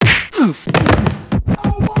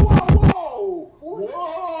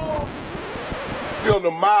Whoa. Be on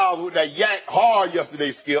the miles with that yank hard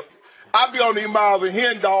yesterday, Skip. I be on these miles of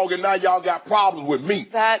hen dog, and now y'all got problems with me.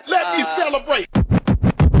 Let me celebrate.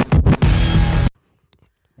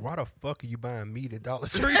 Why the fuck are you buying meat at Dollar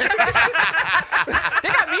Tree? They got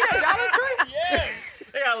meat at Dollar Tree? Yeah.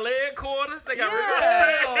 They got leg quarters. They got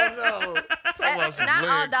Not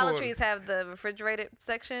all Dollar Trees have the refrigerated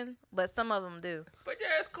section, but some of them do. But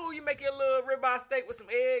yeah, it's cool. You make your little ribeye steak with some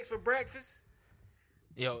eggs for breakfast.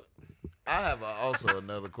 Yo, I have also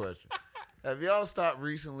another question. Have y'all stopped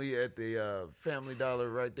recently at the Family Dollar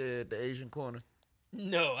right there at the Asian corner?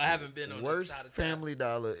 No, I haven't been on Worst this side of Family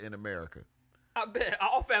Dollar in America. I bet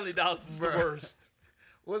all Family Dollars is the worst.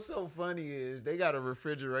 What's so funny is they got a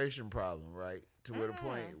refrigeration problem, right? To where the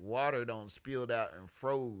point water don't spilled out and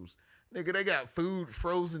froze. Nigga, they got food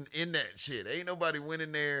frozen in that shit. Ain't nobody went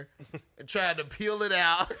in there and tried to peel it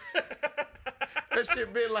out. That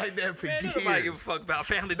shit been like that for years. Nobody give a fuck about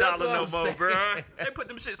Family Dollar no more, bro. They put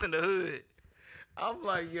them shits in the hood. I'm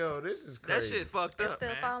like, yo, this is crazy. That shit fucked up, still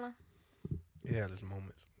man. falling? Yeah, there's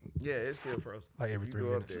moments. Yeah, it's still frozen. Like every 3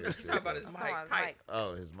 minutes. Talk about his mic.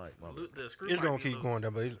 Oh, his mic. It's going to keep going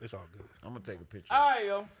down, but it's all good. I'm going to take a picture. All right,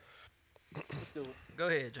 yo. Let's do it. Go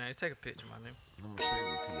ahead, James. Take a picture, my nigga. I'm going to send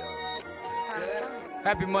it to y'all.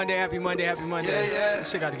 Happy Monday, happy Monday, happy Monday. This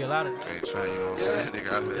shit got to get louder. Ain't trying, you know what I'm saying?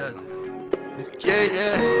 Nigga out here. Does it?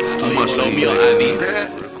 Too much on me on ID.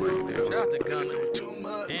 Real quick. Shout out to Gunna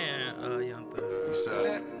and Young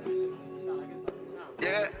Thug.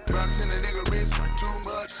 Yeah, rocks in a nigga wrist, too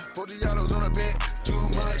much. 40 autos on a bed, too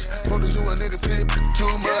much. 40 to a nigga sip, too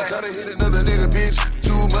much. I done hit another nigga, bitch,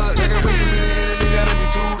 too much. I got way too many enemies, gotta be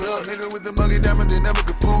tooed up. Nigga with the muggy diamonds, they never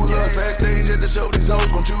could fool us. Backstage at the show, these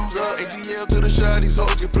hoes gon' choose up. ATL to the shot, these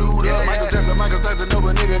hoes get flued up. Michael Tyson, no,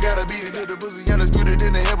 but nigga gotta beat it. Did the pussy undisputed,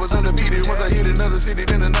 then the head was undefeated. Once I hit another city,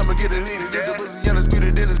 then the number get deleted. Did the pussy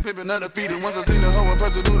undisputed, then it's pimpin' undefeated. Once I seen the hoe in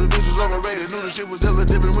person, knew the bitch was overrated. Knew the shit was hella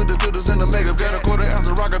different with the filters and the makeup. Got a quarter ounce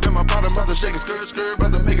of rock up in my pot, I'm about to shake it, skirt,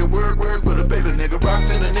 about to make it work for the paper, nigga.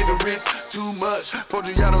 Rocks in a nigga wrist, too much.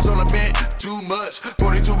 40 autos on a bent, too much.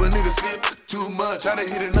 42 a nigga sip, too much. I done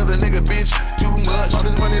hit another nigga, bitch, too much. All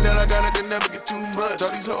this money that I got, I can never get too much. All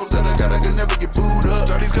these hoes that I got, I can never get booed up.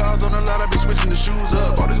 All these cars on the lot, I be switching the shoes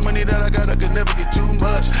up. All this money that I got, I can never get too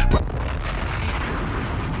much.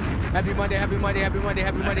 Happy Monday, happy Monday, happy Monday,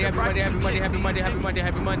 happy Monday, happy Monday, happy Monday, happy Monday, happy Monday,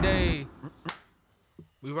 happy Monday.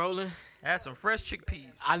 We rolling? Add some fresh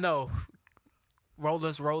chickpeas. I know.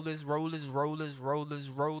 Rollers. Oh,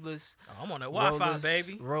 I'm on that Wi-Fi,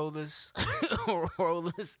 baby. Rollers.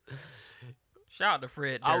 Shout out to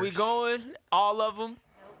Fred Durst. Are we going? All of them?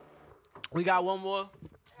 We got one more?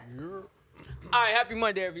 Yeah. All right, happy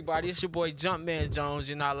Monday, everybody. It's your boy Jumpman Jones.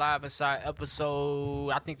 You're not live inside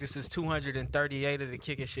episode, I think this is 238 of the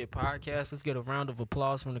Kickin' Shit podcast. Let's get a round of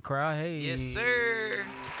applause from the crowd. Hey. Yes, sir.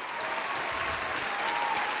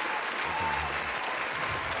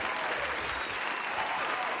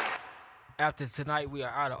 After tonight, we are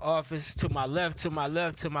out of office. To my left tonight.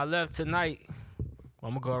 I'm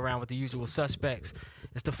going to go around with the usual suspects.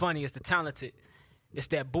 It's the funny, it's the talented. It's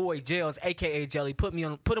that boy, Jails, a.k.a. Jelly. Put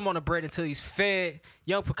him on the bread until he's fed.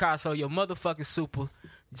 Young Picasso, your motherfucking super.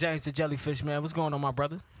 James the Jellyfish, man. What's going on, my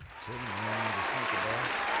brother?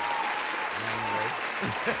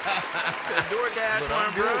 DoorDash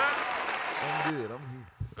one, bro. I'm good. I'm here.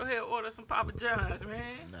 Go ahead, order some Papa John's,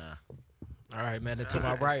 man. Nah. All right, man. And to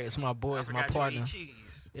my right, it's my boy, it's my partner.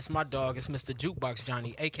 It's my dog. It's Mr. Jukebox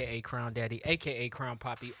Johnny, a.k.a. Crown Daddy, a.k.a. Crown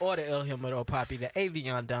Poppy, or the El Humidor Poppy, the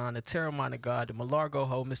Avion Don, the Terramana God, the Malargo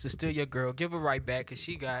Ho, Mr. Steal Your Girl. Give her right back, because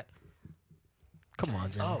she got... Come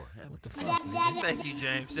on, James. Oh, what the fuck, man? Thank you,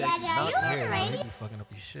 James. Not here, man. You be fucking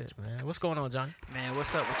up your shit, man. What's going on, Johnny? Man,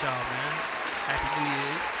 what's up with y'all, man? Happy New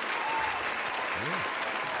Year's.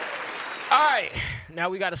 Yeah. All right. Now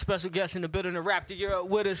we got a special guest in the building to wrap the year up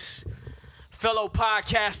with us. Fellow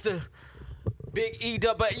podcaster, Big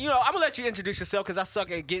E-Dub. But, you know, I'm going to let you introduce yourself because I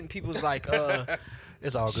suck at getting people's, like,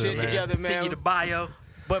 it's all good, shit man. together, man. Send you the bio.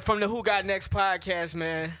 But from the Who Got Next podcast,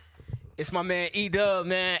 man, it's my man E-Dub,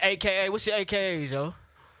 man, a.k.a. What's your a.k.a.s, yo?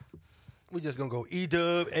 We just going to go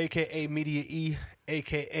E-Dub, a.k.a. Media E,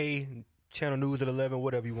 a.k.a. Channel News at 11,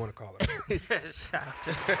 whatever you want to call it. Shout out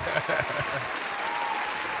to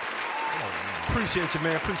Appreciate you,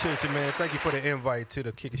 man. Thank you for the invite to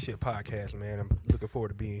the Kickin' Shit podcast, man. I'm looking forward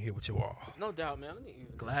to being here with you all. No doubt, man.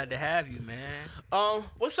 Glad to have you, man.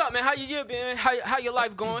 What's up, man? How your year been? How your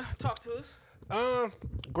life going? Talk to us.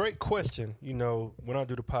 Great question. You know, when I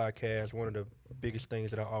do the podcast, one of the biggest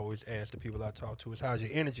things that I always ask the people I talk to is, how's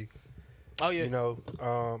your energy? Oh, yeah. You know,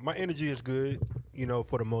 my energy is good. you know,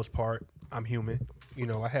 for the most part, I'm human. You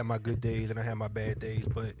know, I have my good days and I have my bad days,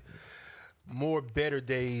 but more better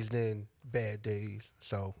days than bad days.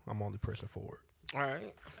 So I'm only pressing forward. All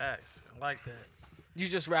right. Facts. I like that. You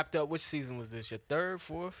just wrapped up. Which season was this? Your third,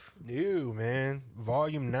 fourth? Ew, man.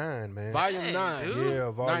 Volume 9, man. Volume 9. dude. Yeah,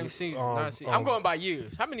 volume 9 seasons. I'm going by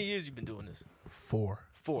years. How many years you been doing this? 4.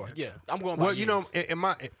 4. Yeah, I'm going by years. Well, you know,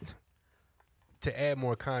 to add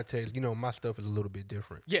more context, you know, my stuff is a little bit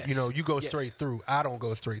different. Yes. You know, you go Yes. straight through. I don't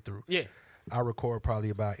go straight through. Yeah. I record probably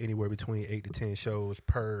about anywhere between 8 to 10 shows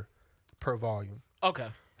per volume. Okay.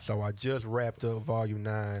 So I just wrapped up volume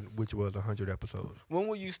 9, which was 100 episodes. When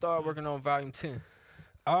will you start working on volume 10?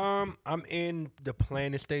 I'm in the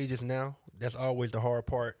planning stages now. That's always the hard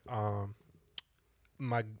part.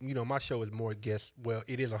 My show is more guest. Well,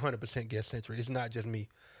 it is 100% guest centric. It's not just me.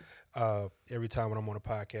 Every time when I'm on a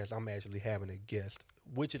podcast, I'm actually having a guest,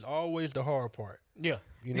 which is always the hard part. Yeah.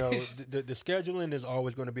 You know, the scheduling is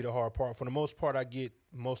always going to be the hard part. For the most part, I get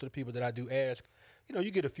most of the people that I do ask. You know,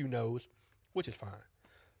 you get a few no's, which is fine.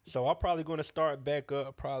 So I'm probably going to start back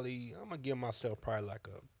up. I'm going to give myself probably like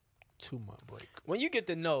a 2-month break. When you get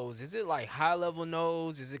the no's, is it like high level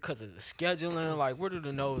no's? Is it because of the scheduling? Like, where do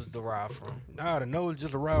the no's derive from? Nah, the no's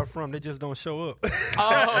just arrive from. They just don't show up.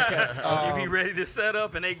 Oh, okay. You be ready to set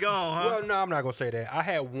up and they gone, huh? Well, no, I'm not going to say that. I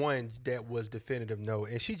had one that was definitive no,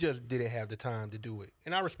 and she just didn't have the time to do it.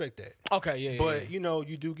 And I respect that. Okay, yeah, But, you know,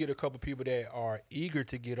 you do get a couple people that are eager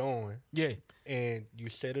to get on, yeah. and you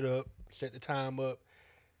set it up, set the time up,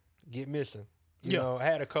 get missing. You Yeah. know, I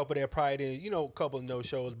had a couple that probably didn't, you know, a couple of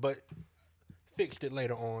no-shows, but fixed it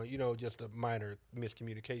later on, you know, just a minor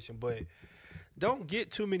miscommunication. But don't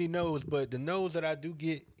get too many no's, but the no's that I do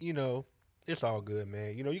get, you know, it's all good,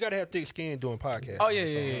 man. You know, you got to have thick skin doing podcasts. Oh,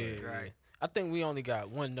 yeah. Right. I think we only got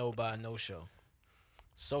one no by a no show.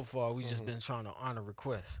 So far, we just been trying to honor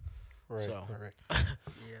requests. Right, So, right.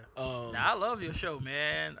 Yeah. Nah, I love your show,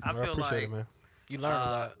 man. I feel appreciate like it, man. you learn a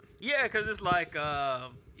lot. yeah, because it's like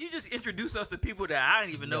you just introduce us to people that I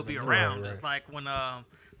didn't even know be around. Right. It's like when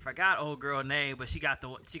forgot old girl name, but she got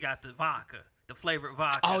the vodka, the flavored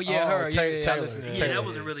vodka. Oh, yeah, her. Yeah, I Taylor. listened to yeah, that. that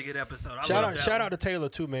was a really good episode. I Shout love that out one. to Taylor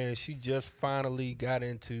too, man. She just finally got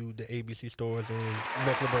into the ABC stores in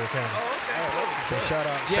Mecklenburg County. Oh, okay. So shout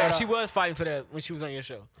out. Yeah, shout she out. was fighting for that when she was on your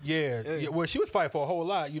show. Yeah. Well, she was fighting for a whole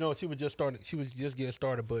lot. You know, she was just getting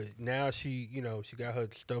started, but now she got her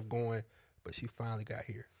stuff going. But she finally got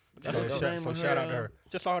here. That's the name of shout her, out to her.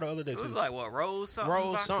 Just saw her the other day It too. was like what, Rose something? Rose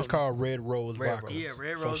vodka? something. It's called Red Rose Red Vodka. Rose. Yeah,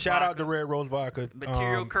 Red So Rose shout out vodka. to Red Rose Vodka.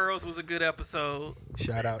 Material Curls was a good episode.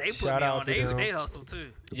 Shout out. They put Shout me out on. to them. They hustle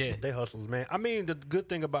too. Yeah. They hustles, man. I mean, the good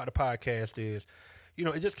thing about the podcast is, you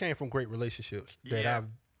know, it just came from great relationships that Yeah. I've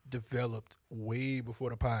developed way before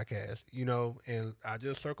the podcast, you know, and I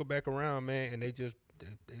just circle back around, man, and they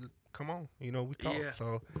come on, you know, we talk. Yeah.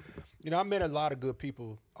 So, you know, I met a lot of good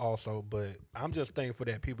people also, but I'm just thankful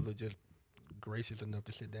that people are just gracious enough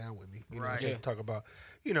to sit down with me. You know, Right. to talk about,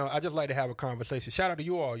 you know, I just like to have a conversation. Shout out to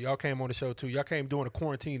you all. Y'all came on the show too. Y'all came during the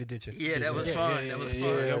quarantine edition. Yeah, that was Yeah, fun. yeah, That was yeah,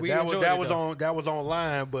 fun. yeah. We that was enjoyed that it, was though. that was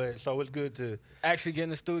online, but so it's good to Actually get in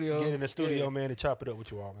the studio. get in the studio, man, and chop it up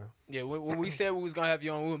with you all, man. Yeah, when we said we was going to have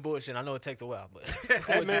you on, we were bullshit. I know it takes a while, but it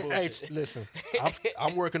Hey, wasn't man, hey, bullshit. listen,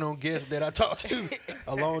 I'm working on guests that I talked to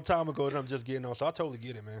a long time ago that I'm just getting on, so I totally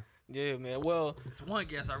get it, man. Yeah, man. Well, It's one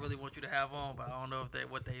guest I really want you to have on, but I don't know if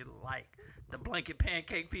what they like. The blanket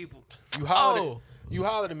pancake people. You hollered, Oh. you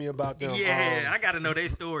hollered at me about them. Yeah, I got to know their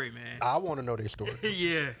story, man. I want to know their story.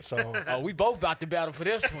 Yeah. So, we both about to battle for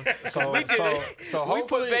this one. so, we did so, it. so we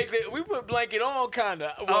hopefully, put blanket on, kind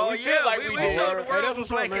of. Well, Oh, we yeah, feel like we did. showed the Hey, world that's what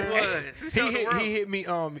what's up, blanket man. was. We showed the world. he hit me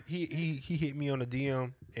he hit me on the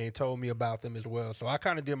DM and told me about them as well. So I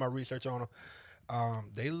kind of did my research on them.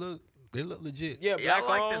 They look legit. Yeah, Yeah, I black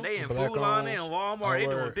like on. them. They in Black Food Line on. and Walmart. Oh, They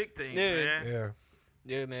doing word. big things, Yeah. man. Yeah.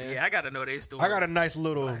 Yeah, man. Yeah, I got to know their story. I got a nice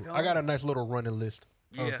little running list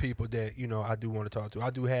Yeah. of people that, you know, I do want to talk to. I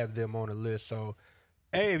do have them on the list. So,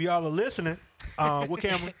 hey, if y'all are listening, what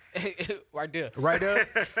camera? right there. Right there.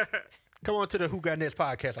 Come on to the Who Got Next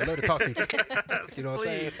podcast. I love to talk to you. You know what I'm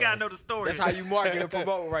saying? Please, you got to know the story. That's how you market and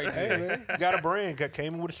promote right Hey, there. man. Got a brand.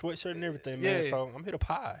 Came in with a sweatshirt and everything, man. Yeah. So I'm here to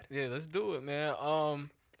pod. Yeah, let's do it, man.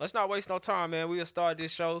 Let's not waste no time, man. We'll start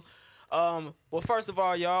this show. Well, first of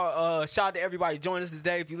all, y'all, shout out to everybody joining us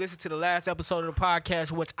today. If you listen to the last episode of the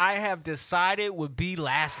podcast, which I have decided would be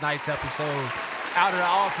last night's episode, Out of the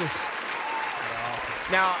Office.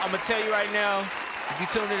 Now, I'm going to tell you right now, if you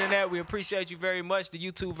tuned in to that, we appreciate you very much. The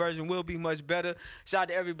YouTube version will be much better. Shout out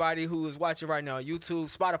to everybody who is watching right now on YouTube,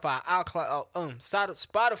 Spotify,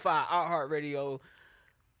 Spotify, iHeartRadio,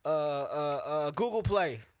 Google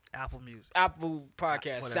Play, Apple Music. Apple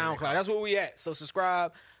Podcast, SoundCloud. That's where we at. So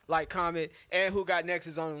subscribe, like, comment, and Who Got Next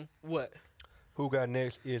is on what? Who Got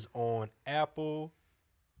Next is on Apple,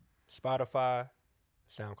 Spotify,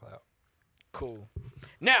 SoundCloud. Cool.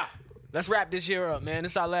 Now, let's wrap this year up, man.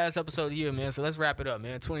 This is our last episode of the year, man. So let's wrap it up,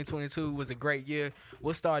 man. 2022 was a great year.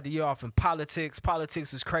 We'll start the year off in politics.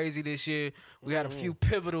 Politics was crazy this year. We had a few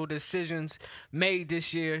pivotal decisions made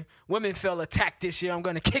this year. Women felt attacked this year. I'm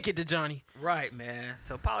going to kick it to Johnny. Right, man.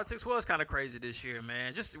 So politics was kind of crazy this year,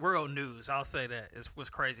 man. Just world news, I'll say that. It was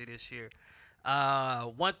crazy this year.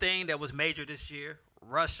 One thing that was major this year,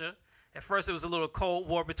 Russia. At first, it was a little cold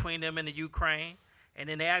war between them and the Ukraine. And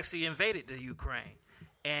then they actually invaded the Ukraine.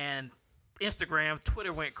 And Instagram,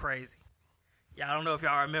 Twitter went crazy. Yeah, I don't know if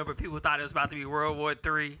y'all remember. People thought it was about to be World War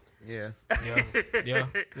III. Yeah.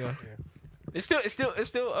 Yeah. It's still They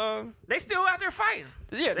still out there fighting.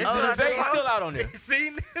 yeah, it's still out on there.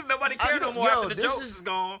 See, nobody cared no more after the jokes is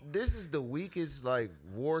gone. This is the weakest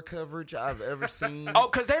war coverage I've ever seen. Oh,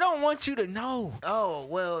 because they don't want you to know. Oh,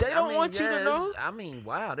 well, They don't want you to know? I mean,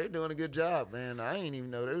 wow, they're doing a good job, man. I ain't even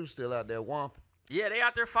know they were still out there whomping. Yeah, they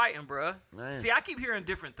out there fighting, bruh. Man. See, I keep hearing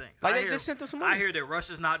different things. Like they just sent them some money. I hear that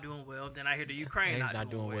Russia's not doing well. Then I hear the Ukraine not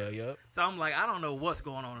doing well. Yep. So I'm like, I don't know what's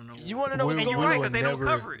going on in the world. You want to know what's And going you're on? right, 'cause they don't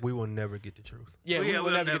cover it. We will never get the truth. Yeah, we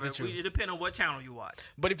will never get the truth. It depends on what channel you watch.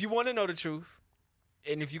 But if you want to know the truth,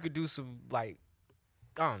 and if you could do some, like,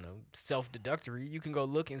 I don't know, self-deductory, you can go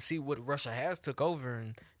look and see what Russia has took over,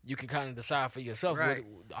 and you can kind of decide for yourself. Right.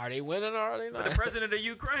 Are they winning or are they not? But the president of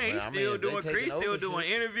Ukraine, he's still doing shit.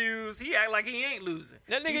 interviews. He act like he ain't losing.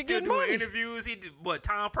 That nigga he's still getting doing money. interviews. He did,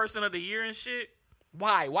 Time Person of the Year and shit.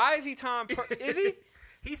 Why? Why is he Tom? Is he?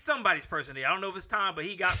 He's somebody's person of the year. I don't know if it's Time, but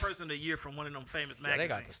he got Person of the Year from one of them famous Yeah, magazines.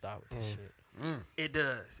 they got to stop with this shit. It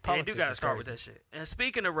does. Politics They do got to is start with crazy. that shit. And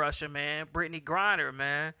speaking of Russia, man, Brittany Griner,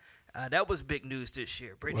 man, that was big news this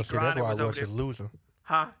year. Brittany Well, see, that's Griner why was over Russia's there. losing.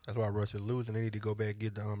 Huh? That's why Russia's losing. They need to go back and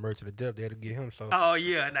get the Merchant of Death. They had to get him. So, Oh,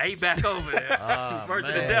 yeah. Now he back over there.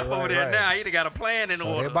 Merchant of Death over there right. now. He done got a plan in so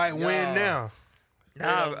order. they might win now.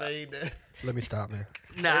 Nah, Let me stop, man.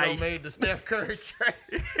 nah, They made the Steph Curry trade.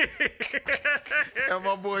 Got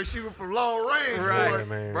my boy shooting from long range. Right, Yeah,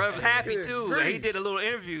 man. Bro, I was happy Good too. grief. He did a little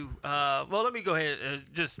interview. Well, let me go ahead.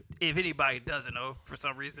 Just if anybody doesn't know, for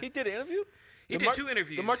some reason, He did an interview? he did 2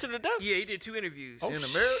 interviews. The Merchant of Death? Yeah, he did 2 interviews. In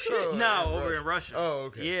America? Or No, in over in Russia. Oh,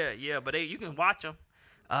 okay. Yeah, but you can watch them.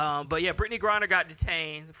 But yeah, Brittany Griner got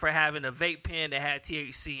detained for having a vape pen that had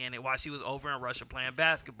THC in it while she was over in Russia playing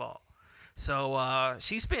basketball. So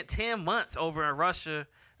she spent 10 months over in Russia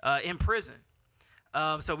in prison.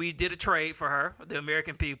 So we did a trade for her, the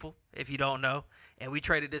American people, if you don't know. And we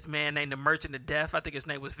traded this man named the Merchant of Death. I think his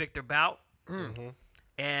name was Victor Bout. Mm-hmm.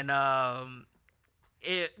 And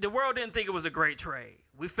the world didn't think it was a great trade.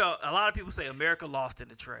 We felt, a lot of people say America lost in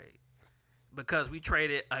the trade because we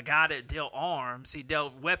traded a guy that dealt arms. He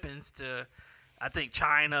dealt weapons to, I think,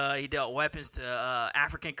 China. He dealt weapons to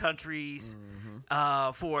African countries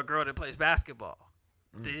for a girl that plays basketball.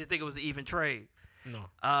 Did you think it was an even trade? No.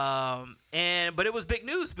 But it was big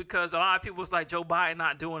news because a lot of people was like, Joe Biden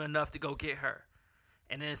not doing enough to go get her.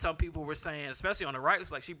 And then some people were saying, especially on the right,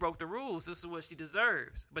 was like, she broke the rules. This is what she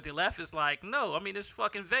deserves. But the left is like, no, I mean, it's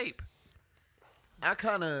fucking vape. I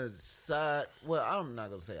kind of side. Well, I'm not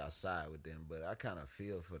gonna say I side with them, but I kind of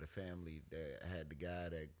feel for the family that had the guy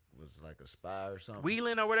that was like a spy or something.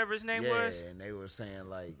 Whelan or whatever his name was. And they were saying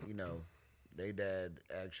like, they dad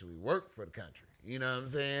actually worked for the country. You know what I'm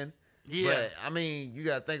saying? Yeah. But I mean, you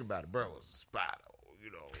gotta think about it, bro. Was a spy,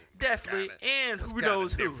 though, Definitely. And who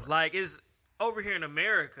knows who? Like, it's over here in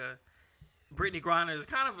America. Brittany Griner is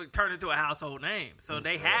kind of turned into a household name, so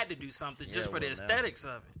they had to do something just for the aesthetics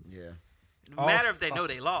of it. Yeah. No matter if they know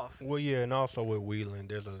they lost. Well, yeah, and also with Whelan,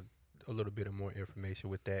 there's a little bit of more information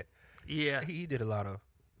with that. Yeah. He did a lot of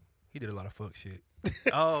fuck shit.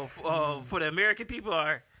 For the American people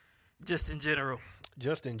or just in general?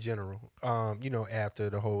 Just in general, after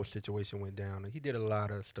the whole situation went down, he did a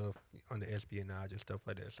lot of stuff on the espionage and stuff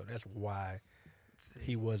like that. So that's why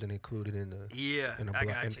he wasn't included in the I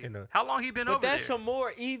got you. in the. How long he been But over there? that's a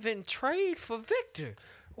more even trade for Victor.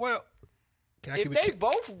 Well, can I If keep they it?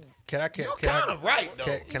 both, Can I? Can kinda right,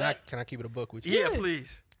 though. Can I keep it a buck with you? Yeah,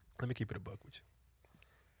 please. Let me keep it a buck with you.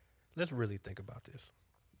 Let's really think about this.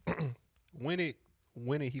 When did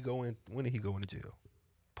he go in? When did he go into jail?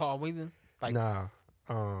 Paul Whelan, like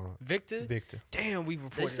Victor. Damn, we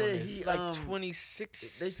reported They said on this. he, like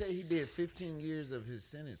 26. They say he did 15 years of his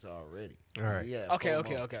sentence already. All right. Yeah. Okay. 4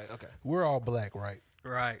 months. We're all black, right?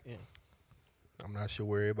 Right. Yeah. I'm not sure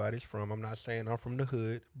where everybody's from. I'm not saying I'm from the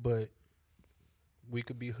hood, but we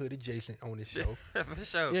could be hood adjacent on this show. For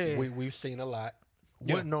sure. Yeah. We've seen a lot.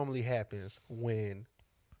 What normally happens when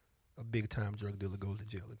a big time drug dealer goes to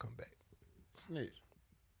jail and come back? Snitch.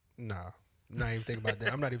 Nah. Not even thinking about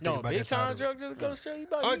that. I'm not even thinking about that. Big time drug dealer goes to jail.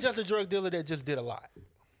 Or just a drug dealer that just did a lot.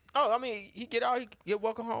 Oh, I mean, he get out, he get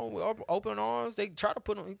welcome home with open arms. They try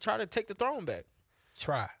to take the throne back.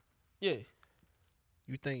 Try. Yeah.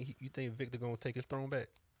 You think Victor gonna take his throne back?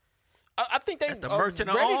 I think they the merchant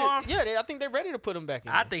of ready arms? I think they're ready to put him back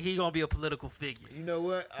in. I think he gonna be a political figure. You know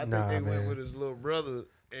what? I think they went with his little brother,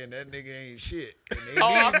 and that nigga ain't shit.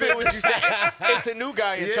 I feel what you saying. It's a new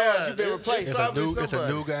guy in charge. You've been replaced. It's a new guy in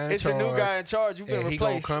charge. It's a new guy in charge. You've been replaced. He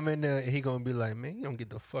gonna come in there and he gonna be like, man, you don't get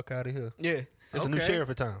the fuck out of here. Yeah. It's a new sheriff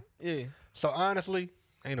in town. Yeah. So honestly,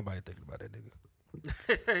 ain't nobody thinking about that nigga.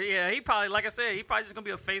 Yeah, he probably, like I said, he probably just gonna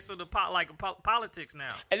be a face of the politics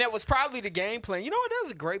now. And that was probably the game plan. You know what?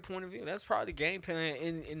 That's a great point of view. That's probably the game plan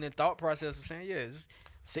in the thought process of saying, yeah, it's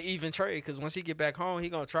an even trade. Because once he get back home, he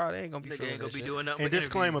gonna try. They ain't gonna be feeling that shit. Doing nothing. And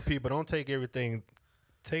disclaimer, people, don't take everything.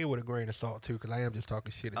 Take it with a grain of salt too, because I am just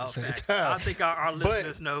talking shit at the same time. I think our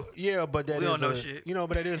listeners know. Yeah, but that we is don't know shit. You know,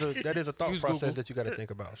 but that is a thought process Google. That you got to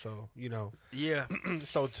think about. So Yeah.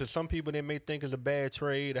 So to some people, they may think it's a bad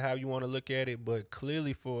trade or how you want to look at it, but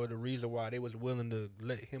clearly for the reason why they was willing to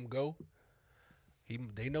let him go,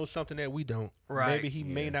 they know something that we don't. Right. Maybe he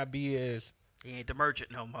may not be as. He ain't the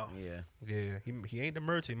merchant no more. Yeah. He ain't the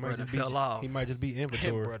merchant. He might just fell off. He might just be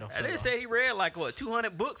inventory. They said he read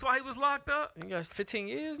 200 books while he was locked up. He got 15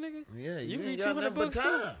 years, nigga. Yeah, you ain't read got 200 books too.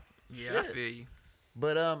 time. Yeah, Shit. I feel you.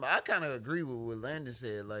 But I kind of agree with what Landon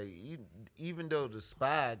said. Like, even though the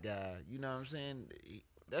spy guy, you know what I'm saying,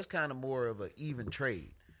 that's kind of more of an even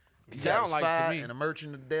trade. You Sound got a like spy to me. and a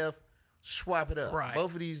merchant of death. Swap it up. Right.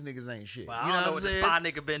 Both of these niggas ain't shit. Well, you I know don't know what the I'm spy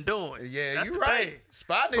saying? nigga been doing. Yeah, That's you the right. thing.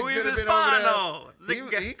 Spy nigga Who he could have been been over spying there.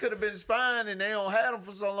 on? He could have been spying, and they don't have him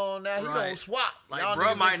for so long. Now he Right. gonna swap. Like, Y'all bro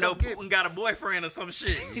niggas might ain't know come get Putin got a boyfriend or some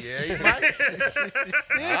shit. Yeah, he might.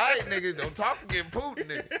 All right, nigga, don't talk against Putin,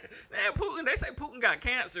 nigga. Man, Putin, they say Putin got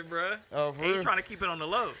cancer, bro. Oh, for He real? trying to keep it on the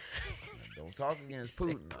low. Don't talk against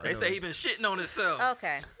Putin. They say he been shitting on himself.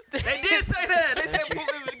 Okay. They did say that. They said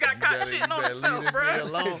Putin got caught shitting on himself,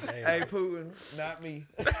 bro. Hey, Putin, not me.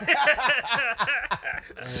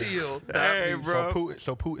 Chill. Hey, bro.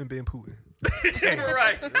 So Putin been Putin.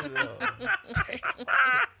 Right.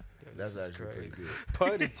 That's actually pretty good.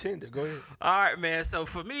 Pun intended. Go ahead. All right, man. So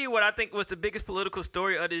for me, what I think was the biggest political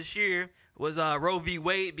story of this year was Roe v.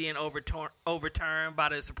 Wade being overturned by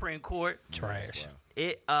the Supreme Court. Trash.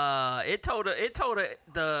 It told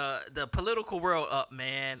the political world up,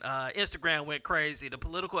 man. Instagram went crazy. The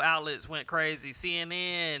political outlets went crazy.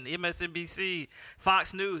 CNN, MSNBC,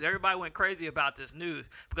 Fox News, everybody went crazy about this news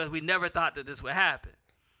because we never thought that this would happen.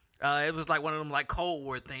 It was like one of them like Cold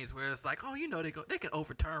War things where it's like, oh, you know, they can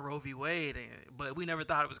overturn Roe v. Wade, but we never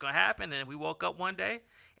thought it was going to happen. And we woke up one day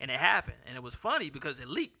and it happened, and it was funny because it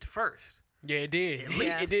leaked first. Yeah, it did. It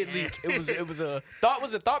leaked. It did leak. It was a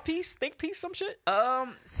thought piece, think piece, some shit.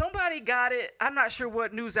 Somebody got it. I'm not sure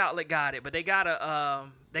what news outlet got it, but they got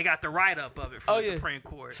the write up of it from the Supreme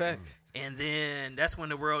Court. Facts. And then that's when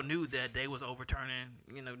the world knew that they was overturning.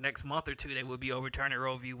 You know, next month or two they would be overturning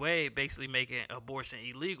Roe v. Wade, basically making abortion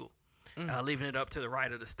illegal, leaving it up to the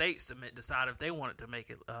right of the states to decide if they wanted to make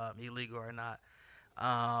it illegal or not.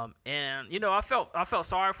 And you know, I felt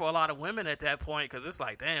sorry for a lot of women at that point because it's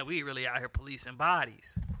like, damn, we really out here policing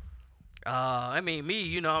bodies. I mean, me,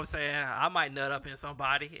 you know what I'm saying? I might nut up in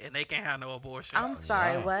somebody and they can't have no abortion. I'm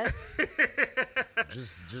sorry, what?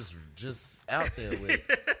 Just out there with it.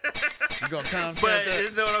 You gonna time But that?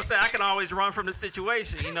 you know what I'm saying? I can always run from the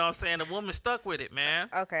situation. You know what I'm saying? The woman stuck with it, man.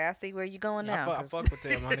 Okay, I see where you're going now. I fuck with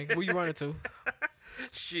that, my nigga. Who you running to?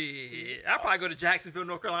 Shit. I'll probably go to Jacksonville,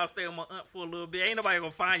 North Carolina. I'll stay with my aunt for a little bit. Ain't nobody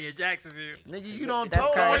gonna find you in Jacksonville. Nigga, you don't That's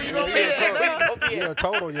told where crazy. you gonna be at. You done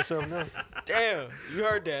told on yourself now. Damn, you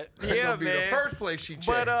heard that. That's Yeah, gonna be man. the first place she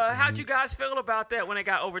checked. But how'd you guys feel about that when it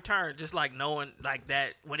got overturned? Just like knowing like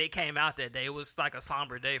that when it came out that day, it was like a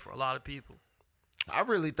somber day for a lot of people. I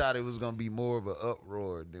really thought it was gonna be more of an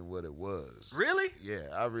uproar than what it was. Really? Yeah,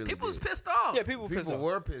 I really People was did. pissed off. Yeah, people pissed off.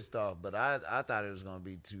 were pissed off, but I thought it was gonna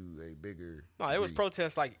be to a bigger. No, it was degree.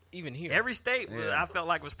 protests like even here. Every state Yeah. I felt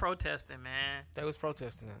like was protesting, man. They was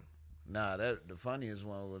protesting that. Nah, that the funniest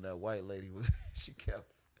one was that white lady was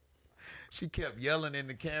she kept yelling in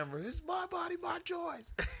the camera, "It's my body, my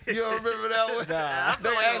choice." You don't remember that one? Nah. I They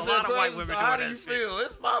feel like asked a her lot of white questions, women so how do doing you that shit. feel?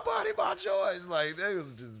 It's my body, my choice. Like they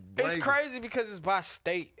was just. It's blanking. crazy because it's by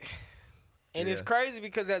state. And it's Yeah. crazy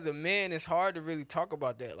because as a man, it's hard to really talk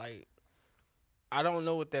about that. Like, I don't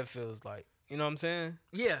know what that feels like. You know what I'm saying?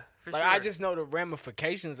 Yeah, for Like, sure. I just know the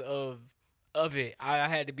ramifications of it. I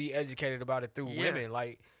had to be educated about it through Yeah. women.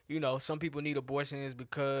 Like, some people need abortions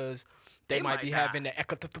because they might be having the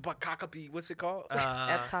what's it called?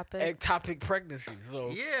 Ectopic pregnancy. So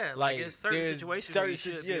yeah, like in certain situations where you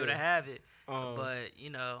should be able to have it. But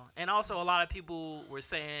and also a lot of people were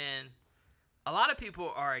saying a lot of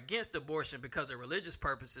people are against abortion because of religious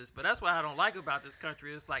purposes. But that's what I don't like about this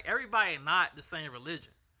country. It's like everybody not the same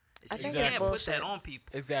religion. So you can't put that on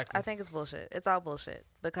people. Exactly. I think it's bullshit. It's all bullshit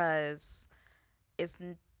because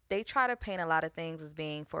they try to paint a lot of things as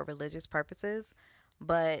being for religious purposes,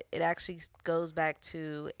 but it actually goes back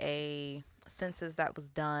to a census that was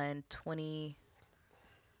done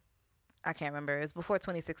I can't remember. It was before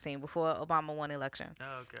 2016, before Obama won the election.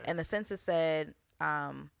 Oh, okay. And the census said,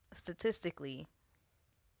 statistically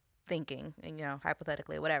thinking, and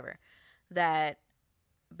hypothetically, whatever, that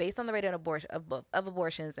based on the rate of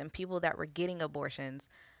abortions and people that were getting abortions,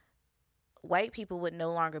 white people would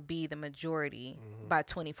no longer be the majority by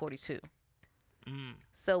 2042.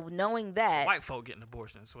 So knowing that white folk getting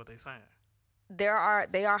abortions is what they're saying. They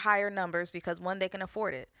are higher numbers because one, they can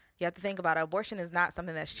afford it. You have to think about it. Abortion is not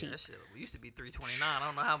something that's cheap. That shit used to be $329. I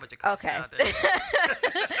don't know how much it costs now.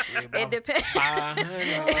 It depends.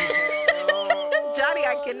 Johnny,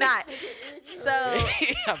 I cannot. So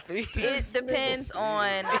it depends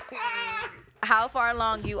on how far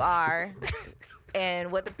along you are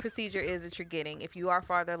and what the procedure is that you're getting. If you are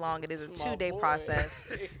farther along, it is a 2-day process.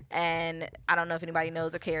 And I don't know if anybody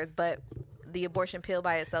knows or cares, but the abortion pill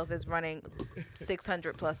by itself is running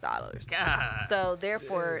 $600+. God. So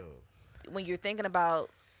therefore, when you're thinking about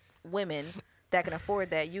women that can afford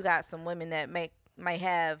that, you got some women that might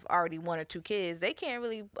have already 1 or 2 kids. They can't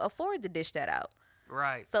really afford to dish that out.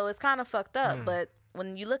 Right. So it's kind of fucked up. But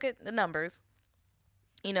when you look at the numbers,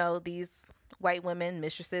 these white women,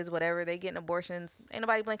 mistresses, whatever, they getting abortions. Ain't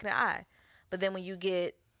nobody blinking an eye. But then when you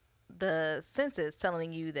get the census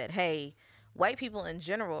telling you that, hey, white people in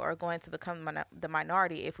general are going to become the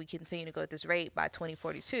minority if we continue to go at this rate by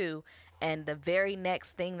 2042, and the very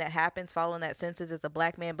next thing that happens following that census is a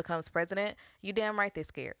black man becomes president, you damn right they're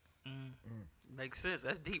scared. Makes sense.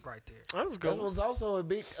 That's deep right there. That was good. There was also a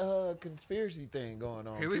big conspiracy thing going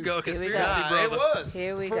on. Here we go, conspiracy, brother. It was.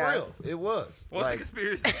 Here we go. For real, it was. What's a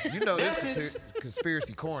conspiracy? This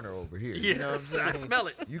conspiracy corner over here. Yes, you know what I'm saying? I smell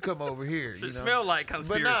it. You come over here. Should smell like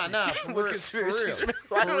conspiracy. But nah, for real. Conspiracy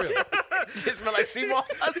For real. Shit smell like sea moss.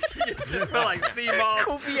 Shit smell like sea moss,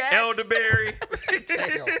 elderberry.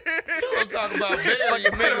 Damn. I'm talking about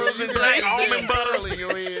berries, minerals and black almond butter in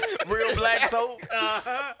your head. Real black soap.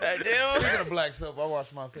 Speaking of black soap, I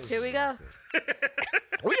wash my face. Here we go.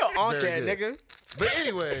 We are on Very that, good. nigga. But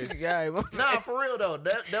anyways, nah, for real though,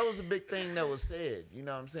 that was a big thing that was said. You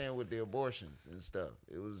know what I'm saying, with the abortions and stuff.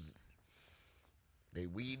 It was they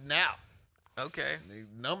weeding out. Okay. The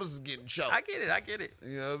numbers is getting choked. I get it.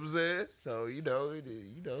 You know what I'm saying? So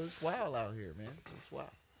it's wild out here, man. It's wild.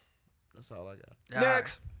 That's all I got.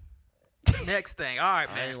 Next. Next thing. All right,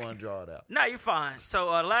 man. I ain't want to draw it out. No, you're fine.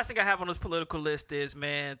 So the last thing I have on this political list is,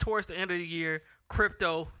 man, towards the end of the year,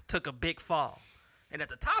 crypto took a big fall. And at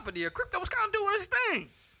the top of the year, crypto was kind of doing its thing.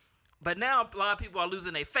 But now a lot of people are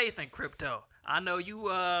losing their faith in crypto. I know you've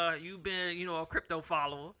been, a crypto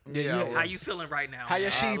follower. Yeah. How you feeling right now? How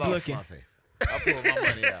your sheep looking? My faith. I pulled my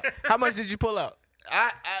money out. How much did you pull out?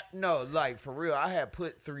 No, like for real, I had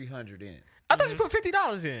put 300 in. I thought you put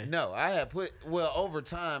 $50 in. No, I had put, over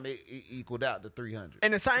time, it equaled out to 300.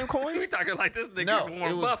 In the same coin? We talking like this nigga No, Warren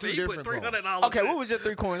it was Buffett. two He put different $300 Okay, what was your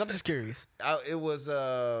 3 coins? I'm just curious. It was,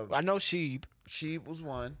 I know Sheep. Sheep was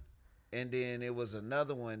one. And then it was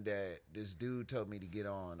another one that this dude told me to get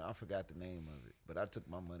on. I forgot the name of it. But I took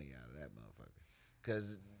my money out of that motherfucker.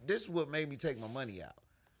 Because this is what made me take my money out.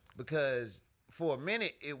 Because for a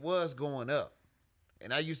minute, it was going up.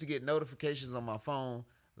 And I used to get notifications on my phone.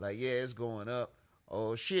 Like, yeah, it's going up.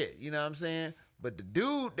 Oh, shit. You know what I'm saying? But the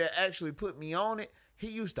dude that actually put me on it, he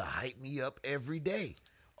used to hype me up every day.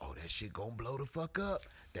 Oh, that shit gonna blow the fuck up.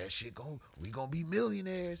 That shit we gonna be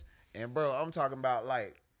millionaires. And, bro, I'm talking about,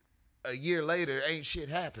 like, a year later, ain't shit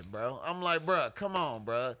happened, bro. I'm like, bro, come on,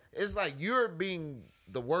 bro. It's like you're being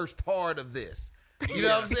the worst part of this. You know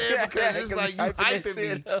what I'm saying? Because it's like you hyping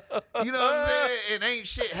me. You know what I'm saying? And ain't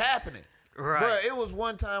shit happening. Right. Bro, it was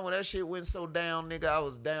one time when that shit went so down, nigga, I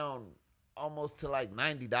was down almost to like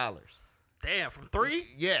 $90. Damn, from 3?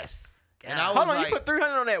 Yes. And I was Hold on, like, you put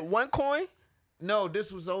 300 on that one coin? no,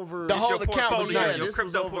 this was over The whole your account was portfolio, 90. your this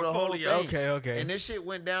was crypto over the whole portfolio. thing. Okay. And this shit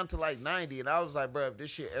went down to like 90, and I was like, bro, if this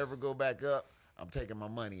shit ever go back up, I'm taking my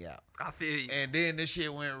money out. I feel you. And then this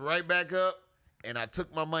shit went right back up, and I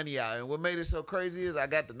took my money out. And what made it so crazy is I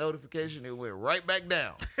got the notification. It went right back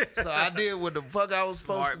down. So I did what the fuck I was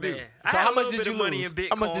supposed to do. So how much did you lose?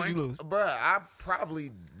 How much did you lose? Bruh, I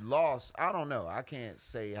probably lost. I don't know. I can't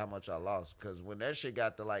say how much I lost because when that shit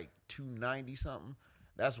got to like 290 something,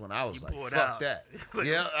 that's when I was like, fuck that.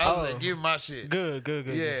 Yeah, I was like, give my shit. Good.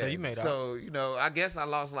 Yeah. So you made out. So, I guess I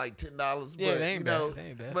lost like $10. Yeah, but, they ain't bad. They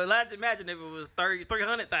ain't bad. But imagine if it was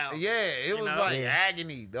 300,000. Yeah, it was like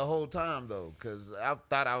agony the whole time, though, because I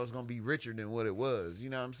thought I was going to be richer than what it was.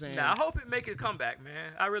 You know what I'm saying? Now, I hope it make a comeback,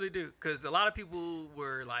 man. I really do. Because a lot of people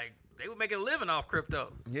were like, they were making a living off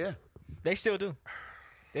crypto. Yeah. They still do.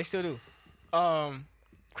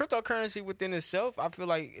 Cryptocurrency within itself, I feel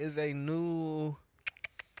like, is a new...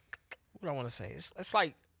 What I want to say? It's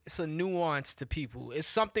like it's a nuance to people. It's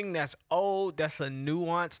something that's old that's a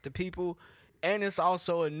nuance to people, and it's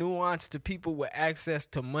also a nuance to people with access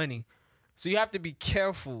to money. So you have to be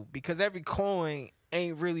careful because every coin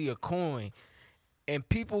ain't really a coin, and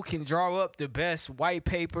people can draw up the best white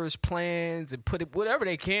papers, plans, and put it whatever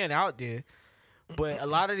they can out there. But a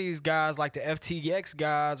lot of these guys, like the FTX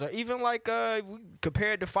guys, or even like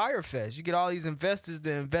compared to Firefest, you get all these investors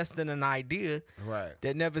that invest in an idea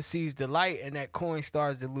that never sees the light, and that coin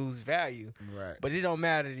starts to lose value. Right. But it don't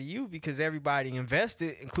matter to you because everybody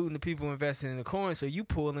invested, including the people investing in the coin, so you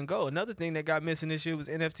pull and go. Another thing that got missing this year was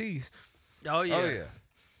NFTs. Oh, yeah. Oh, yeah.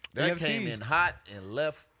 That NFTs. came in hot and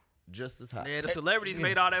left just as hot. Yeah, the celebrities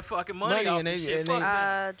made all that fucking money off this shit.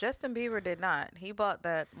 Justin Bieber did not. He bought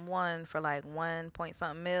that one for like 1 point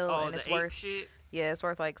something mil, and it's worth shit. Yeah, it's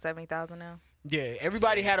worth like 70,000 now. Yeah,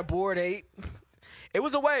 everybody had a Bored Ape. It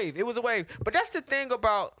was a wave. But that's the thing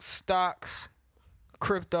about stocks,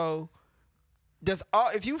 crypto.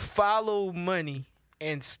 If you follow money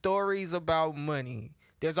and stories about money,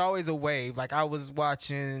 there's always a wave. Like I was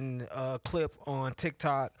watching a clip on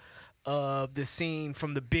TikTok of the scene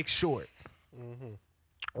from The Big Short,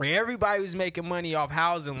 where everybody was making money off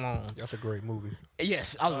housing loans. That's a great movie.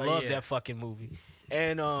 Yes, I love that fucking movie.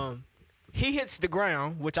 And he hits the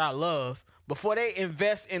ground, which I love. Before they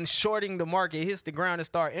invest in shorting the market, he hits the ground and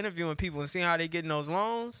start interviewing people and seeing how they getting those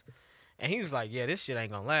loans. And he was like, yeah, this shit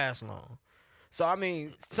ain't gonna last long. So, I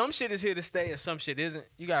mean, some shit is here to stay and some shit isn't.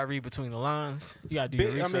 You got to read between the lines. You got to do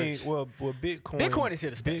your research. Bitcoin is here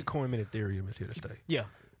to stay. Bitcoin and Ethereum is here to stay. Yeah.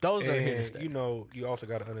 Those are here to stay. You also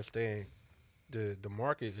got to understand the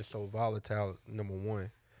market is so volatile, number one,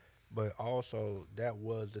 but also that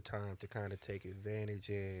was the time to kind of take advantage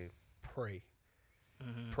and prey.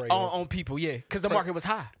 Prey on people, yeah, because the market was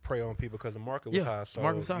high. Prey on people because the market was high. So,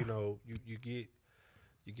 market was high.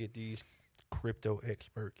 You get these crypto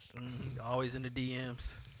experts. Always in the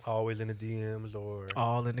DMs. Always in the DMs or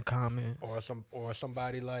all in the comments. Or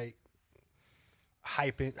somebody like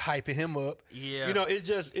hyping him up. Yeah. It's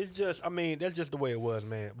just I mean, that's just the way it was,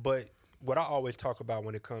 man. But what I always talk about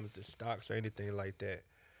when it comes to stocks or anything like that,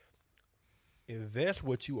 invest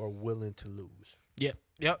what you are willing to lose.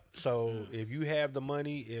 Yep. So if you have the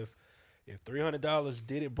money, if $300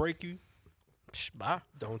 didn't break you, bye.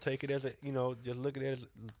 Don't take it as a just look at it as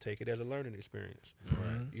take it as a learning experience.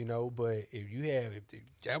 Right. But if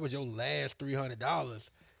that was your last $300,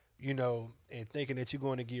 and thinking that you're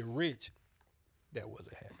going to get rich, that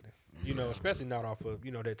wasn't happening. Especially not off of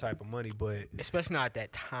that type of money, but especially not at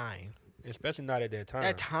that time. Especially not at that time.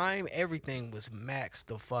 That time, everything was maxed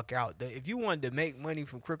the fuck out. If you wanted to make money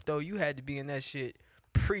from crypto, you had to be in that shit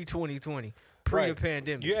pre-2020, pre the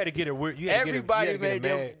pandemic. You had to get it. Everybody made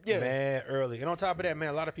mad early, and on top of that, man,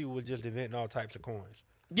 a lot of people were just inventing all types of coins.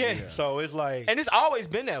 Yeah. So it's like, and it's always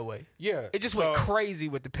been that way. Yeah. It just went crazy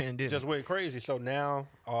with the pandemic. Just went crazy. So now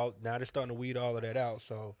they're starting to weed all of that out.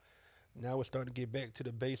 So now we're starting to get back to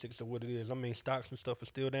the basics of what it is. I mean, stocks and stuff are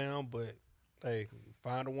still down, but hey,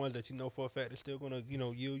 find the ones that you know for a fact are still going to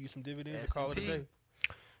yield you some dividends and call it a day.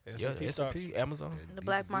 Yeah, the S&P, Amazon. The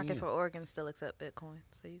black market for Oregon still accept Bitcoin,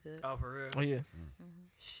 so you good. Oh, for real? Oh, yeah.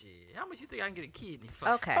 Shit. How much you think I can get a kidney for?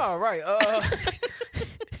 Okay. All right.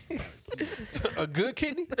 A good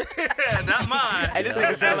kidney? Not mine. Hey, this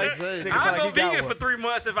nigga sound like I'll go vegan for 3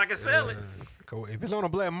 months if I can sell it. If it's on a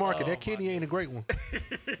black market, that kidney ain't a great one.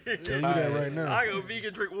 Tell you that right now. I go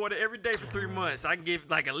vegan, drink water every day for 3 months. I can give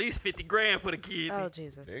like at least $50,000 for the kidney. Oh,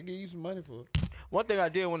 Jesus. They'll give you some money for it. One thing I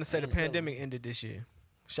did want to say, the pandemic ended this year.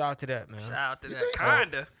 Shout out to that, man. Shout out to that.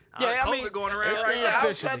 Kinda. Yeah, I mean, going around right right now. now. I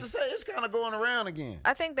was about to say, it's kind of going around again.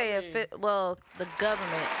 I think the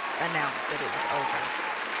government announced that it was over,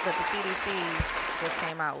 but the CDC just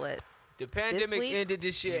came out with. The pandemic ended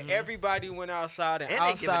this year. Everybody went outside, and they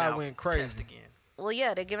outside giving went out crazy tests again. Well,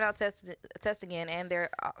 yeah, they're giving out tests again, and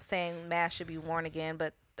they're saying masks should be worn again.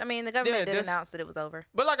 But I mean, the government did announce that it was over.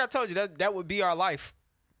 But like I told you, that would be our life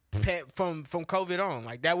from COVID on.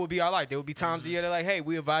 Like, that would be our life. There would be times a year they're like, hey,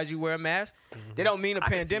 we advise you wear a mask. They don't mean a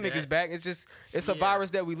pandemic is back. It's just a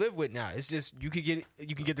virus that we live with now. It's just you can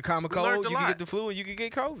get the common cold, you can get the flu, and you can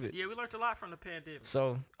get COVID. Yeah, we learned a lot from the pandemic.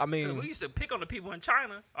 So I mean, we used to pick on the people in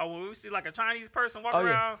China, or when we see like a Chinese person walk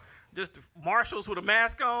around, just marshals with a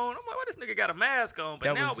mask on. I'm like, why this nigga got a mask on?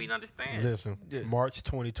 But now we understand. Listen, March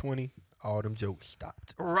 2020. All them jokes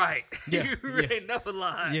stopped. Right. Yeah. You ain't never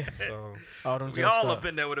lied. Yeah. So all them we jokes all stopped. up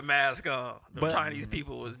in there with a mask on. The Chinese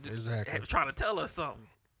people was trying to tell us something.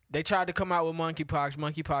 They tried to come out with monkeypox.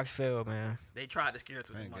 Monkeypox failed, man. They tried to scare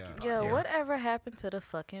us with monkeypox. Yo, whatever happened to the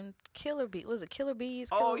fucking killer bee? Was it killer bees?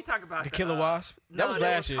 You talking about the killer wasp? That was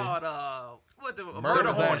last year. Called,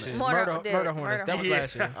 Murder hornets. Murder hornets. That was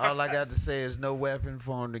last year. All I got to say is no weapon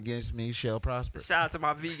formed against me shall prosper. Shout out to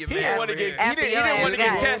my vegan man. He didn't want to get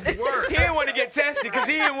tested. He didn't want to get tested because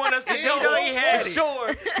he didn't want us to know he had for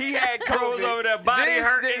sure he had COVID. Over there, body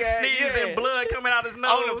hurting, sneezing, blood coming out his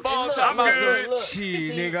nose. On the phone, I'm good.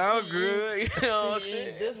 Shit, nigga, I'm good. You know what I'm See,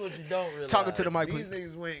 saying? this is what you don't realize. Talking to the mic, please. These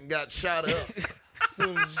niggas went and got shot up as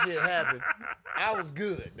soon as the shit happened. I was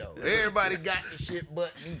good, though. Everybody got the shit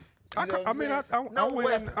but me. I went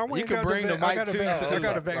you can bring the mic too. I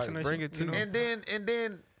got a vaccination. Like, bring it too. And then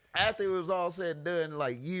after it was all said and done,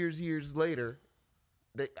 like years later,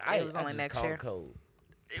 it was only next year. Cold.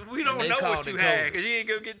 We don't know what you had because you ain't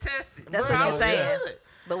gonna get tested. That's what I'm saying.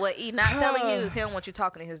 But what he not telling you is he don't want you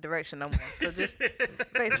talking in his direction no more. So just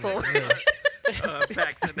face forward.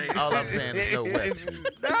 Vaccinate. All I'm saying is no way. All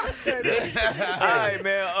right,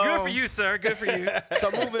 man. Good for you, sir. Good for you. So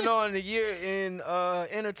moving on, the year in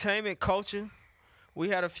entertainment culture, we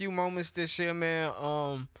had a few moments this year,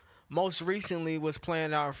 man. Most recently, what's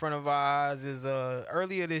playing out in front of our eyes is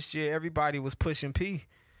earlier this year, everybody was pushing P.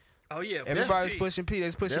 Oh yeah, everybody was pushing P. They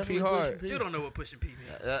was pushing P hard. Still don't know what pushing P means.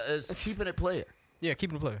 It's keeping it player. Yeah,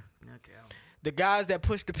 keeping it player. Okay. The guys that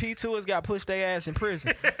pushed the P to us got pushed their ass in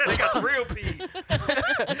prison. They got the real P.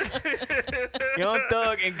 Young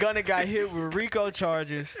Thug and Gunna got hit with RICO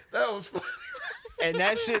charges. That was funny. And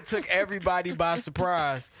that shit took everybody by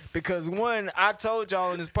surprise. Because one, I told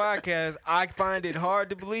y'all on this podcast, I find it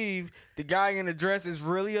hard to believe the guy in the dress is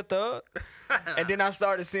really a thug. And then I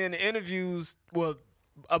started seeing the interviews,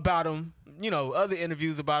 about him, other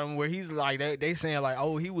interviews about him where he's like, they saying like,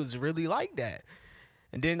 oh, he was really like that.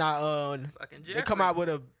 And then they come out with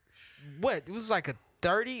it was like a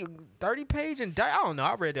 30-page indictment. I don't know.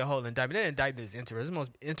 I read that whole indictment. That indictment is interesting. It's the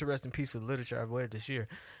most interesting piece of literature I've read this year.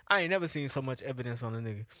 I ain't never seen so much evidence on a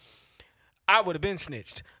nigga. I would have been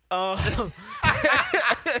snitched. I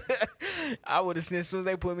would have snitched as soon as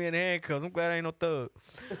they put me in the handcuffs. I'm glad I ain't no thug.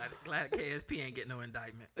 Glad KSP ain't getting no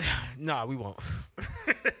indictment. Nah, we won't.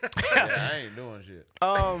 Yeah, I ain't doing shit.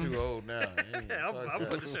 I'm too old now.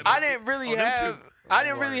 I didn't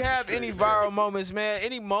really have any viral moments, man.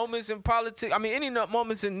 Any moments in politics? I mean, any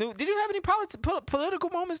moments in news? Did you have any political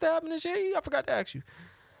moments that happened this year? I forgot to ask you.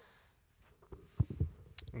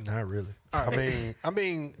 Not really. Right. I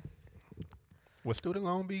mean, would student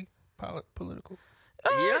loan be political?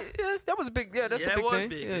 Yeah, that was a big. Yeah, that's the big thing.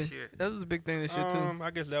 Big this year. That was a big thing this year too. I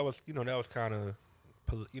guess that was kind of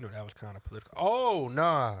political. Oh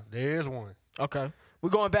nah, there's one. Okay, we're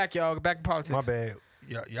going back, y'all. Back to politics. My bad.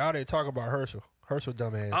 Y'all didn't talk about Herschel. Herschel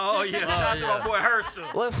dumbass. Oh yeah, shout out to my boy Herschel.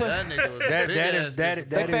 Listen, that nigga was that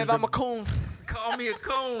is I'm a coon. Call me a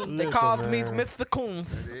coon. They called me Mr. Coon.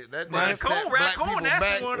 Raccoon,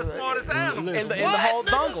 that's one of the smartest animals. In the whole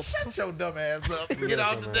jungle. Shut your dumb ass up. Get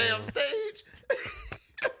off the damn stage.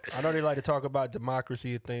 I know they like to talk about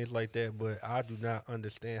democracy and things like that, but I do not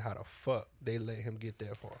understand how the fuck they let him get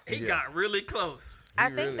that far. He got really close.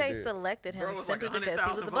 I think they selected him simply because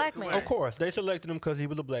he was a black man. Of course, they selected him because he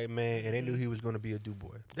was a black man, and they knew he was going to be a Du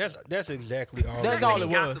Bois. That's exactly all. That's all it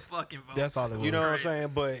was. Got the fucking votes. That's all it was. You know what I'm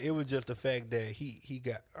saying? But it was just the fact that he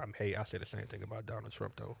got. Hey, I said the same thing about Donald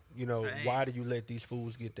Trump though. Why did you let these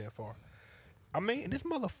fools get that far? I mean, this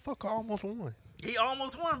motherfucker almost won. He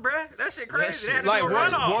almost won, bruh. That shit crazy. That like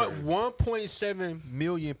 1.7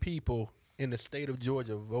 million people in the state of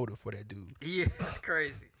Georgia voted for that dude. Yeah, that's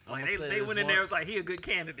crazy. Like they went in there, it was like, he a good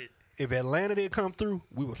candidate. If Atlanta didn't come through,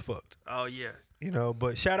 we was fucked. Oh yeah.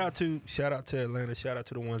 But shout out to Atlanta. Shout out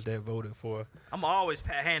to the ones that voted for. I'm always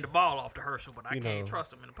hand the ball off to Herschel, but I can't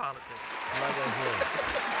trust him in the politics. Like I said,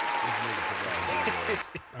 this nigga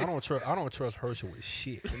forgot. I don't trust Herschel with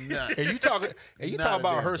shit. And you talk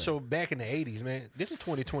about Herschel back in the 80s, man. This is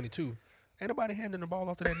 2022. Ain't nobody handing the ball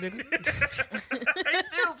off to that nigga. He's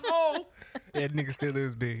still small. That nigga still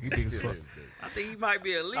is big. He big as fuck. I think he might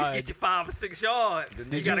be at least get you 5 or 6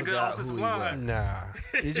 yards. He got a good offensive line. Nah.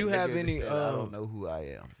 Did you have any? I don't know who I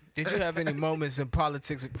am. Did you have any moments in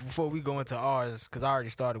politics before we go into ours? Because I already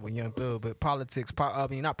started with Young Thug, but politics.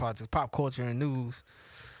 Not politics. Pop culture and news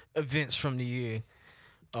events from the year.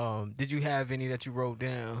 Did you have any that you wrote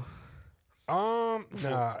down?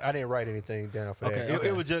 Nah, I didn't write anything down for that. Okay.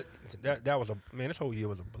 It was just that was this whole year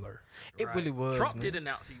was a blur. It really was. Trump man. did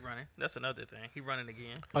announce he running. That's another thing. He running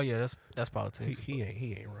again. Oh yeah, that's politics. He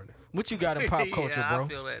ain't running. What you got in pop culture, yeah, bro? I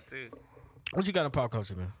feel that too. What you got in pop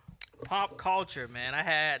culture, man? Pop culture, man. I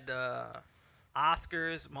had the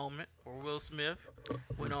Oscars moment where Will Smith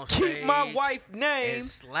went on stage. Keep my wife's name and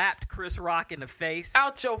slapped Chris Rock in the face.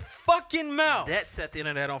 out your fucking mouth. That set the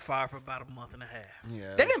internet on fire for about a month and a half.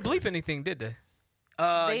 Yeah, They didn't bleep anything, did they?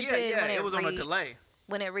 They Yeah, did when it was on a delay.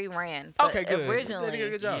 when it reran. But Okay, good. Originally, They did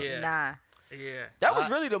a good job. Yeah. nah. Yeah. That was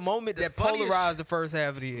really the moment the that funniest- polarized the first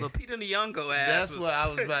half of the year. Lupita Nyong'o ass. That's was what I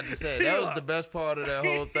was about to say. That was the best part of that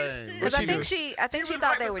whole thing. Because I she think do? she was thought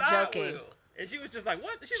right they were beside joking. Will. And she was just like,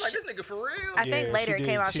 what? She's like, this nigga for real? I think Yeah, later she it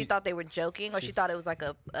came did. out she She- thought they were joking, or she thought it was like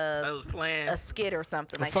I a was playing. skit or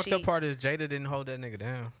something. The Like fucked she, up part is Jada didn't hold that nigga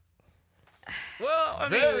down. Well, I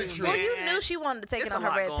Very mean, true. well, you man, knew she wanted to take it's it on a her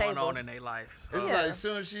lot red going table. on in their life. It's Yeah. like as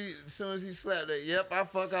soon as he slapped that, yep, I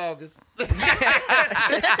fuck August.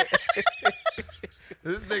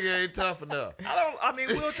 This nigga ain't tough enough. I mean,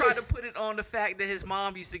 Will tried to put it on the fact that his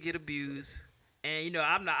mom used to get abused, and you know,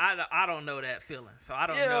 I don't know that feeling, so I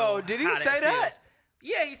don't know. Yo, did he how say feels. that?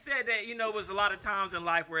 Yeah, he said that, you know, it was a lot of times in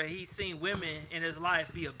life where he's seen women in his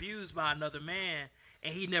life be abused by another man,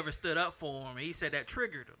 and he never stood up for him. And he said that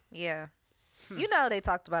triggered him. Yeah. You know they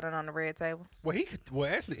talked about it on the red table. Well,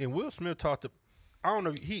 actually, and Will Smith talked to. I don't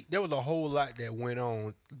know. There was a whole lot that went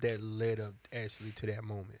on that led up actually to that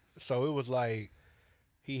moment. So it was like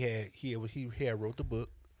he had wrote the book.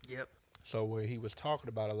 Yep. So where he was talking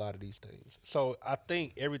about a lot of these things. So I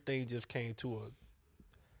think everything just came to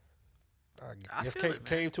I feel it, man.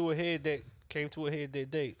 came to a head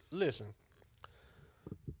that day. Listen,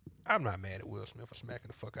 I'm not mad at Will Smith for smacking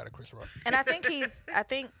the fuck out of Chris Rock. And I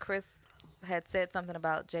think Chris had said something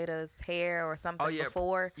about Jada's hair or something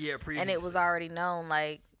before. Yeah, and previously. it was already known,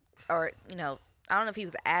 like, or you know, I don't know if he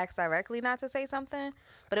was asked directly not to say something,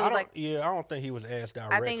 but it was like, I don't think he was asked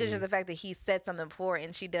directly. I think it's just the fact that he said something before,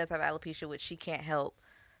 and she does have alopecia, which she can't help.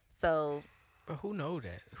 So, But who know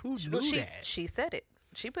that? Who knew well, that? she said it.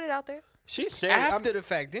 She put it out there. She said After the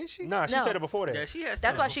fact, didn't she? Nah, she No. said it before that. Yeah, she has.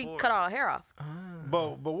 That's why she cut all her hair off.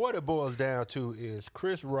 But what it boils down to is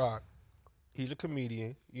Chris Rock, he's a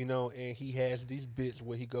comedian, you know, and he has these bits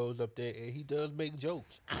where he goes up there and he does make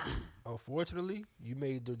jokes. Unfortunately, you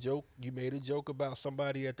made a joke about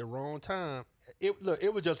somebody at the wrong time.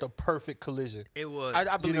 It was just a perfect collision. It was.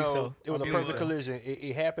 I believe so. It was a I believe perfect so. collision.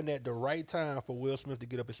 It happened at the right time for Will Smith to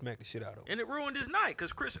get up and smack the shit out of him. And it ruined his night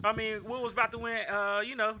because Will was about to win,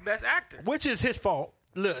 Best Actor. Which is his fault.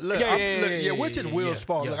 Look, Yeah, which is Will's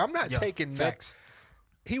fault. yeah, Look, I'm not yeah. taking Facts.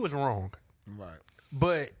 He was wrong, Right.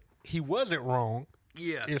 but he wasn't wrong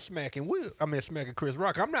Yeah. in smacking Chris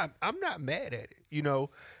Rock. I'm not mad at it. You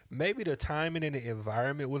know, maybe the timing and the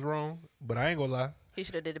environment was wrong, but I ain't gonna lie. He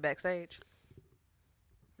should have did it backstage.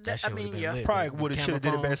 That shit would've been lit. Probably With would have should have did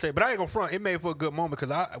it camera backstage, but I ain't gonna front. It made for a good moment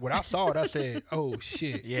because when I saw it, I said, "Oh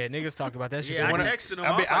shit." Yeah, niggas talked about that shit. Yeah, I When texted him.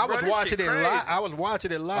 I mean, I was like, bro, this watching shit it crazy. live. I was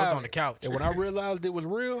watching it live. on the couch. and when I realized it was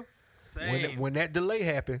real, Same. when that delay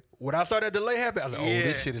happened, when I saw that delay happen, I was like, "Oh,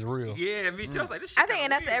 this shit is real." Yeah, me too. I was like, this shit I think, and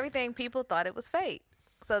kinda that's weird. everything. People thought it was fake.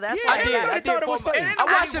 So that's Yeah, why I they did. got- I thought it was fake. And then I how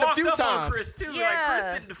watched he it a walked few up on times. Chris too. Like Yeah.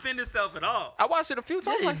 Chris didn't defend himself at all. I watched it a few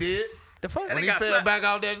times. Yeah, he did. The fuck? And When he he got fell slapped. back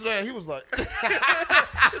out that slam, he was like,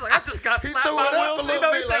 He's like, I just got He slapped threw by it up Will a Smith. little You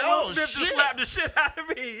know, he bit, said like, Will oh, Smith just shit. slapped the shit out of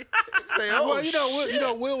me. say, Well, oh,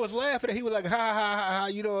 shit. Will was laughing. He was like, "Ha ha ha ha!"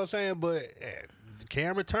 You know what I'm saying? But the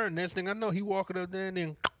camera turned. Next thing I know, he walking up there and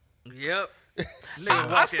then. Yep.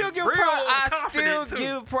 I still give props. I still confident, too.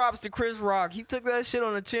 give props to Chris Rock. He took that shit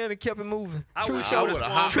on the chin and kept it moving. True would- I show. would have True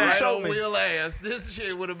hopped right showman. on Will ass. This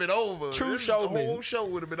shit would have been over. True The showman. whole show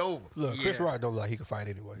would have been over. Look, Chris Yeah. Rock don't like he can fight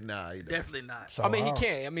anyway. Nah, he don't. Definitely not. So I mean, he don't-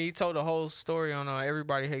 can't. I mean, he told the whole story on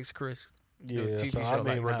Everybody Hates Chris. the Yeah, TV so show. I mean,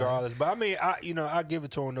 like, nah. regardless, but I mean, I give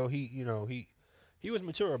it to him though. He was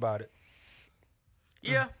mature about it.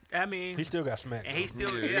 Yeah, I mean, He still got smacked. and he still,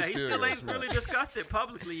 Yeah, he he still still got ain't smacked. really discussed it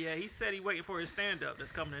publicly yet. He said he waiting for his stand up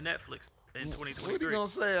that's coming to Netflix in What you 2023. gonna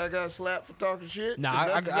say? I got slapped for talking shit? Nah, 'Cause I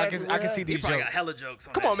that's exactly can what see happened. He these probably got jokes. hella jokes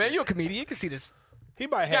on Come that on, man. shit. You're a comedian. You can see this. He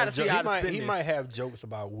might You gotta have see how to spin he this. might have jokes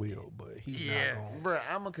about Will, but he's not going. Bro,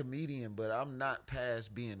 I'm a comedian, but I'm not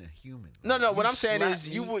past being a human. No. What You I'm saying slap is,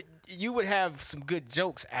 me- you would have some good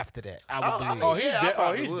jokes after that. I would believe.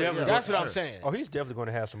 I he's definitely. That's what I'm saying. Oh, he's definitely going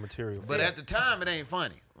to have some material. But at the time, it ain't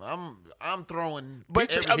funny. I'm throwing.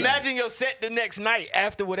 But everything. imagine your set the next night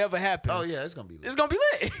after whatever happens. Oh yeah, it's gonna be lit. It's gonna be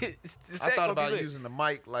lit. The I set thought gonna be about lit. using the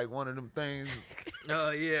mic like one of them things. Oh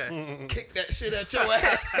yeah. Kick that shit at your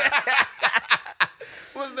ass.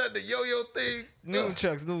 What's that? The yo-yo thing? Noon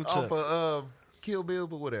chucks. Off of Kill Bill,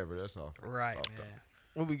 but whatever. That's all. Right, man.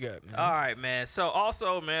 What we got, man? All right, man. So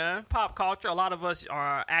also, man, pop culture. A lot of us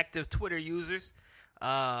are active Twitter users.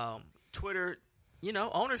 Twitter,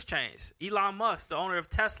 owners change. Elon Musk, the owner of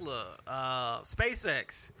Tesla,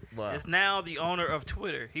 SpaceX, is now the owner of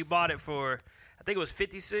Twitter. He bought it for, I think it was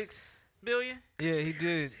 $56 billion. Yeah, he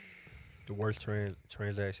did. The worst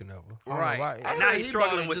transaction ever. Right. I And now heard he's he bought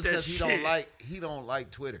struggling it with just that 'cause shit. he don't like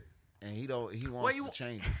Twitter, and he wants to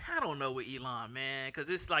change it. I don't know with Elon, man, because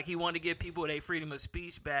it's like he wanted to give people their freedom of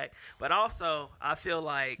speech back, but also I feel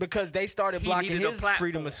like Because they started he blocking needed a his platform.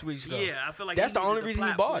 freedom of speech, though. Yeah, I feel like that's he the only needed a reason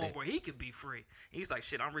he bought platform it. where he could be free. He's like,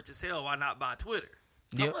 shit, I'm rich as hell. Why not buy Twitter?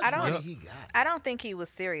 How much money he got? I don't think he was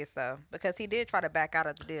serious though, because he did try to back out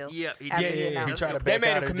of the deal. Yeah, he after did. he Yeah, announced He it. tried to They back made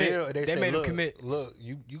out him of the commit. deal. And They said, made him look, commit. Look,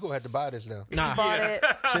 you gonna have to buy this now. Nah, He bought it.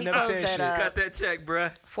 Should He never closed said at, shit. Cut that check,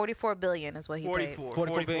 bruh. $44 billion is what he paid.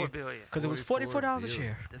 44 billion. because it was $44 a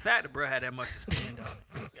share. The fact that bruh had that much to spend on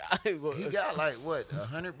it. He got like what,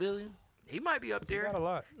 100 billion? He might be up there. Got a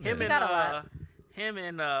lot. Him He and got a lot. him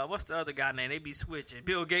and what's the other guy name? They be switching.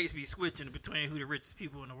 Bill Gates be switching between who the richest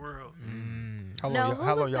people in the world. How long? No, y'all, who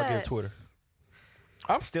how long was y'all that? get Twitter?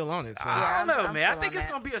 I'm still on it. So. I don't know, I'm man. I still think on it's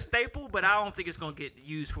that. gonna be a staple, but I don't think it's gonna get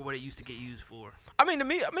used for what it used to get used for. I mean, to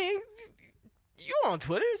me, you on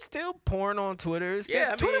Twitter? It's still porn on Twitter. It's still,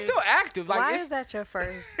 Yeah, I Twitter's mean- still active. Like, Why it's, is that your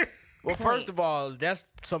first? well, point? first of all, that's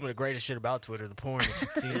some of the greatest shit about Twitter. The porn that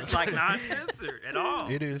you see. It's like non-censored at all.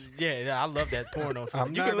 It is. Yeah, I love that porn on Twitter. I'm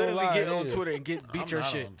You not can gonna literally lie, get it on is. Twitter and beat I'm your not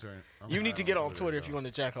shit. on Twitter. I'm You not need to get on Twitter at if you all. want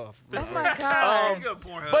to jack off. Oh my god! You go to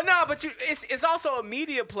Pornhub. But no, it's also a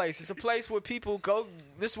media place. It's a place where people go.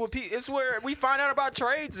 It's where we find out about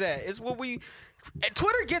trades at. It's where and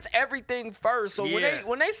Twitter gets everything first. So Yeah.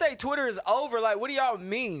 when they say Twitter is over, like, what do y'all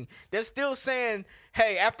mean? They're still saying,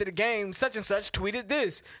 hey, after the game, such and such tweeted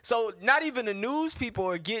this. So not even the news people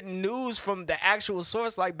are getting news from the actual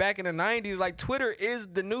source like back in the 90s. Like, Twitter is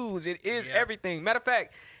the news. It is everything. Matter of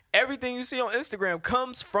fact, everything you see on Instagram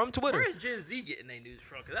comes from Twitter. Where is Gen Z getting their news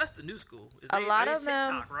from? Because that's the new school. A lot of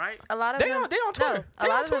them, TikTok, right? a lot of They them, on Twitter. No, They a on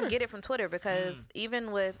lot of them Twitter. get it from Twitter because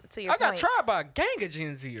even with to your I got point, tried by a gang of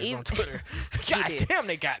Gen Zers Even- on Twitter. God did. damn,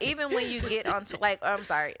 they got me. even when you get on, I'm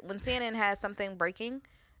sorry, when CNN has something breaking,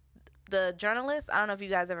 the journalists, I don't know if you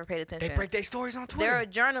guys ever paid attention. They break their stories on Twitter. There are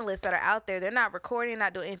journalists that are out there. They're not recording,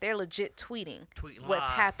 not doing anything. They're legit tweeting what's live.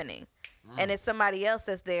 happening. And it's somebody else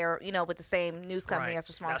that's there, with the same news company that's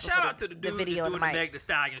Now, responsible shout for out to the the dude video that's and doing the the mic. Meg Thee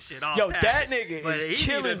Stallion shit. Off Yo, tap. that nigga But is he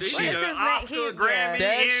killing need a, shit. He need What is an his name? Oscar, He- Grammy,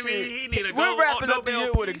 yeah. Emmy. He need a We're wrapping up the Nobel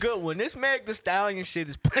year with a Peace. good one. This Meg Thee Stallion shit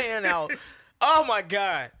is playing out. Oh my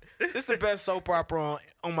god, this is the best soap opera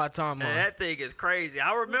on my timeline. Man, that thing is crazy.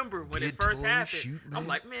 I remember when it first Tory happened. shoot, I'm man?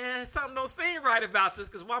 like, man, something don't seem right about this.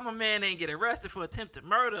 Because why my man ain't get arrested for attempted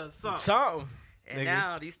murder or something? Something. And nigga.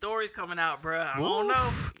 now these stories coming out, bruh. I Woo. don't know.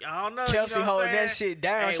 I don't know. Kelsey you know what holding I'm that saying? shit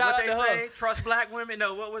down. Hey, Shout what out they to her. say? Trust black women.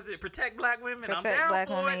 No, what was it? Protect black women. I'm Protect down black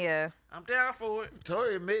for women, it. yeah. I'm down for it.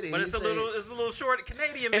 Tory admitted. But he it's said, a little short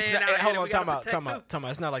Canadian man It's not, out here hold that on, we gotta time out. protect too.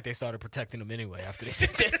 It's not like they started protecting them anyway after they said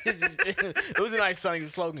that. It was a nice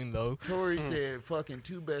slogan though. Tory said, "Fucking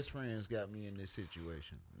two best friends got me in this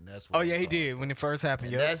situation." And that's what Oh yeah, I'm he talking did when it first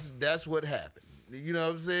happened. And Yeah, that's what happened. You know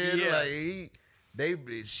what I'm saying? Yeah. Like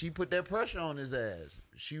she put that pressure on his ass.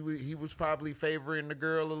 He was probably favoring the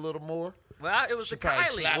girl a little more. Well, it was She the probably Kylie.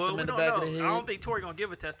 slapped Well, him we in the don't back of know. the I head. don't think Tory gonna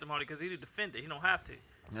give a testimony because he the defendant. He don't have to.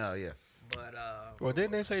 Oh yeah. But Well,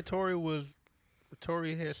 didn't they say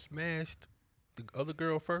Tory had smashed the other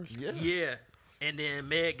girl first? Yeah. yeah. And then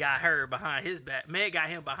Meg got her behind his back. Meg got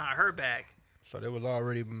him behind her back. So there was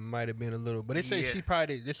already might have been a little, but they say Yeah. she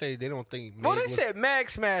probably. They say they don't think. well, Meg they was- said Meg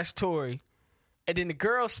smashed Tory, and then the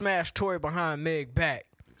girl smashed Tory behind Meg back.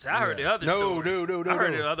 So I heard the other No, story. no. I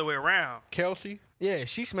heard it the other way around. Kelsey. Yeah,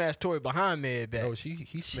 she smashed Tory behind Meg back. No,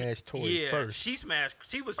 he smashed Tory Yeah, first. she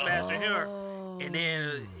was smashing her, and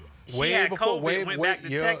then she Way had before- COVID, way- went way- back to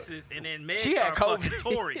yeah. Texas, and then Meg She had started COVID.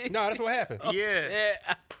 fucking Tory. No, that's what happened. Yeah.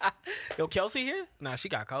 Yeah. Yo, Kelsey here? Nah, she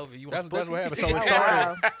got COVID. You want That's some what pussy? happened. So it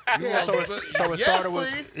Wow. started. Yeah, so it Yes, started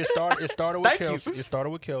please. with it started with Thank you. Kelsey. It started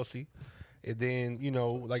with Kelsey, and then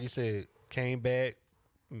like you said, came back.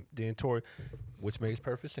 then Tory, which makes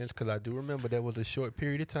perfect sense because I do remember there was a short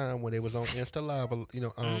period of time when they was on Insta Live,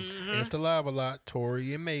 Insta Live a lot.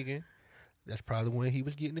 Tory and Megan. That's probably when he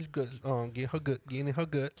was getting his guts, getting in her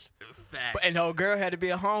guts. Facts. And the old girl had to be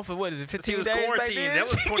at home for what is it, 15 was days? quarantined. That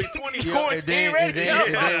was 2020. And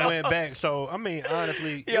then went back. So I mean,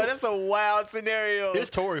 honestly, that's a wild scenario. it's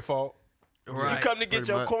Tory's fault. Right. You come to get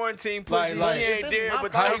Pretty your much. quarantine pussy, Like, she ain't there,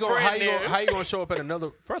 but How her you gonna friend there. how you gonna show up at another?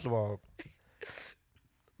 First of all,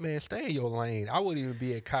 man, stay in your lane. I wouldn't even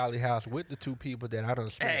be at Kylie's house with the two people that I done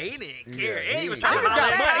smashed. Hey, he didn't care. Yeah, he was he trying to Niggas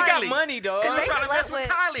got money. He got money, dog. He was They trying to mess slept with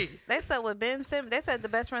with- Kylie They slept with Ben Simmons. They said the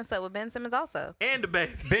best friend slept with Ben Simmons also. and the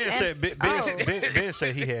baby. Ben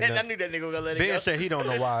said he had And I nothing. knew that nigga was gonna let it go. Ben said he don't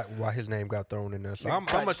know why his name got thrown in there. So I'm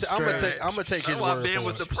gonna take That's his why word Ben for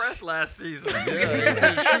was it. depressed last season. Yeah, he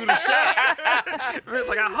didn't shoot a shot. Ben's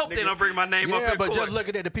like, I hope they don't bring my name up Yeah, in but court. just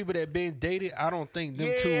looking at the people that Ben dated, I don't think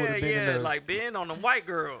them two would have been in there. like Ben on the white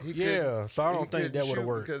girls. Yeah, so I He don't think couldn't that would have shoot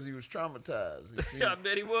worked. because he was traumatized. You see? Yeah, I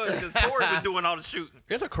bet he was because Tory was doing all the shooting.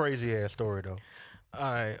 It's a crazy ass story though. All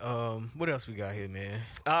right, what else we got here, man?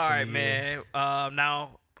 All right, man.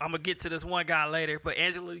 Now I'm gonna get to this one guy later, but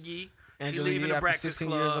Angela Yee, she leaving the after Breakfast 16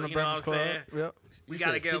 Club. years on the You know what I'm Breakfast Club. saying? Yep. We You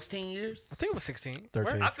gotta said go. 16 years? I think it was 16.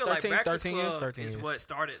 13. I feel like 13, Breakfast 13 Club years, 13 is years. what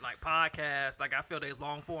started like podcasts. Like I feel these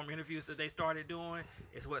long form interviews that they started doing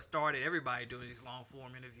is what started everybody doing these long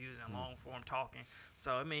form interviews and long form talking.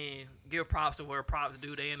 So I mean, give props to where props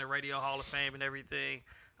due. They in the Radio Hall of Fame and everything.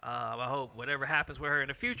 I hope whatever happens with her in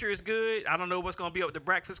the future is good. I don't know what's gonna be up with the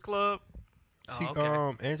Breakfast Club. She,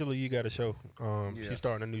 Angela Yee got a show. Yeah. She's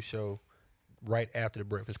starting a new show right after the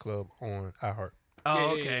Breakfast Club on iHeart.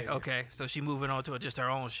 Oh, Yeah. okay. So she moving on to just her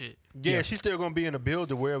own shit. Yeah, she's still gonna be in the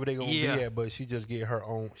building wherever they gonna Yeah. be at, but she just get her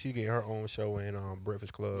own. She get her own show in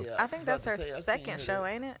Breakfast Club. Yeah, I think was that's about her to say, I've second seen show, her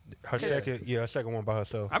ain't it? Her second one by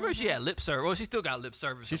herself. I remember she had lip service. Well, she still got lip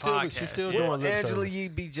service. She's for still podcasts. doing lip Angela service. Yee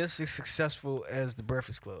be just as successful as the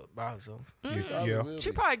Breakfast Club by herself. Yeah,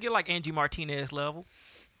 She probably get like Angie Martinez level.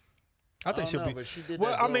 I think I she'll don't know, be. but she did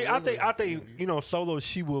Well, that I mean, Glorilla I think solo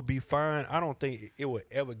she will be fine. I don't think it will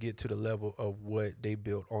ever get to the level of what they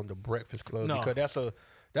built on the Breakfast Club No. because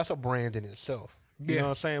that's a brand in itself. You know what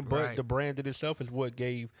I'm saying? But Right. the brand in itself is what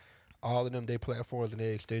gave all of them their platforms and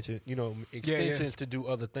their extensions to do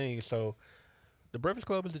other things. So the Breakfast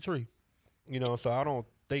Club is the tree. So I don't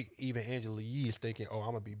think even Angela Yee is thinking, "Oh, I'm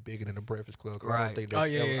gonna be bigger than the Breakfast Club." 'Cause I Right. don't think Oh,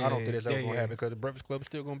 that's yeah, ever, yeah, I don't think that's yeah, ever gonna yeah. happen because the Breakfast Club is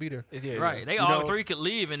still gonna be there. Yeah, Right. They You all know- three could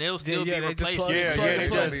leave and they'll still yeah, be they just replaced. plug- Yeah, plug yeah, and they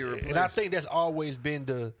play. just, Be and I replaced. think that's always been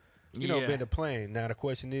the, Yeah. been the plan. Now the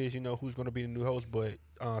question is, who's going to be the new host? But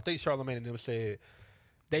I think Charlamagne and them said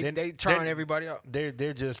They trying everybody out. they're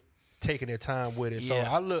just taking their time with it. Yeah.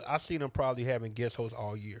 So I see them probably having guest hosts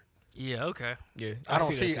all year. Yeah, okay. Yeah, I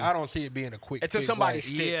don't that too. I don't see it being a quick Until fix, somebody like,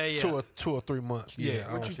 sticks. Yeah, yeah. 2 or 3 months. Yeah.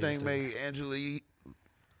 I What don't you see think it. made Angela Yee?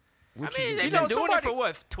 I mean, they've know, been doing it somebody- for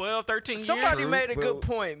what, 12, 13 years? Somebody True, made a but- good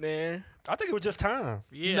point, man. I think it was just time.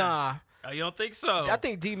 Yeah. Nah, Oh, you don't think so? I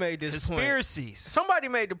think D made this point. Conspiracies. Somebody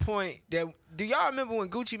made the point that do y'all remember when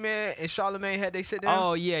Gucci Mane and Charlamagne had they sit down?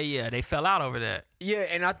 Oh, yeah. They fell out over that. Yeah,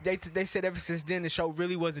 and they said ever since then the show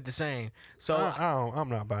really wasn't the same. So I'm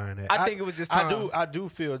not buying that. I think it was just time. I do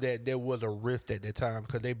feel that there was a rift at that time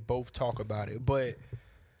because they both talk about it, but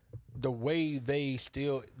the way they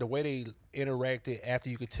interacted after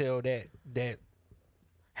you could tell that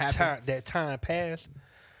time passed,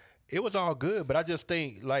 it was all good. But I just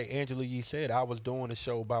think, like Angela Yee said, I was doing the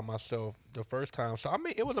show by myself the first time, so I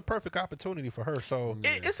mean it was a perfect opportunity for her. So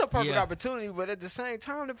it's a perfect Yeah. opportunity, but at the same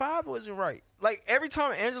time the vibe wasn't right. Like every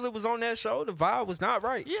time Angela was on that show, the vibe was not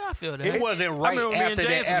right. Yeah, I feel that. it wasn't right I remember me and after James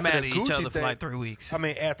that. was After mad the at each Gucci other for thing. like 3 weeks. I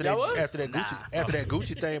mean, after Y'all was? that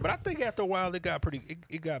Gucci thing, but I think after a while it got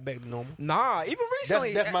it got back to normal. Nah, even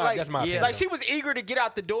recently, That's my opinion. Like she was eager to get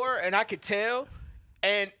out the door, and I could tell,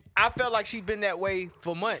 and I felt like she'd been that way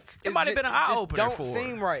for months. It might have been an eye-opener Don't for her.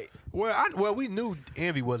 seem right. Well, we knew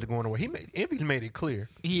Envy wasn't going away. Envy's made it clear.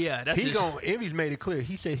 Yeah, that's Envy's made it clear.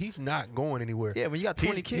 He said he's not going anywhere. Yeah, when you got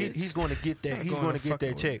 20 kids. he's going to get that. I'm He's going going to to get that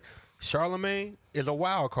fucking check. Charlamagne is a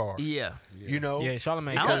wild card. Yeah. Yeah,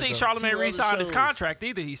 Charlamagne. I don't think Charlamagne Two re-signed other his shows. contract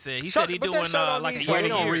either. He said he said he but doing that show don't like a need So year they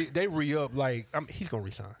to don't year. they re-up like he's going to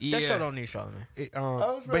resign. Yeah. That show don't need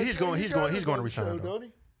Charlamagne. But he's going to resign. though. don't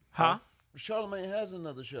he? Huh? Charlamagne has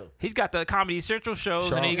another show. He's got the Comedy Central shows,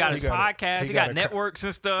 and then he got his podcast. He got networks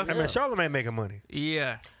and stuff. I mean, Charlamagne making money,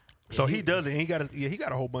 Yeah. so he does it. He got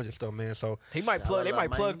a whole bunch of stuff, man. So He might plug. They Shout out,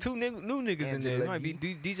 might plug man. two new niggas in there. It might be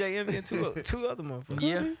DJ Envy and two other motherfuckers.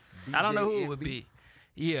 Yeah. I don't know who it would be.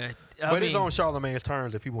 Yeah. I but it's mean, on Charlamagne's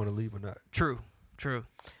terms if he want to leave or not. True.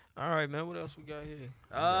 All right, man. What else we got here?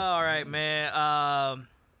 All right, man.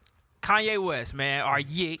 Kanye West, man, or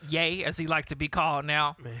Ye, as he likes to be called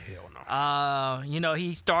now. Man, hell no.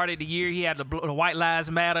 He started the year. He had the White Lives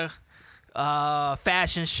Matter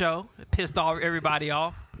fashion show. It pissed everybody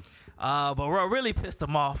off. But what really pissed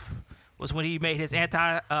him off was when he made his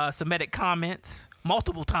anti-Semitic comments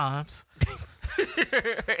multiple times.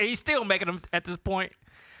 He's still making them at this point.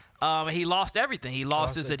 He lost everything. He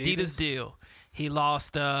lost his Adidas deal. He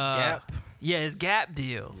lost Gap. Yeah, his Gap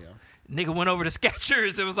deal. Yeah. Nigga went over to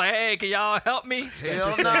Skechers and was like, "Hey, can y'all help me?" Hell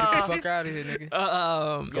no. Get the fuck out of here,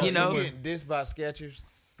 nigga. Getting dissed by Skechers.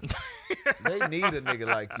 They need a nigga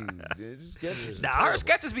like you. Skechers. Now, our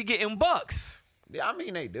Skechers be getting bucks. Yeah, I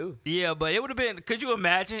mean they do. Yeah, but it would have been. Could you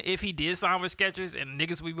imagine if he did sign with Skechers and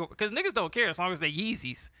niggas we because niggas don't care as long as they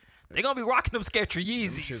Yeezys. They gonna be rocking them Skechers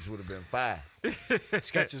Yeezys. Them shits would have been fire.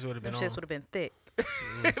 Skechers would have been. Them shits would have been thick.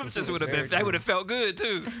 Just would have been. They would have felt good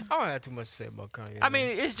too. I don't have too much to say about Kanye. I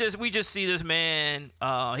mean, it's just we just see this man.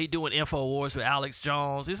 He doing InfoWars with Alex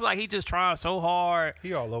Jones. It's like he just trying so hard.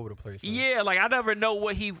 He all over the place. Man. Yeah, like I never know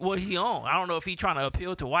what he on. I don't know if he trying to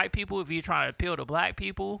appeal to white people, if he trying to appeal to black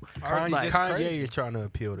people. Kanye is trying to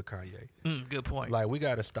appeal to Kanye. Good point. Like we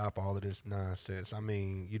got to stop all of this nonsense. I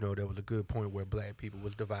mean, there was a good point where black people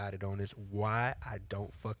was divided on this. Why I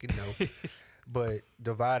don't fucking know. But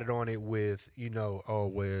divided on it with,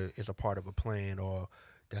 where it's a part of a plan or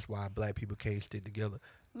that's why black people can't stick together.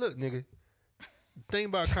 Look, nigga, the thing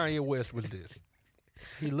about Kanye West was this.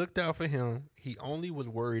 He looked out for him. He only was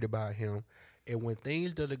worried about him. And when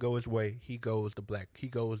things doesn't go his way, he goes the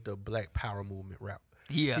black power movement route.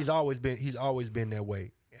 Yeah. He's always been that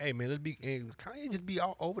way. Hey man, Kanye just be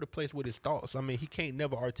all over the place with his thoughts. I mean, he can't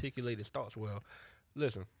never articulate his thoughts well.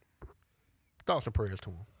 Listen, thoughts and prayers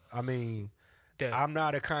to him. I mean, I'm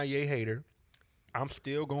not a Kanye hater. I'm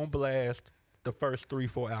still gonna blast the first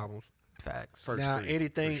 3-4 albums. Facts.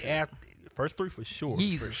 Anything after first 3 for sure.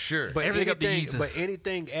 Yeezus. For sure. But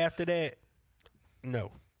anything after that,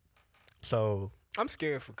 no. So I'm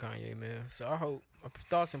scared for Kanye, man. So I hope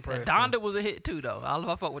thoughts and prayers. Donda was a hit too, though.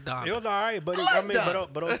 I fuck with Donda. It was all right, but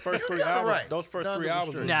those first 3 albums, those first 3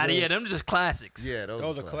 albums. Them just classics. Yeah,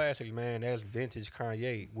 those are classics, man. That's vintage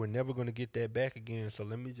Kanye. We're never gonna get that back again. So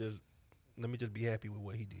let me just be happy with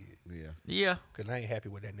what he did. Yeah. Because I ain't happy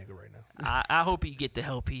with that nigga right now. I hope he get the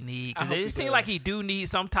help he need. Because it seems like he do need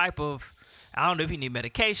some type of, I don't know if he need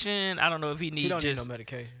medication. I don't know if he need He don't need no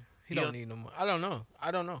medication. He don't need no more. I don't know.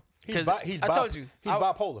 I told you. He's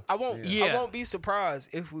bipolar. I won't be surprised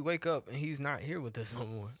if we wake up and he's not here with us no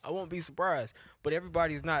more. I won't be surprised. But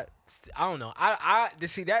everybody's not, I don't know. To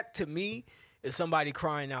see that to me is somebody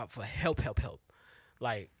crying out for help.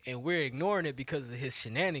 Like, and we're ignoring it because of his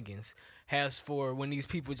shenanigans. As for when these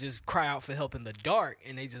people just cry out for help in the dark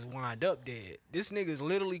and they just wind up dead. This nigga's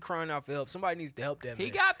literally crying out for help. Somebody needs to help that man.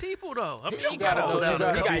 He got people, though. I mean, he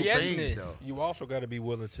got yes men. You also got to be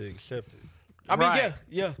willing to accept it. I mean,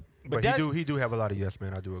 yeah. But he do have a lot of yes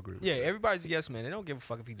men. I do agree with that. Everybody's a yes man. They don't give a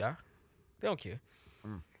fuck if he die. They don't care.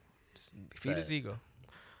 Just feed his ego.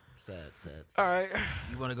 Sad. All right.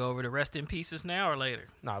 You want to go over the rest in pieces now or later?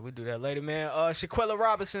 Nah, we'll do that later, man. Shaquella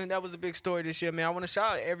Robinson, that was a big story this year, man. I want to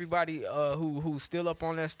shout out everybody who's still up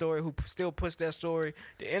on that story, who still push that story.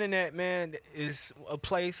 The internet, man, is a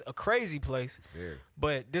crazy place. Yeah.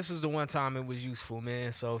 But this is the one time it was useful,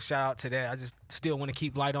 man. So shout out to that. I just still want to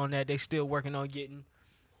keep light on that. They still working on getting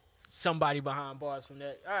somebody behind bars from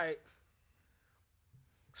that. All right.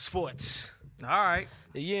 Sports. All right.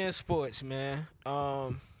 The year in sports, man.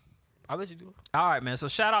 I'll let you do it. All right, man. So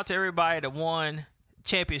shout out to everybody that won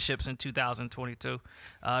championships in 2022.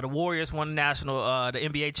 The Warriors won the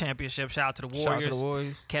NBA championship. Shout out to the Warriors. Shout out to the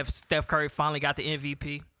Warriors. Steph Curry finally got the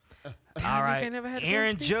MVP. All right.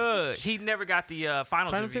 Aaron Judge. He never got the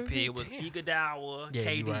finals MVP. It was Iguodala,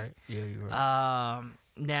 KD. You're right.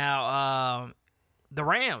 Now, the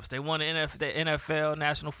Rams, they won the NFL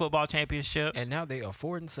National Football Championship. And now they are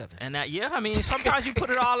 4-7. And sometimes you put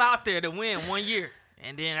it all out there to win 1 year.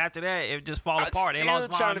 And then after that, it just fall apart. They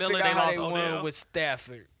lost Von Miller. They lost Odell. With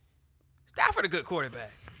Stafford. Stafford a good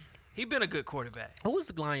quarterback. He been a good quarterback. Who was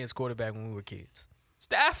the Lions quarterback when we were kids?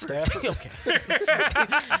 Stafford. Okay.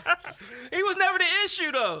 He was never the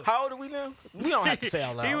issue, though. How old are we now? We don't have to say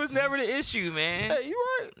out loud. He was never the issue, man. Hey, you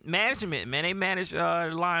right. Management, man. They managed the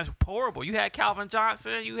Lions horrible. You had Calvin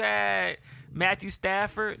Johnson. You had Matthew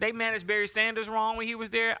Stafford. They managed Barry Sanders wrong when he was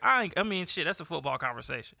there. I mean, shit, that's a football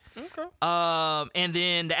conversation. Okay. And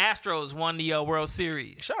then the Astros won the World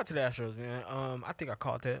Series. Shout out to the Astros, man. I think I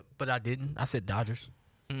caught that, but I didn't. I said Dodgers.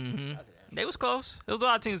 Mm-hmm. They was close. There was a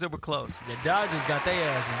lot of teams that were close. The Dodgers got their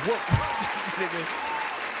ass whooped.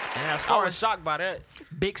 And as I far was as shocked by that.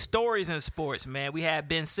 big stories in sports, man, we had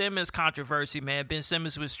Ben Simmons controversy, man. Ben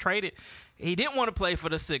Simmons was traded. He didn't want to play for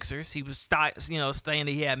the Sixers. He was, saying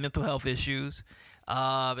that he had mental health issues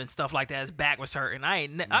and stuff like that. His back was hurting.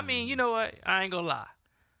 I mean, you know what? I ain't gonna lie.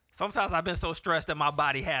 Sometimes I've been so stressed that my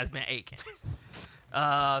body has been aching.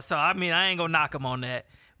 So, I mean, I ain't gonna knock him on that.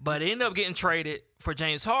 But it ended up getting traded for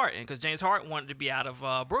James Harden because James Harden wanted to be out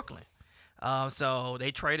of Brooklyn. So they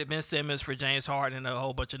traded Ben Simmons for James Harden and a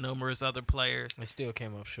whole bunch of numerous other players. They still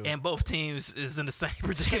came up short. And both teams is in the same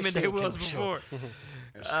predicament they was before.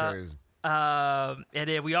 That's crazy. And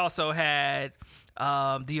then we also had the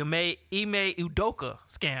Ime Udoka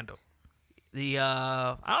scandal.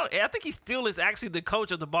 I think he still is actually the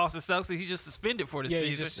coach of the Boston Celtics. He's just suspended for the season.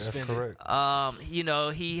 He's just suspended. That's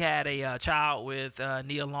correct. He had a child with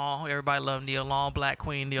Nia Long. Everybody loved Nia Long, Black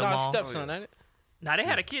Queen Nia Long. Stepson, ain't it? Now they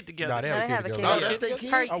had a kid together. Nah, they have a kid Oh, together. that's their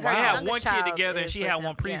kid? Her They had youngest one kid child together, and is she with had him.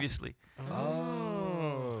 one previously.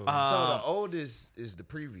 So the oldest is the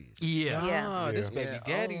previous. Yeah. Yeah. This baby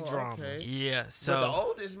daddy drama. Okay. Yeah. But So the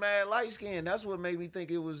oldest mad light skin. That's what made me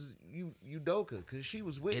think it was Udoka because she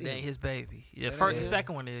was with it him. ain't his baby. Yeah. That First, ain't the him.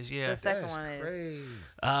 second one is. Yeah. The second That's one is. crazy.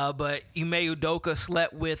 But Ime Udoka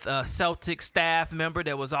slept with a Celtic staff member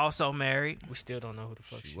that was also married. We still don't know who the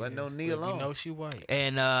fuck she wasn't no is. Nia We Long. know she white.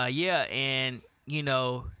 And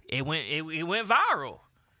it went viral.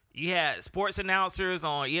 You had sports announcers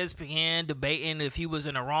on ESPN debating if he was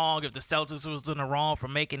in the wrong, if the Celtics was in the wrong for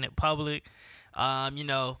making it public.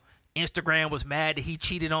 Instagram was mad that he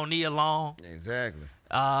cheated on Nia Long. Exactly.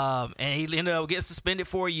 And he ended up getting suspended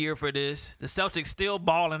for a year for this. The Celtics still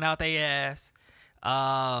balling out their ass.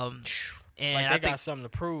 And Like I they think, got something to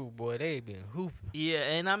prove, boy. They been hooping. yeah,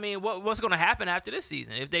 and I mean, what's going to happen after this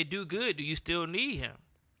season? If they do good, do you still need him?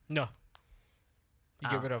 No. You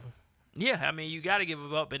get rid of him. Yeah, I mean, you got to give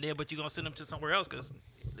him up, but you're going to send him to somewhere else because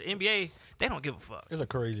the NBA, they don't give a fuck. It's a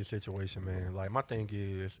crazy situation, man. Like, my thing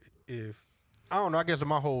is, I don't know, I guess in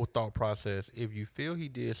my whole thought process, if you feel he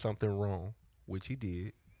did something wrong, which he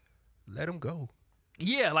did, let him go.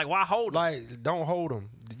 Yeah, like, why hold him? Like, don't hold him.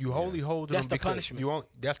 You only hold him That's the because punishment.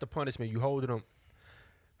 that's the punishment. You holding him.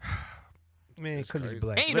 Man, because he's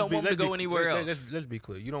black. And you don't want him to go anywhere else. Let's be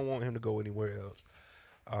clear. You don't want him to go anywhere else.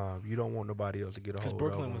 You don't want nobody else to get a hold of him. Because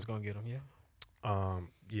Brooklyn was going to get him, yeah.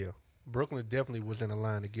 Yeah. Brooklyn definitely was in the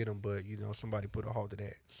line to get him, but, somebody put a halt to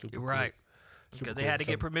that. Super Right. quick. Because they had to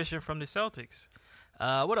get permission from the Celtics.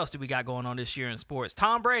 What else do we got going on this year in sports?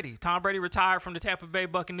 Tom Brady. Tom Brady retired from the Tampa Bay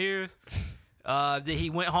Buccaneers. He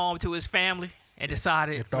went home to his family and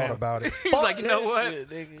decided. And thought about it. He's like, you know what?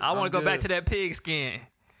 Shit, I want to go good. back to that pigskin.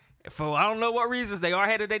 For I don't know what reasons they are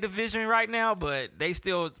head of their division right now, but they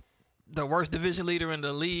still the worst division leader in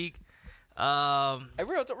the league. Hey,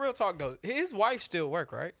 real talk, though. His wife still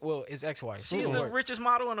work, right? Well, his ex-wife. She's still the work. richest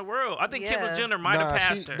model in the world. I think Yeah. Kendall Jenner might have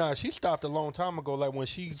passed her. She stopped a long time ago. Like when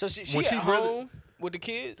she So she when at really- home with the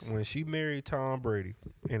kids? when she married Tom Brady,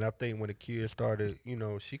 and I think when the kids started,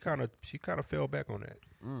 she kind of fell back on that.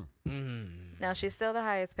 Now she's still the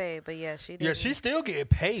highest paid, but yeah, she did. Yeah, she still get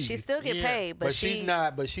paid. She still get Yeah. paid, but she's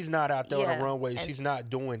not. But she's not out there on Yeah, the runway. and- She's not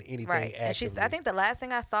doing anything right. And actively. I think the last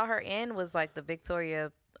thing I saw her in was like the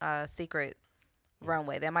Victoria Secret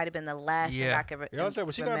runway. That might have been the last thing Yeah. I could You know what I'm saying?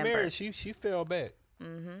 When she got remember. married, she fell back.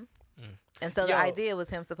 And so the Yo. idea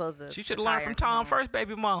was him supposed to. She should have learned retire from Tom home. first,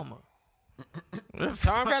 baby mama.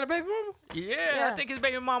 Tom got a baby mama? Yeah, Yeah. I think his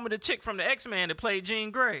baby mama, the chick from the X-Men that played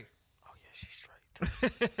Jean Grey. Oh, yeah, she's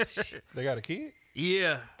straight. They got a kid.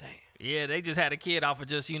 Yeah. Damn. Yeah, they just had a kid off of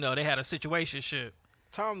just, they had a situationship.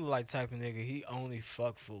 Tom like type of nigga, he only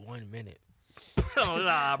fuck for 1 minute. Oh,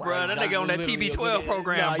 nah, bro. That nigga on that Literally a TB12 minute.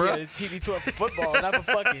 program, Nah, bro. Yeah, TB12 for football, not for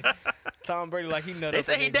fucking. Tom Brady like he nut They up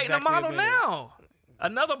say in he dating exactly a model minute. now.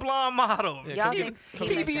 Another blonde model. Yeah, Y'all TB think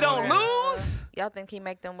he TB make don't them lose. Y'all think he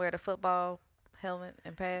make them wear the football helmet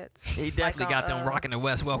and pads? He definitely Like got on, them rocking the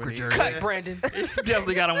Wes Welker jersey. Cut, Brandon. He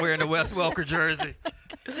definitely got him wearing the Wes Welker jersey.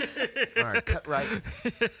 All right, cut right.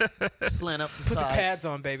 Slant up the Put the side. pads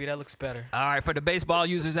on, baby. That looks better. All right, for the baseball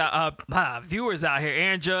users viewers out here,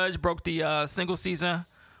 Aaron Judge broke the single season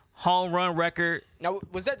home run record. Now,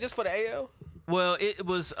 was that just for the AL? Well, it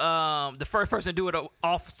was the first person to do it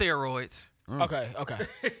off steroids. Okay.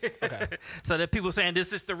 So that people saying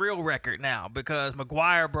this is the real record now because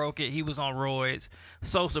McGuire broke it, he was on roids.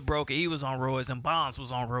 Sosa broke it, he was on roids, and Bonds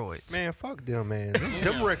was on roids. Man, fuck them, man.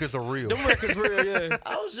 Them records are real. Them records real, yeah.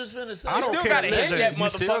 I was just finna say. I don't still care. gotta hit Listen, that you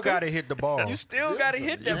still motherfucker. got to hit the ball. You still got to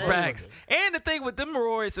hit that. Facts. And the thing with them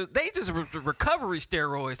roids is they just recovery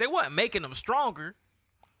steroids. They wasn't making them stronger.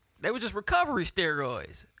 They were just recovery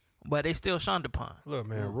steroids, but they still shunned upon. Look,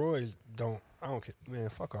 man, Roy's don't. I don't care, man.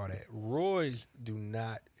 Fuck all that. Roy's do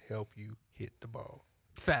not help you hit the ball.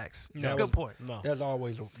 Facts. No. Good point. No. That's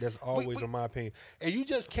always in my opinion. And you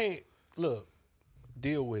just can't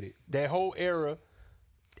deal with it. That whole era,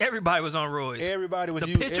 everybody was on roids. Everybody was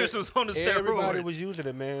the pictures was on the steroids. Everybody was using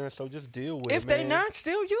it, man. So just deal with it. If they not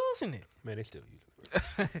still using it, man, they still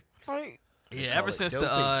using it. like, yeah, ever since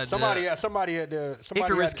somebody had the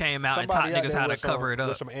Icarus came out and taught niggas how to cover it up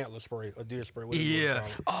with some antler spray, a deer spray. Yeah.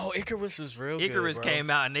 Oh, Icarus was real good. Icarus came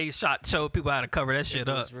out and they showed people how to cover that shit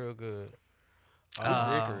up. It was real good.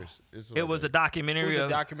 Icarus. It was a documentary. It was a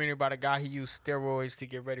documentary about a guy who used steroids to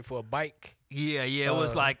get ready for a bike. Yeah. It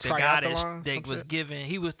was like the guy that was giving.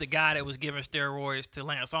 He was the guy that was giving steroids to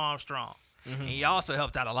Lance Armstrong. Mm-hmm. And he also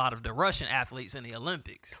helped out a lot of the Russian athletes in the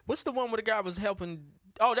Olympics. What's the one where the guy was helping?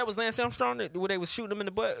 Oh, that was Lance Armstrong, where they was shooting him in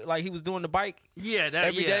the butt, like he was doing the bike. Yeah,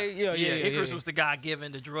 every day. Yeah. Icarus was the guy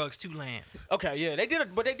giving the drugs to Lance. Okay, yeah, they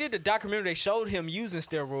did the documentary. They showed him using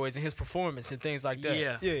steroids and his performance and things like that.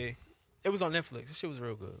 Yeah. It was on Netflix. This shit was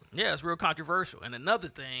real good. Yeah, it's real controversial. And another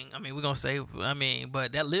thing, we're gonna say,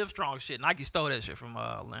 but that Live Strong shit, Nike stole that shit from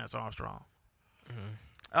Lance Armstrong.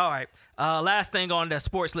 Mm-hmm. All right. Last thing on that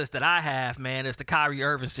sports list that I have, man, is the Kyrie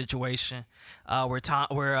Irving situation, where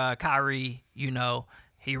Kyrie,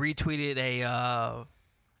 he retweeted a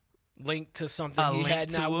link to something he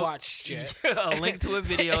had not watched yet. A link to a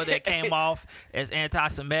video that came off as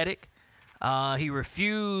anti-Semitic. He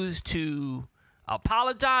refused to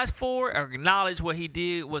apologize for or acknowledge what he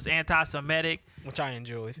did was anti-Semitic, which I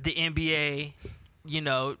enjoyed. The NBA,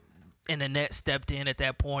 and the Nets stepped in at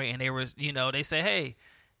that point, and they were, they said, hey,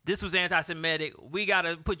 this was anti-Semitic. We got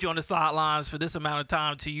to put you on the sidelines for this amount of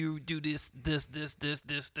time till you do this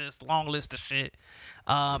long list of shit.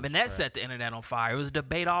 And that set the internet on fire. It was a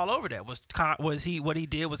debate all over that. Was he what he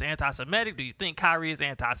did was anti-Semitic? Do you think Kyrie is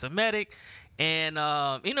anti-Semitic? And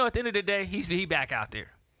at the end of the day, he back out there.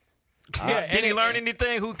 Did he learn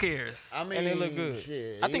anything? Who cares? And they look good.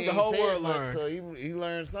 Shit, I think the whole world learned. So he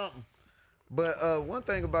learned something. But one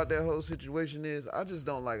thing about that whole situation is I just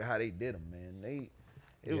don't like how they did him, man.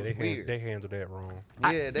 It was weird. They handled that wrong.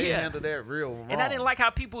 They handled that real wrong. And I didn't like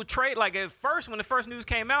how people trade. Like at first, when the first news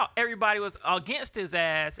came out, everybody was against his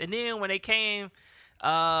ass. And then when they came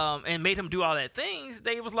and made him do all that things,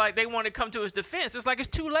 they was like they wanted to come to his defense. It's like it's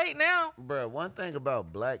too late now. Bro, one thing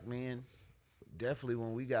about black men, definitely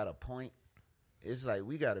when we got a point, it's like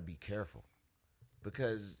we got to be careful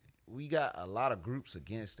because we got a lot of groups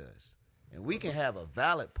against us. And we can have a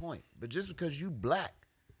valid point, but just because you black,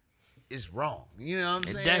 it's wrong. You know what I'm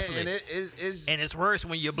saying? Definitely. And it's worse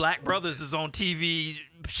when your black brothers is on TV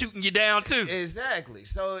shooting you down too. Exactly.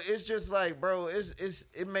 So it's just like, bro,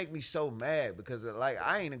 it make me so mad because like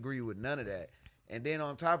I ain't agree with none of that. And then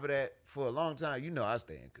on top of that, for a long time, I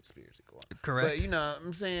stay in conspiracy corner. Correct. But what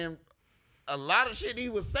I'm saying, a lot of shit he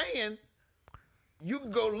was saying, you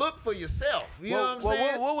can go look for yourself. You know what I'm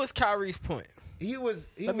saying? What was Kyrie's point? He was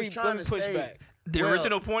trying to push back. The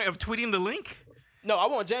original point of tweeting the link? No, I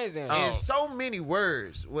want James in. In so many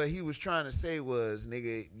words, what he was trying to say was,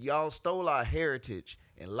 nigga, y'all stole our heritage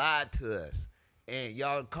and lied to us. And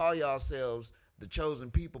y'all call yourselves the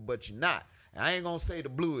chosen people, but you're not. And I ain't going to say the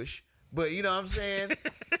bluish, but you know what I'm saying?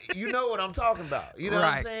 You know what I'm talking about. You know what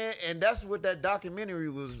I'm saying? And that's what that documentary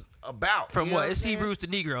was about. From what? It's Hebrews to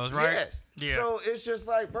Negroes, right? Yes. Yeah. So it's just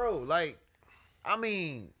like, bro, I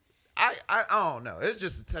don't know. It's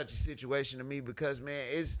just a touchy situation to me because, man,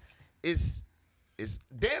 it's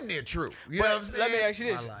damn near true. You know what I'm saying? Let me ask you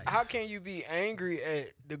this. How can you be angry at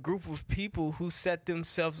the group of people who set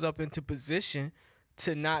themselves up into position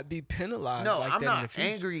to not be penalized like that in the future?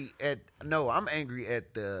 I'm angry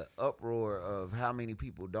at the uproar of how many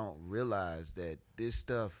people don't realize that this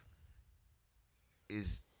stuff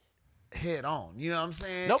is head on. You know what I'm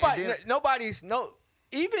saying?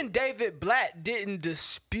 Even David Blatt didn't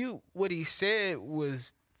dispute what he said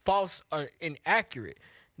was false or inaccurate.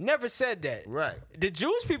 Never said that. Right. The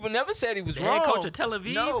Jewish people never said he was wrong. Coach of Tel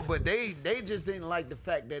Aviv. No, but they just didn't like the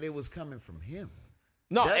fact that it was coming from him.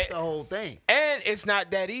 No, that's the whole thing. And it's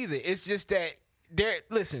not that either. It's just that there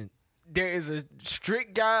is a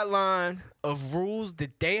strict guideline of rules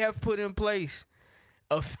that they have put in place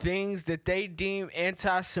of things that they deem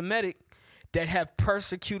anti-Semitic that have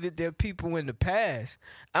persecuted their people in the past.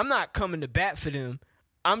 I'm not coming to bat for them.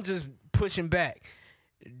 I'm just pushing back.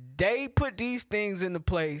 They put these things into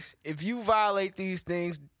place. If you violate these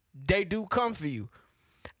things, they do come for you.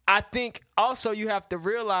 I think also you have to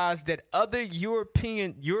realize that other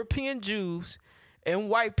European Jews and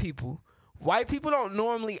white people don't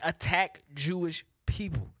normally attack Jewish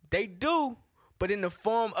people. They do, but in the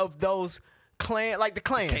form of those Klan, like the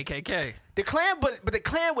Klan. KKK. The Klan, but the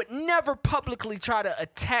Klan would never publicly try to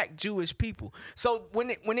attack Jewish people. So when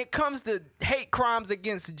it comes to hate crimes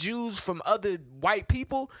against Jews from other white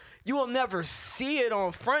people, you will never see it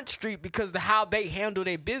on Front Street because of how they handle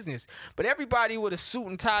their business. But everybody with a suit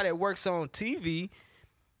and tie that works on TV,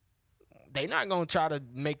 they not gonna try to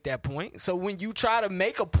make that point. So when you try to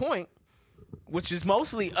make a point, which is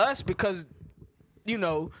mostly us because, you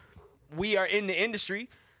know, we are in the industry.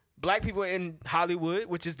 Black people in Hollywood,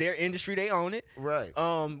 which is their industry, they own it. Right.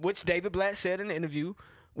 Which David Blatt said in the interview.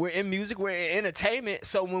 We're in music, we're in entertainment.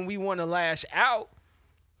 So when we want to lash out.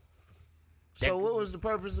 So what was the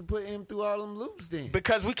purpose of putting him through all them loops then?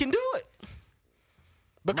 Because we can do it.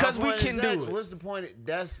 Because we can do it. What's the point?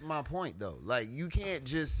 That's my point, though. Like, you can't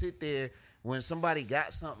just sit there when somebody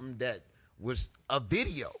got something that was a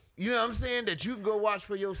video. You know what I'm saying? That you can go watch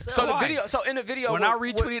for yourself. So the video. So in the video, when I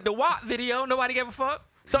retweeted the WAP video, nobody gave a fuck.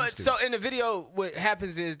 So in the video, what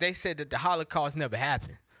happens is they said that the Holocaust never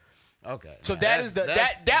happened. Okay. So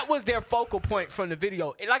that was their focal point from the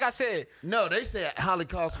video. And like I said, no, they said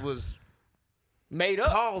Holocaust was made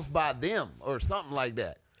up, caused by them or something like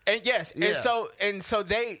that. And yes, Yeah. and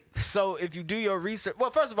so if you do your research,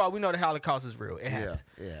 well, first of all, we know the Holocaust is real. It happened.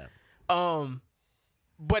 Yeah.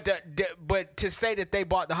 But to say that they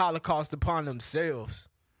brought the Holocaust upon themselves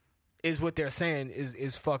is what they're saying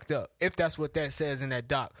is fucked up. If that's what that says in that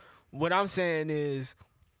doc. What I'm saying is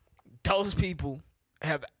those people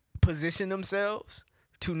have positioned themselves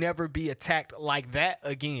to never be attacked like that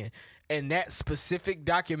again. And that specific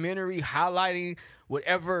documentary highlighting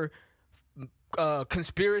whatever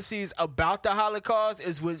conspiracies about the Holocaust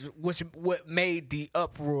is what made the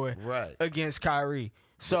uproar against Kyrie.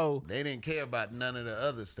 So they didn't care about none of the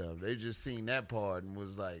other stuff. They just seen that part and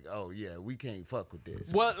was like, "Oh yeah, we can't fuck with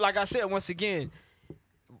this." Well, like I said, once again,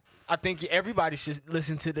 I think everybody should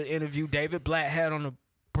listen to the interview David Blatt had on the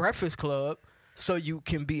Breakfast Club, so you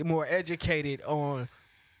can be more educated on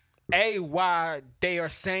why they are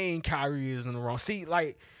saying Kyrie is in the wrong. See,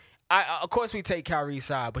 like, of course we take Kyrie's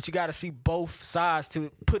side, but you got to see both sides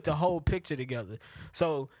to put the whole picture together.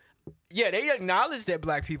 So. Yeah, they acknowledge that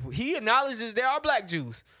black people. He acknowledges there are black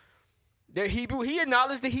Jews. They're Hebrew. He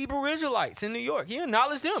acknowledged the Hebrew Israelites in New York. He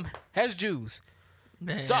acknowledged them as Jews.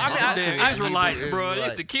 Man, so I mean, Israelites, bro,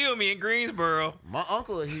 used to kill me in Greensboro. My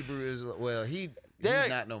uncle a Hebrew Israelite. Well, he's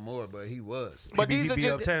not no more, but he was. But he these are be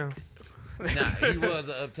just uptown. Nah, he was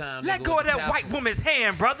an uptown. Let go of that white woman's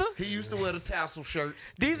hand, brother. He used to wear the tassel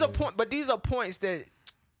shirts. These are points that.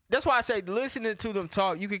 That's why I say listening to them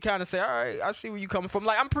talk, you can kind of say, all right, I see where you coming from.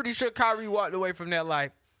 Like, I'm pretty sure Kyrie walked away from that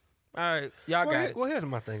like, all right, y'all got it. Well, here's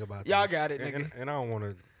my thing about y'all this. got it, nigga. And I don't want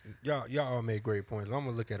to, y'all all made great points. I'm going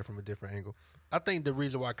to look at it from a different angle. I think the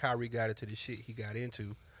reason why Kyrie got into the shit he got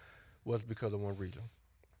into was because of one reason.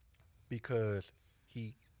 Because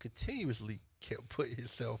he continuously kept putting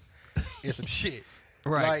himself in some shit.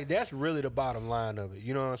 Right. Like, that's really the bottom line of it.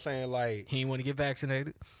 You know what I'm saying? Like, he didn't want to get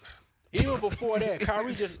vaccinated. Even before that,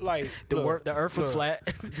 Kyrie just like the earth was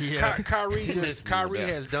flat. Yeah. Kyrie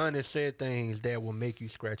has done and said things that will make you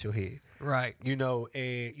scratch your head. Right. You know,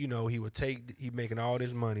 and you know, he making all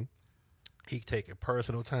this money. He taking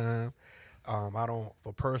personal time.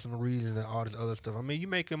 For personal reasons and all this other stuff. I mean, you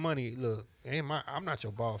making money. Look, I'm not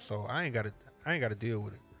your boss, so I ain't got to deal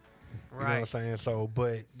with it. You know what I'm saying? So,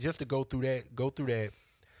 but just to go through that,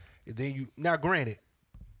 then now granted,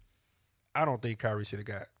 I don't think Kyrie should have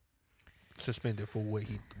got suspended for what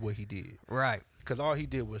he did. Right. Because all he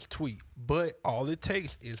did was tweet. But all it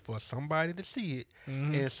takes is for somebody to see it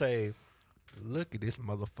and say, look at this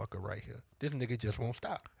motherfucker right here. This nigga just won't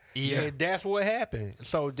stop. Yeah. And that's what happened.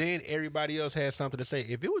 So then everybody else had something to say.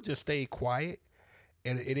 If it would just stay quiet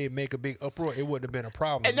and it didn't make a big uproar, it wouldn't have been a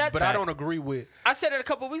problem. But I don't agree with... I said it a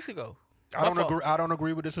couple of weeks ago. I don't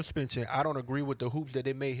agree with the suspension. I don't agree with the hoops that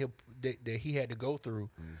they made him that he had to go through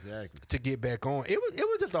to get back on. It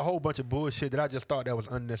was just a whole bunch of bullshit that I just thought that was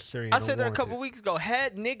unnecessary. I said that a couple of weeks ago.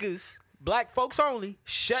 Had niggas, black folks only,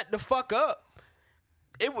 shut the fuck up,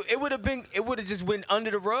 it would have just went under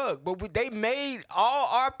the rug. But they made all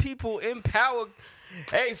our people in power.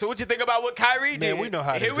 Hey, so what you think about what Kyrie did? Man, we know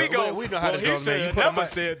how this Here we go. We know how this goes, man. Never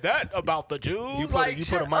said that about the Jews. You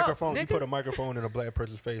put a microphone. You put a microphone in a black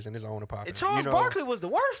person's face and it's on the pocket. And Charles Barkley was the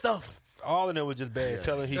worst of them. All of them was just bad.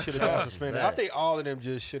 Telling he should have got suspended. I think all of them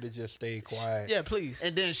just should have just stayed quiet. Yeah, please.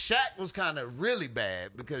 And then Shaq was kind of really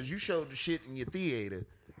bad because you showed the shit in your theater,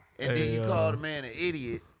 and then you called a man an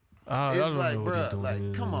idiot. It's like, bruh,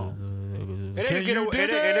 like, come on. And they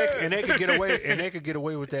could get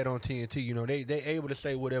away with that on TNT. You know, they able to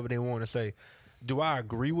say whatever they want to say. Do I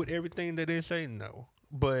agree with everything that they say? No,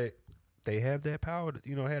 but they have that power.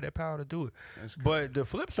 Have that power to do it. But the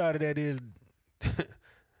flip side of that is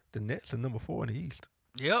the Nets are number 4 in the East.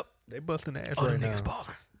 Yep. They busting the ass Oh, right the now. niggas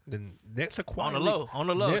balling. The Nets are quietly On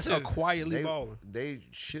the low. Nets too. are quietly balling. They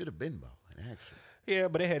should have been balling, actually. Yeah,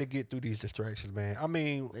 but they had to get through these distractions, man. I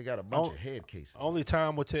mean, They got a bunch of head cases. only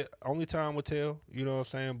time will tell. You know what I'm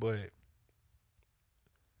saying? But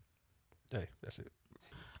hey, that's it.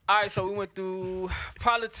 All right, so we went through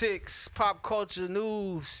politics, pop culture,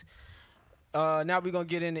 news. Now we're going to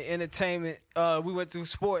get into entertainment. We went through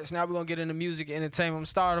sports. Now we're going to get into music and entertainment. I'm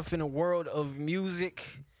starting off in the world of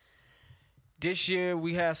music. This year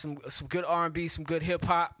we had some good R&B, some good hip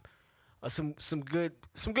hop, some good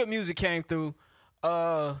music came through.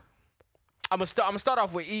 I'm gonna start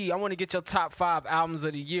off with E. I want to get your top 5 albums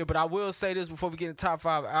of the year, but I will say this before we get into top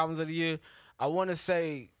 5 albums of the year. I want to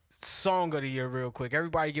say song of the year real quick.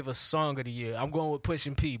 Everybody give a song of the year. I'm going with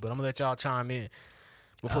Pushin P, but I'm gonna let y'all chime in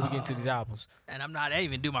before we get into these albums. And I didn't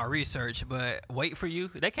even do my research, but Wait For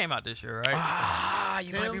You, they came out this year, right?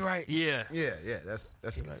 You might be right. Yeah. Yeah, that's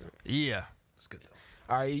a good song. Yeah. It's a good song.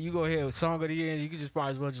 All right, you go ahead with song of the year, and you can just might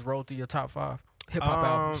as well just roll through your top 5 hip hop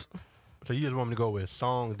albums. So you just want me to go with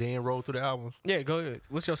song, then roll through the albums? Yeah, go ahead.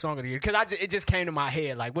 What's your song of the year? Because it just came to my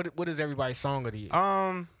head. Like, what is everybody's song of the year?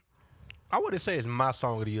 I wouldn't say it's my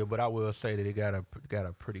song of the year, but I will say that it got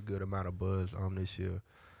a pretty good amount of buzz this year.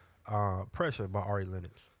 Pressure by Ari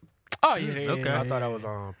Lennox. Oh yeah, okay. I thought that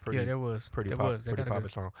was pretty. Yeah, there was pretty There pop, was. They pretty got a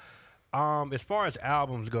popular song. As far as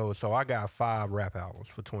albums go, so I got 5 rap albums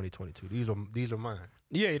for 2022. These are mine.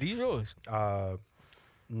 Yeah, these yours.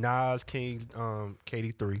 Nas, King,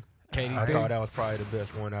 KD3. KD3. I thought that was probably the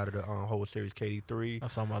best one out of the whole series. KD3.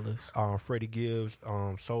 That's on my list. Freddie Gibbs,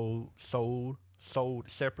 sold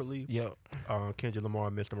separately. Yep. Kendrick Lamar,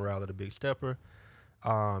 Mr. Morale, The Big Stepper.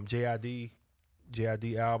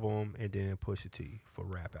 JID album, and then Pusha T for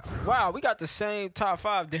rap album. Wow, we got the same top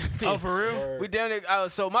 5. Oh, for real? We damn it.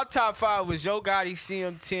 So my top 5 was Yo Gotti,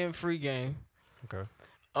 CM10, Free Game. Okay.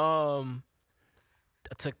 I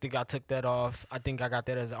took that off. I think I got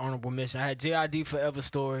that as an honorable mention. I had JID Forever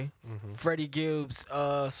Story, Freddie Gibbs,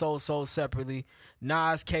 Soul separately,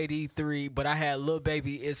 Nas, KD3, but I had Lil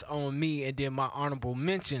Baby, It's On Me, and then my honorable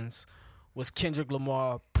mentions was Kendrick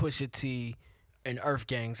Lamar, Pusha T, and Earth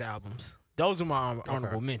Gang's albums. Those are my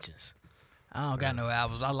honorable mentions. I don't got no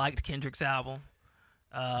albums. I liked Kendrick's album.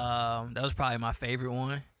 That was probably my favorite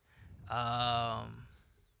one.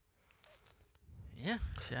 Yeah.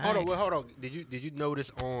 Hold on. Did you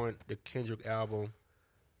notice on the Kendrick album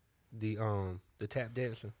the tap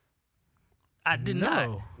dancing? I did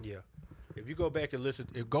not. Yeah. If you go back and listen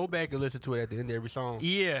to it at the end of every song.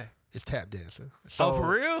 Yeah. It's tap dancing. So,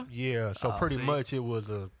 for real? Yeah. So pretty see. much it was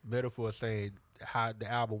a metaphor saying how the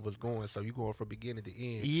album was going. So you going from beginning to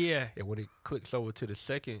end. Yeah. And when it clicks over to the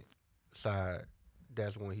second side,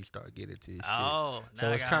 that's when he started getting into his Oh, shit.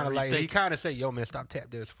 So it's kind of like he kind of said, "Yo, man, stop tap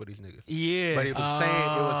dancing for these niggas." Yeah, but it was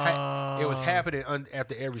saying it was happening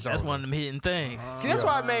after every song. That's one of them hidden things. See, that's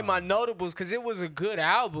why I made my notables, because it was a good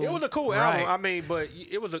album. It was a cool Right. album. I mean, but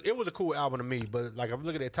it was a cool album to me. But like I'm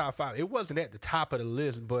looking at top 5, it wasn't at the top of the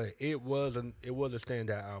list, but it was a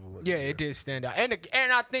standout album. Yeah, it did stand out, and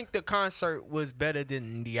I think the concert was better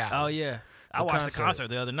than the album. Oh yeah, I watched the concert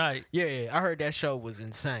the other night. Yeah, I heard that show was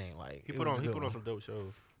insane. Like He put on some dope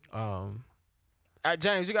shows.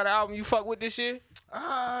 James, you got an album you fuck with this year?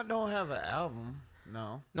 I don't have an album.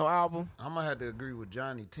 No album. I'm gonna have to agree with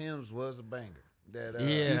Johnny. Tim's was a banger. That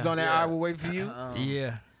Yeah. He was on that yeah. I Will Wait For You.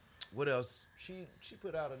 Yeah. What else? She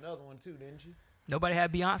put out another one too, didn't she? Nobody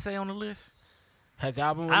had Beyonce on the list. Has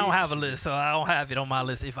album? I don't have a list, so I don't have it on my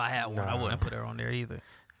list. If I had one, I wouldn't put her on there either.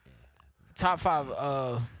 Top 5.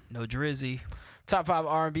 No Drizzy. Top 5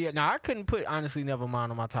 R&B. Now I couldn't put Honestly Nevermind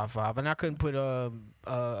on my top 5, and I couldn't put The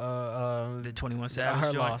 21 Savage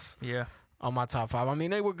Her joint. Loss. Yeah. On my top 5. I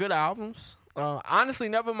mean, they were good albums. Honestly,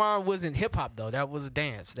 Nevermind wasn't hip hop though. That was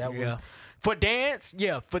dance. That was for dance.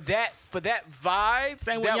 Yeah, for that vibe.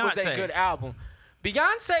 Same with that was Beyonce. a good album.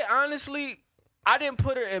 Beyonce, honestly, I didn't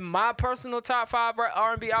put her in my personal top 5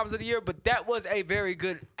 R&B albums of the year, but that was a very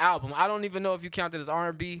good album. I don't even know if you count it as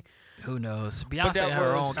R&B. Who knows? Beyonce that in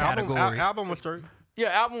her was- own category. Album was straight. Yeah,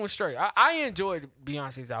 album was straight. I enjoyed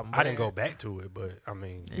Beyonce's album. I didn't go back to it, but I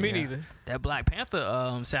mean, Me Yeah. neither. That Black Panther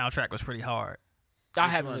soundtrack was pretty hard. I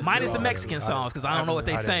haven't listened Minus to the it. Mexican songs, because I don't know what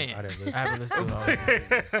they saying. I didn't listen. I haven't listened to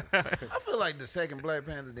it. I feel like the second Black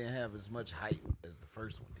Panther didn't have as much hype as the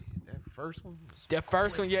first one did. That first one was That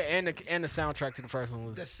first one, yeah, and the soundtrack to the first one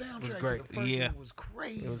was the soundtrack was to great. the first Yeah. one was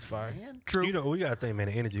crazy. It was fire. Man. True. You know, we gotta think, man.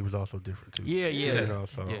 The energy was also different too. Yeah. You know,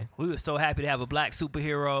 so Yeah. We were so happy to have a black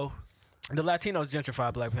superhero. The Latinos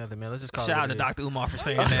gentrify Black Panther, man. Let's just call Shout out it to what it is. Dr. Umar for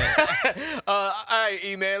saying that. All right,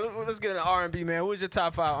 E man, let's get into R&B, man. Who's your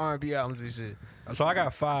top 5 R&B albums and shit? So I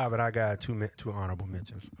got 5, and I got two honorable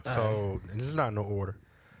mentions. So and this is not in no order.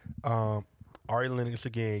 Ari Lennox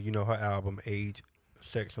again. You know her album Age,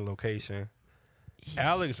 Sex, and Location.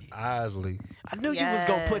 Alex Isley. I knew you was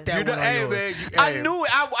gonna put that You know- one on hey, yours. man, I hey. knew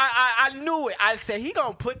it. I knew it. I said he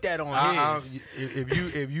gonna put that on his.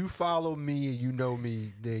 If you follow me and you know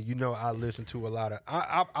me, then you know I listen to a lot of.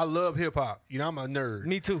 I love hip hop. You know I'm a nerd.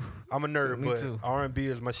 Me too. I'm a nerd, Me but too. R&B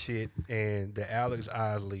is my shit. And the Alex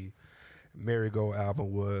Isley Marigold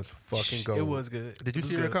album was fucking gold. It was good. Did you It was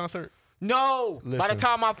see her good. concert? No. By the Listen.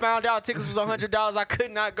 time I found out tickets was $100, I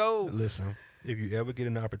could not go. Listen, if you ever get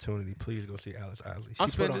an opportunity, please go see Alex Isley. I'm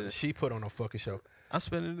spending it. She put on a fucking show. I'm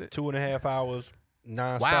spending it. 2.5 hours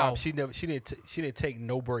nonstop. Wow. She didn't take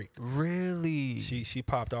no break. Really? She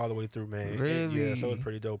popped all the way through, man. Really? Yeah, so it was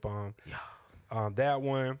pretty dope. That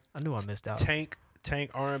one, I knew I missed out. Tank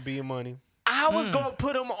R&B money. I was gonna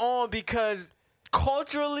put him on because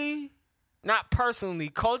culturally, not personally,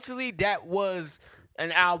 culturally, that was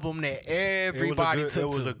an album that everybody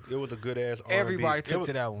took to. It was a good ass R&B. Everybody took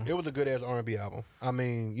to that one. It was a good ass R&B album. I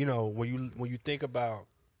mean, you know, when you think about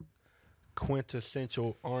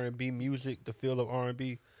quintessential R&B music, the feel of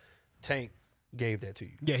R&B, Tank gave that to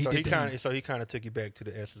you. Yeah, he did. He kind of took you back to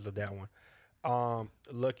the essence of that one.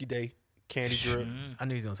 Lucky Day, Candy Drip, I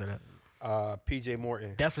knew he was gonna say that. PJ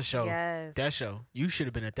Morton. That's a show. Yes. That show. You should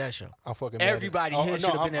have been at that show. I'm fucking mad at- Everybody here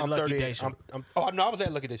should have been at I'm Lucky 38. Day show. No, I was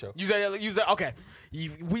at Lucky Day show. You said okay.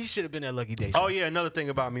 We should have been at Lucky Day show. Oh yeah, another thing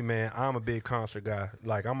about me, man, I'm a big concert guy.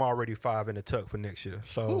 Like I'm already 5 in the tuck for next year,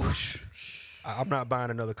 so I'm not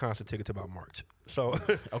buying another concert ticket till about March. So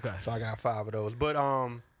Okay. so I got 5 of those. But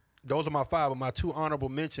those are my 5. But my 2 honorable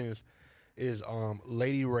mentions is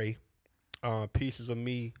Lady Ray, Pieces of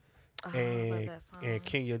Me, I love that song. and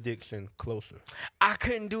Kenya Dixon, Closer. I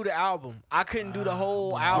couldn't do the album. I couldn't do the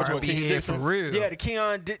whole album. one, Kenya R&B for Dixon? real. Yeah, the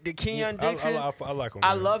Kenyon Dixon. I like him.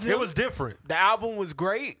 I man. love him. It was different. The album was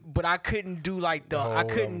great, but I couldn't do like I whole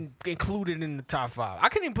couldn't include it in the top 5. I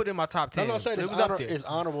couldn't even put it in my top 10. That's what I'm saying. It was up there. It's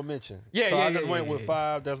honorable mention. Yeah, so yeah, I just yeah, went yeah, with yeah.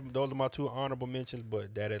 5. Those are my 2 honorable mentions,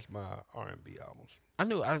 but that is my R&B albums. I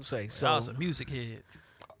knew I would say so. Shout out to music heads.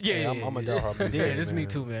 Yeah, Hey, yeah, I'm a yeah. diehard music Yeah, fan, this is me man.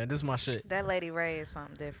 too, man. This is my shit. That Lady Ray is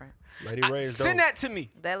something different. Lady Ray is Send dope. that to me.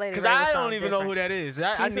 That Lady Because Ray was I don't something even know who different. that is.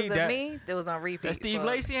 I Pieces need of that. Me, that was on repeat. That Steve for-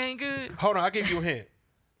 Lacy ain't good. Hold on, I'll give you a hint.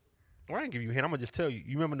 Well, I ain't give you a hint. I'm gonna just tell you.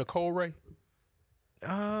 You remember Nicole Ray?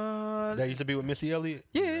 That used to be with Missy Elliott.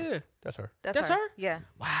 Yeah. That's her. That's her? Yeah.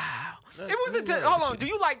 Wow. It was hold on. Do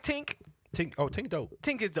you like Tink? Tink dope.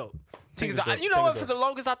 Tink is dope. Tink is Tink dope. is, you know Tink what? is For dope. the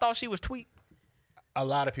longest, I thought she was Tweet. A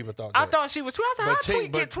lot of people thought that. I thought she was Tweet. I was like, how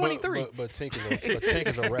Tweet get 23? But Tink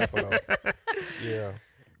is a rapper though. Yeah.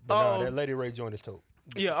 But that Lady Ray joint is dope.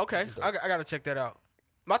 Yeah, okay. I got to check that out.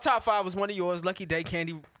 My top 5 was one of yours, Lucky Day,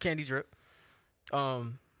 Candy Drip.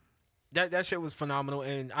 That shit was phenomenal,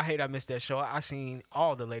 and I hate I missed that show. I seen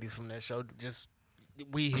all the ladies from that show. Just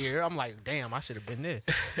we here. I'm like, damn, I should have been there.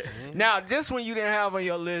 Now, this one you didn't have on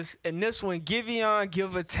your list, and this one, Giveon,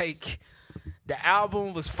 Give or Take. The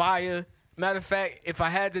album was fire. Matter of fact, if I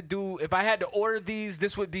had to order these,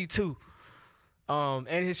 this would be 2. And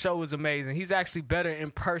his show was amazing. He's actually better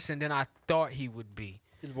in person than I thought he would be.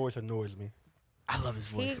 His voice annoys me. I love his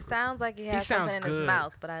voice. He sounds like he has sounds something in good. his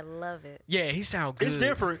mouth, but I love it. Yeah, he sound good. It's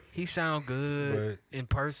different. He sound good in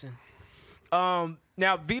person.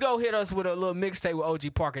 Now Vito hit us with a little mixtape with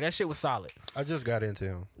OG Parker. That shit was solid. I just got into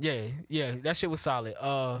him. Yeah, that shit was solid.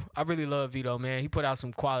 I really love Vito, man. He put out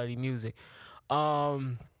some quality music.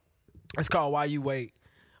 It's called Why You Wait.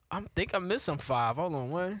 I think I missed some 5. Hold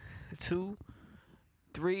on, 1, 2,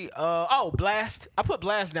 3. Blast. I put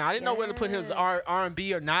Blast down. I didn't know whether to put his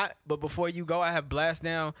R&B or not, but before you go, I have Blast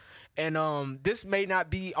down. And this may not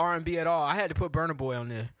be R&B at all. I had to put Burna Boy on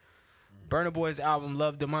there. Burna Boy's album,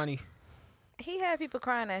 Love the Money. He had people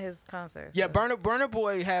crying at his concerts. Yeah, Burna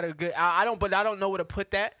Boy had a good. I don't know where to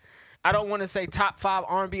put that. I don't want to say top 5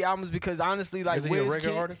 R&B albums because honestly, like Is he a Wiz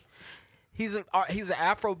regular Kid, artist? he's an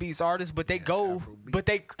Afrobeats artist, but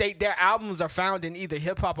their albums are found in either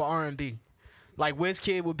hip hop or R&B. Like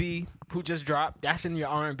Wizkid would be who just dropped. That's in your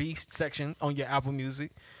R&B section on your Apple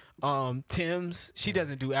Music. Tim's, she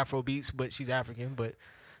doesn't do Afrobeats, but she's African. But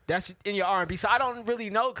that's in your R&B. So I don't really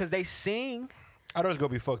know because they sing. I know it's gonna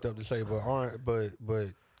be fucked up to say, but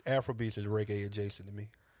Afrobeats is reggae adjacent to me.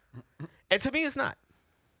 And to me, it's not.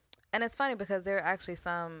 And it's funny because there are actually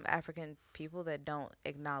some African people that don't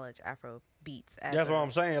acknowledge Afro beats. That's what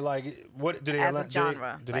I'm saying. Like, what do they as a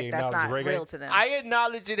genre? Do Like they that's acknowledge not reggae? real to them. I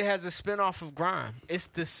acknowledge it as a spinoff of grime. It's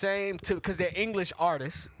the same because they're English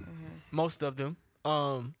artists. most of them,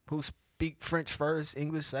 who speak French first,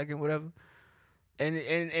 English second, whatever. And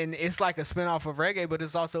it's like a spinoff of reggae, but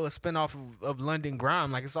it's also a spinoff of London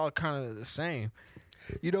grime. Like, it's all kind of the same.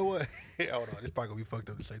 You know what? Hold on, this probably gonna be fucked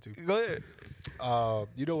up to say too. Go ahead.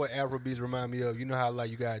 You know what Afrobeats remind me of? You know how like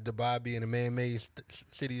you got Dubai being a man-made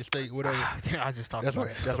city or state, whatever. I just talked That's about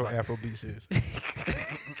what Afrobeats is.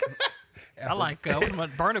 I like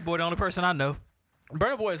Burna Boy, the only person I know.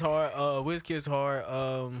 Burna Boy is hard. WizKid's hard.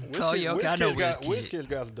 Oh yeah, okay, I know WizKid. WizKid's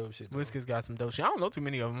got some dope shit. WizKid's got some dope shit. I don't know too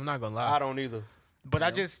many of them. I'm not gonna lie. I don't either. But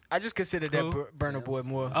I just consider that Burna Boy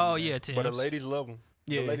more. Oh yeah, Tim. But the ladies love them.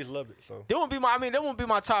 Yeah. The ladies love it. So That won't be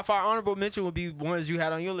my top 5. Honorable mention would be ones you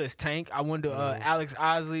had on your list. Tank. I went to Alex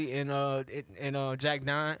Osley and Jack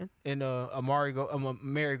Dine and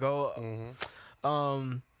Mary Gold.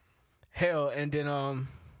 Hell, and then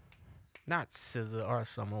not SZA or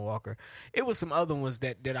Summer Walker. It was some other ones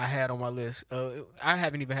that I had on my list. I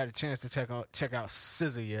haven't even had a chance to check out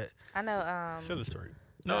SZA yet. I know. SZA straight.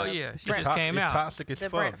 Oh yeah, she just came it's out. Toxic as The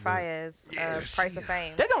fuck. Brent Fayez, Price of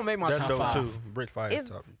Fame. That don't make my That's top dope 5. too. Brent Fayez It's-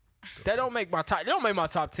 top. That don't make my top. That don't make my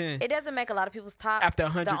top 10. It doesn't make a lot of people's top. After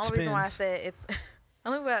 100 the only reason why I spins. said it's,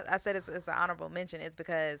 only reason I said it's an honorable mention is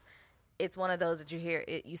because it's one of those that you hear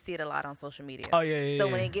it, you see it a lot on social media. Oh yeah. So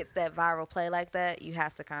when it gets that viral play like that, you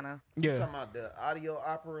have to kind of. yeah. Talking about the audio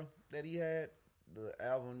opera that he had, the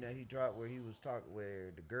album that he dropped where he was talking,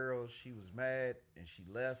 where the girl, she was mad and she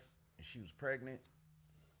left and she was pregnant.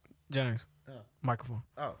 James, microphone.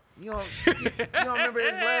 Oh, you don't remember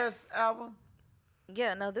his last album?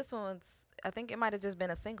 Yeah, no, this one's. I think it might have just been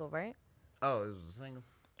a single, right? Oh, it was a single.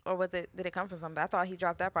 Or was it? Did it come from something? I thought he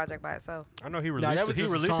dropped that project by itself. I know he that released. was He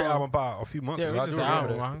just a released the song. album about a few months Yeah, it ago. was just an I do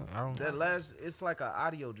remember album. that. I don't. That last, it's like an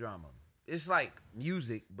audio drama. It's like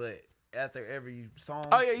music, but after every song.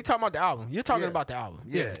 Oh yeah, you talking about the album? You're talking Yeah. about the album.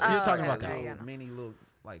 Yeah, you're Oh, talking okay, about the okay, album. yeah. little mini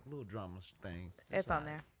little drama thing. It's on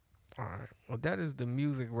there. All right. Well, that is the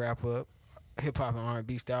music wrap up. Hip hop and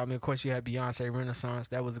R&B style. I mean, of course, you had Beyonce Renaissance.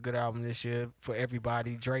 That was a good album this year for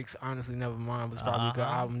everybody. Drake's Honestly Nevermind was probably a good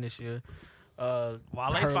album this year. Wale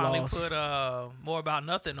Her finally Loss. put More About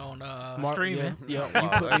Nothing on streaming. Yeah, you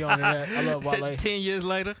put me on to that. I love Wale. 10 years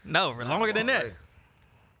later, no, longer than that.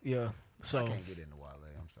 Yeah. So, I can't get into Wale.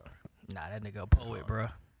 I'm sorry. Nah, that nigga a poet, bro.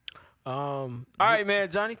 all right,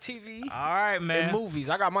 man. Johnny, TV All right, man. and movies.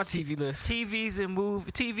 I got my TV list.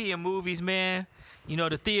 TV and movies, man. You know,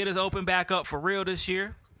 the theaters open back up for real this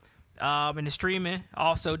year. And the streaming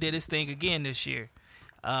also did its thing again this year.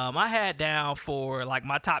 I had down for like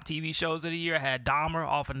my top TV shows of the year. I had Dahmer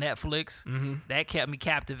off of Netflix. That kept me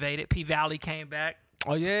captivated. P-Valley came back.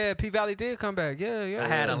 Oh yeah, P Valley did come back. Yeah. I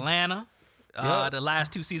had Atlanta. Yup. The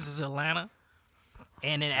last 2 seasons of Atlanta.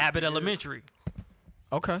 And then Abbott Elementary.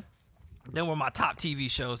 Okay. Then were my top TV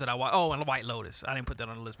shows that I watched. Oh, and White Lotus. I didn't put that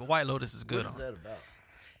on the list, but White Lotus is good. What is that about?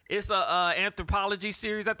 It's a anthropology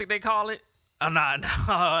series, I think they call it. No,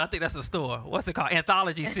 I think that's a store. What's it called?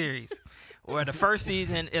 Anthology series. Where the first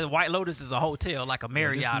season, White Lotus is a hotel, like a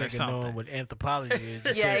Marriott or something. Knowing what anthropology is.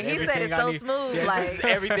 Just Yeah, says he said everything it I so need- smooth, Yeah, like- says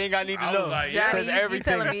everything I need to know. like, Just Johnny, says you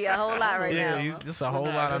everything. telling me a whole lot right now. Just a whole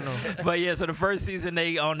lot I know. But yeah, so the first season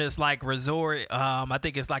they on this like resort. I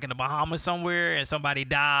think it's like in the Bahamas somewhere, and somebody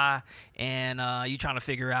die, and you trying to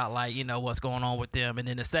figure out like what's going on with them. And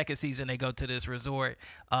then the second season they go to this resort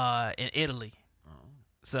in Italy.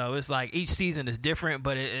 So it's like each season is different,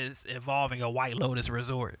 but it is involving a White Lotus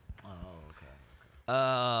resort.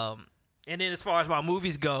 And then as far as my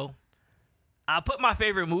movies go, I put my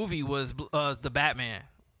favorite movie was the Batman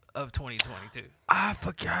of 2022. I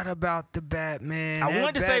forgot about the Batman. I That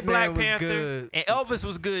wanted to say Black Batman was Panther, good. and Elvis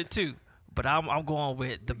was good too, but I'm going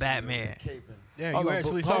with the Batman. Damn, Hold you on,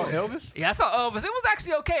 actually hold saw on. Elvis? Yeah, I saw Elvis. It was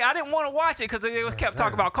actually okay. I didn't want to watch it because they kept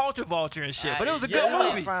talking about Culture Vulture and shit, but it was a good You went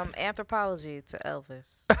movie. from anthropology to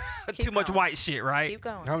Elvis. Too much going. white shit, right? Keep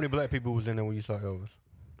going. How many black people was in there when you saw Elvis?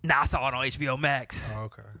 Nah, I saw it on HBO Max. Oh,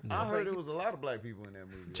 okay. I heard there was a lot of black people in that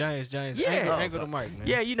movie. James, Yeah. angle the mic, man.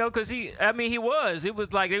 Yeah, because he was. It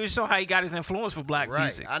was like they was showing how he got his influence for black Right.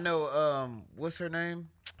 music. I know. What's her name?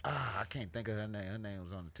 I can't think of her name. Her name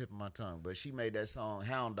was on the tip of my tongue, but she made that song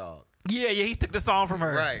 "Hound Dog." Yeah, he took the song from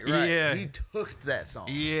her. Right. Yeah. He took that song.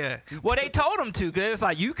 Yeah. Well, they told him to because it was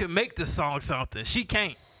like, you can make this song something. She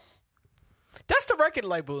can't. That's the record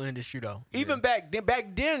label industry, though. Even back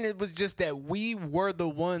then, it was just that we were the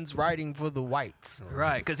ones writing for the whites.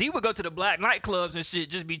 Right. Because he would go to the black nightclubs and shit,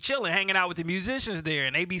 just be chilling, hanging out with the musicians there,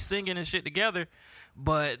 and they be singing and shit together.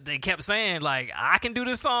 But they kept saying, like, I can do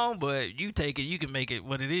this song, but you take it, you can make it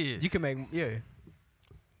what it is. You can make, yeah.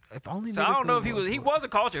 If only. So I don't know if he was a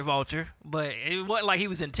culture vulture, but it wasn't like he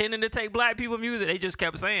was intending to take black people music. They just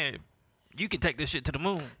kept saying, you can take this shit to the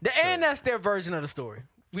moon. And that's their version of the story.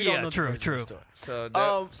 We don't know the version of the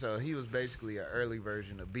story. So he was basically an early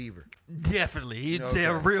version of Bieber. Definitely. He's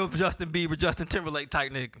a real Justin Bieber, Justin Timberlake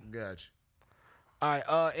type nigga. Gotcha. All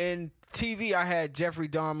right. In TV, I had Jeffrey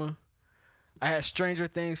Dahmer. I had Stranger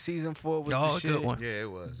Things season 4 was the shit. Good one. Yeah,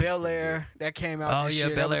 it was. Bel Air that came out. This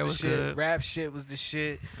shit. Bel Air was was the shit. good. Rap shit was the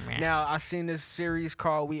shit. Man. Now I seen this series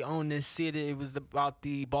called We Own This City. It was about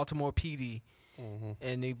the Baltimore PD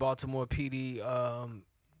and the Baltimore PD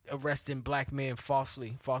arresting black men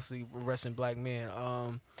falsely arresting black men.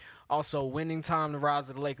 Also, Winning Time: The Rise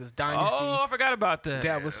of the Lakers Dynasty. Oh, I forgot about that.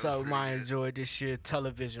 That was something I enjoyed this shit.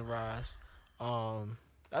 Television Rise.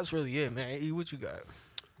 That's really it, man. E, what you got?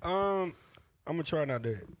 I'm gonna try not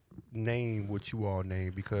to name what you all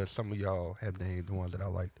named because some of y'all have named the ones that I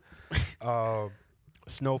liked.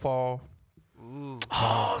 Snowfall. Ooh.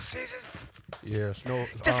 Oh, season. Yeah,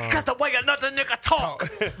 Just because the way another nigga talk.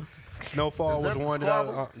 Snowfall was the one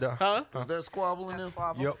Squabble? that Is that Squabble in them?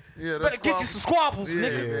 Yep. Yeah, that's Better get you some squabbles, Yeah,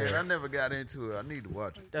 nigga. man. I never got into it. I need to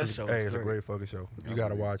watch it. That show Hey, is it's a great fucking show. You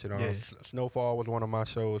gotta watch it. Yeah. Snowfall was one of my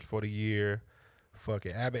shows for the year. Fuck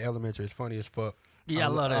it. Abbott Elementary is funny as fuck. Yeah, I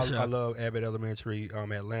love that show. I love Abbott Elementary.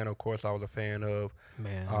 Atlanta, of course, I was a fan of.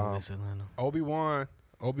 Man, I miss Atlanta. Obi-Wan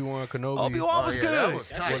Kenobi. Obi-Wan was yeah, good. that was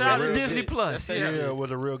Shout tight. out to Real Disney shit. Plus. That's Yeah, it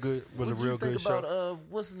was a real good. What a did real you good think show. about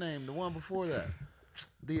what's the name? The one before that.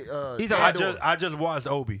 The He's Andor. I just watched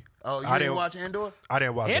Obi. Oh, you I didn't watch Andor? I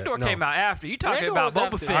didn't watch Andor that. No. came out after. You talking Andor about was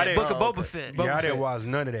Boba after. Fett, Book of Oh, Boba okay. Fett. Yeah, I Boba didn't Fett. watch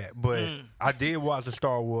none of that, but I did watch the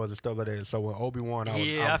Star Wars and stuff like that. So when Obi-Wan, I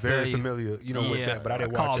I was feel very you. familiar, with Yeah, that. But I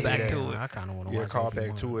didn't call watch any back of that. to it. I kind of want to Yeah, watch call Obi-Wan.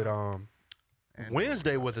 back to it.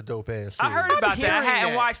 Wednesday was a dope ass. I heard about that. I hearing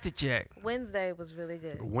hadn't that. watched it yet. Wednesday was really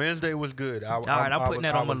good. Wednesday was good. All right, I'm putting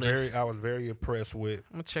that on my list. I was very impressed with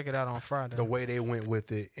I'm going to check it out on Friday. the way they went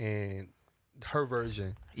with it and her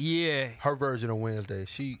version Yeah. of Wednesday.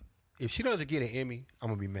 If she doesn't get an Emmy, I'm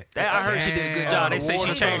gonna be mad. I heard she did a good job. They say she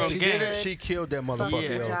Water changed She the did game. it. She killed that motherfucker.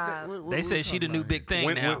 Fucking yo. job. They say she the new big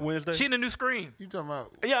thing now. Wednesday? She the new Scream. You talking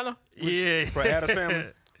about? Yeah, I know. Yeah. For Addams Family.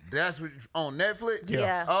 That's what, on Netflix?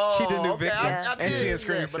 Yeah. Oh, She the new okay. victim. I And did she in see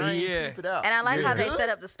Scream that, but I ain't Yeah. peep it out. And I like It's how they good? set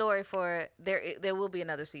up the story for there will be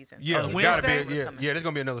another season. Yeah, Oh, gotta Wednesday? be. Yeah, there's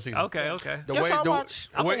gonna be another season. Okay. The Yes, way I'll watch.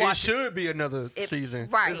 I'ma well, it watch it. should be another It- season.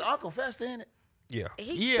 Right. Is Uncle Fester in it? Yeah.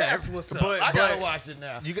 He- Yeah. That's what's up. But- I gotta but- watch it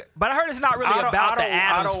now. You got, But I heard it's not really about the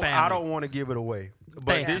Addams family. I don't want to give it away, but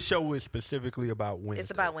Thank this show is specifically about Wednesday.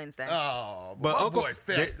 It's about Wednesday. Oh, But my Uncle boy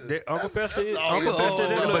Fester. Uncle Fester is all Uncle he Fester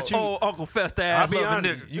was. is in it, but you. Uncle Fester I'll ass be loving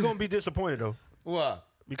honest, nigga. you're gonna be disappointed though What?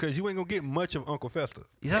 because you ain't gonna get much of Uncle Fester.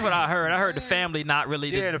 That's what I heard. I heard the family not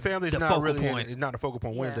really The family's the not focal really point. it's not the focal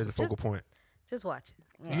point. Yeah. Wednesday's the focal Just- point. Just watch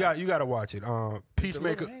it. You got to watch it.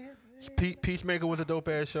 Peacemaker. Peacemaker was a dope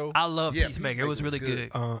ass show. I love Yeah, Peacemaker. It was really Peacemaker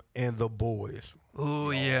good. was And The Boys. Oh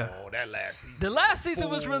yeah. Oh, that last season. The last season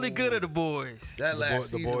was really good of the boys. That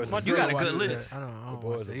last The season. Boys was is You got a Watch good it. list. I don't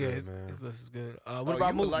boys watch are it. Yeah, good, man. his list is good. What Oh, about you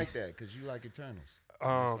would movies? like that because you like Eternals.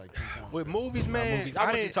 With movies, man, Movies. I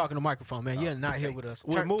want you talking to the microphone, man. You're not here with us.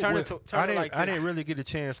 Turn it like I this. didn't really get a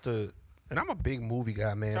chance to, and I'm a big movie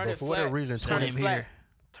guy, man. Turn but it for flat. whatever reason, Turn it 20 flat. here.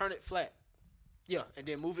 Turn it flat. Yeah, and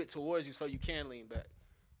then move it towards you so you can lean back.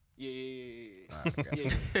 Yeah.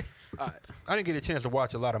 All right. I didn't get a chance to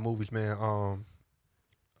watch a lot of movies, man.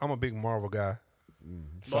 I'm a big Marvel guy.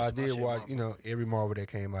 So Most I of my did shit watch, Marvel. every Marvel that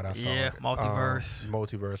came out. I saw Yeah, it. multiverse.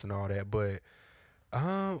 Multiverse and all that. But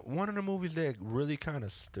one of the movies that really kind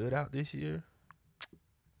of stood out this year,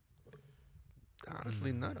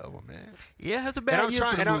 honestly, none of them, man. Yeah, it's a And bad I'm year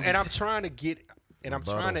trying, for the and I'm movies. trying to get, and I'm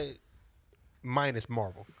trying to minus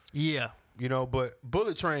Marvel. Yeah. But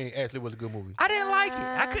Bullet Train actually was a good movie. I didn't like it.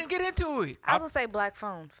 I couldn't get into it. I was gonna say Black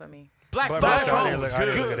Phone for me. Black But Phone. I Phone didn't was look, I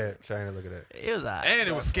didn't good. look at that. I didn't look at that. It was alright. And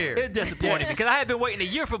it was scary. It disappointed me because I had been waiting a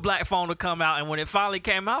year for Black Phone to come out, and when it finally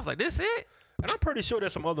came out, I was like, "This it." And I'm pretty sure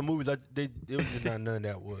there's some other movies it was just not none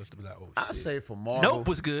that was to be like, oh I shit. say for Marvel. Nope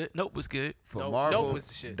was good. Nope was good. For Nope Marvel, was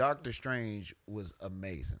the shit. Doctor Strange was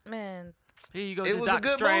amazing. Man, Here you go. It this was a Doctor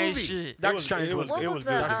good Strange movie. shit. Doctor Strange it was What it was was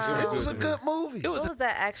the, good. It was a to good me. movie. It was what was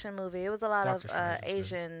that action movie? It was a lot Doctor of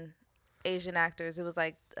Strange was Asian actors. It was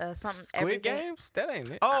like something. Squid everything. Games? That ain't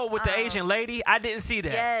it. Oh, with the Asian lady, I didn't see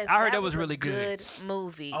that. Yes, I heard that was a really good. Good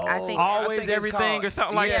movie. Oh, I think. Always I think it's everything called- or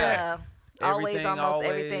something like yeah. that. Always, Everything, almost Always,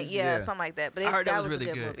 everything. Yeah, yeah. something like that. But I heard that was a really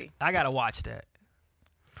good good. movie. I gotta watch that.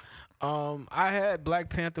 I had Black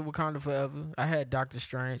Panther: Wakanda Forever. I had Doctor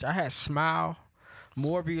Strange. I had Smile.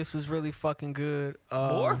 Morbius was really fucking good.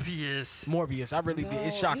 Morbius. Morbius. I really did.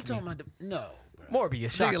 It shocked me. No, bro.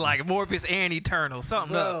 Morbius. Nigga like Morbius and Eternal.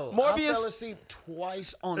 Something up. Morbius- I fell asleep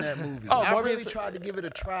twice on that movie. Oh, I really Morbius- tried to give it a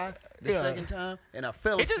try the second time, and I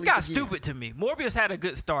fell asleep. It just got again. stupid to me. Morbius had a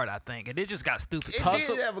good start, I think, and it just got stupid. It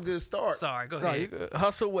Hustle- did have a good start. Sorry, go No, ahead. you good.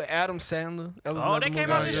 Hustle with Adam Sandler. That was Oh, another they came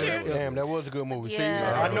movie out I this enjoyed. year? Damn, that was a good movie. See,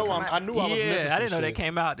 Yeah. I knew I was missing Yeah, I didn't know some they shit.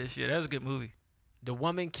 came out this year. That was a good movie. The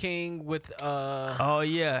Woman King with Oh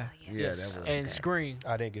yeah. Yeah, that was. and Scream.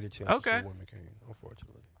 I didn't get a chance Okay. to see Woman King,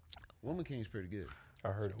 unfortunately. Woman King's pretty good. I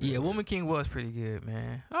heard it. was Yeah, good. Woman King was pretty good,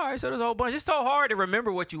 man. All right, so there's a whole bunch. It's so hard to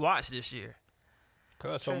remember what you watched this year.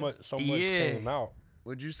 Cause so much Yeah. came out.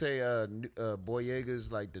 Would you say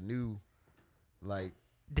Boyega's like the new, like?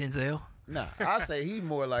 Denzel. Nah, I say he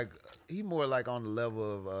more like on the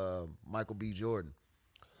level of Michael B. Jordan.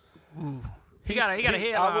 He got a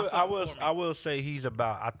headline. I will say he's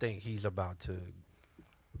about. I think he's about to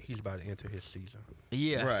enter his season.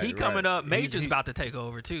 Yeah, Right, he coming right. up. Major's he- about to take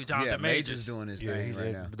over too. Jonathan Yeah, Majors. Major's doing his Yeah, thing he's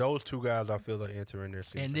right now. those two guys. I feel are entering their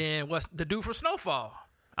season. And then what's the dude from Snowfall?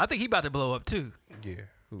 I think he about to blow up too. yeah,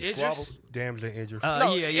 Idris, Dam's and Idris.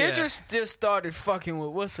 no, yeah, yeah. Idris just started fucking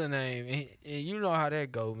with what's her name, and you know how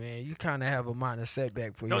that go, man. You kind of have a minor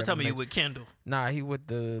setback for you. Don't tell me you with Kendall. Nah, he with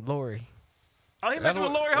the Lori. Oh, he messing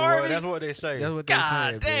with Lori well, Harvey. that's what they say. That's what they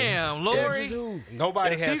God said. damn, man. Lori.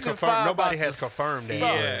 Nobody Yeah, has season confirmed. 5 Nobody about has to confirmed that.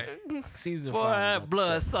 suck. Yeah. Season Boy, 5. that about to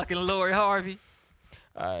blood suck. sucking Lori Harvey.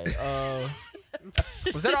 All right.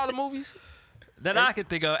 Was that all the movies? That I could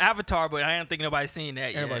think of. Avatar, but I didn't think nobody's seen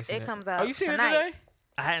that yet. Everybody seen It it. comes out Oh, you seen tonight. it today?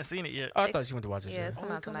 I hadn't seen it yet. Oh, I thought you went to watch it. Yeah, it's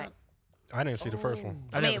coming out tonight. I didn't see the first one.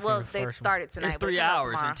 I I never mean, seen well, the they first one. started tonight. It's but it 3 comes out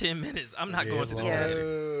hours tomorrow. and 10 minutes. I'm not Yeah, going it's to the long.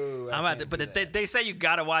 theater. I'm at the, but they say you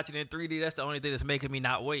gotta watch it in 3D. That's the only thing that's making me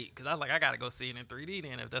not wait. Cause I was like, I gotta go see it in 3D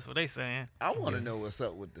then if that's what they saying. I want to know what's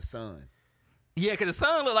up with the son. Yeah, cause the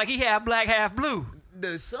son looked like he half black, half blue.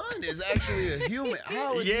 The son is actually a human.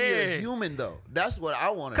 How is he Yeah. a human though? That's what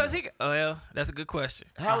I want to know. Cause well, that's a good question.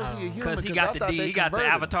 How is he a human? Cause he I got the thought they he got the converted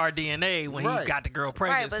him. Avatar DNA when he Right. got the girl Right,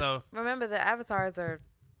 pregnant. but So remember the avatars are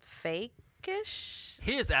fake-ish.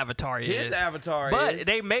 his avatar is. His avatar but is.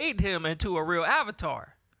 they made him into a real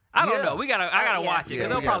avatar. I don't Yeah. know. I gotta yeah. watch it. Yeah, Cause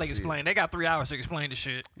they'll we probably gotta see explain. They got 3 hours to explain the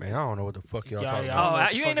shit. Man, I don't know what the fuck y'all Yeah, talking yeah, I about. don't know Oh, what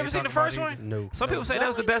the you fuck ain't never they seen the talking first about one? either. No. Some people say No, that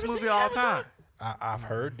was the you best never movie seen of all Avatar? time. I've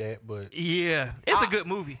heard that, but Yeah, it's a good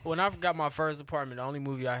movie. When I got my first apartment, the only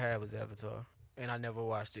movie I had was Avatar, and I never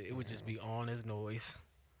watched it. It would just be on as noise.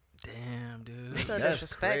 Damn, dude. So That's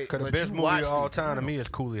disrespect. great. cause the But best you movie watched of all it. time to me is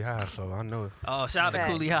Cooley High, so I know it. Oh, shout out to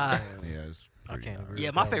Fact. Cooley High. Yeah, it's I can't agree. Yeah,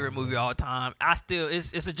 with my that favorite one. movie of all time.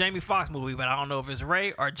 It's a Jamie Foxx movie, but I don't know if it's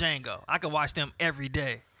Ray or Django. I could watch them every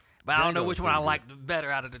day, but I don't know Django's which one I pretty like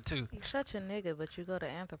better out of the two. You're such a nigga, but you go to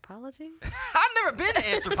anthropology? I've never been to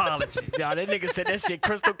anthropology. Yeah, that nigga said that shit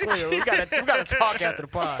crystal clear. We gotta talk after the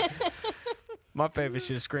pod. My favorite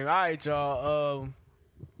shit is Scream. All right, y'all.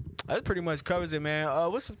 That pretty much covers it, man.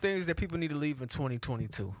 What's some things that people need to leave in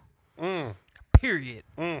 2022? Period.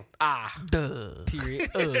 Duh. Period.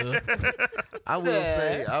 I will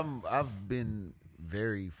say I've been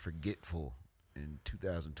very forgetful in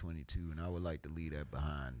 2022, and I would like to leave that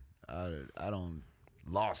behind. I don't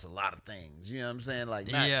lost a lot of things. You know what I'm saying? Like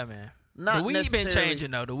not, Yeah, man. not The weed been necessarily-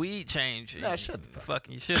 changing though. The weed changed. Nah, shut the fuck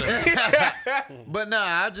Fucking you should have. But nah,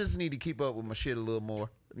 I just need to keep up with my shit a little more.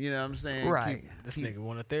 You know what I'm saying? Right. This nigga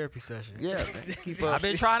want a therapy session. Yeah, man. Keep up. I've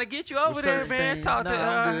been trying to get you over with there, certain man. things. Talk Nah, to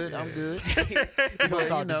I'm good. I'm good. You gonna But,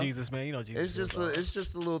 talk you know, to Jesus, man. You know Jesus. It's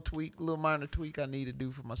just a little tweak, a little minor tweak I need to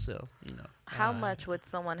do for myself. You know. How much would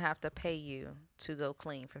someone have to pay you to go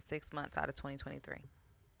clean for 6 months out of 2023?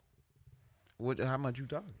 What? How much you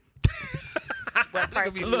talking? What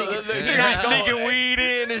price is Look, it? you not sneaking weed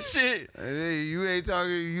in and shit. Hey, you ain't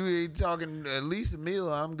talking at least a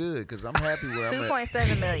meal. I'm good because I'm happy where I'm at.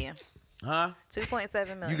 2.7 million. Huh?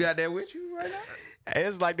 2.7 million. You got that with you right now? Hey,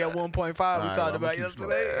 it's like that 1.5 we right, talked well, about I'ma keep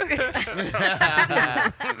yesterday.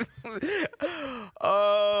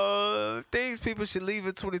 Things people should leave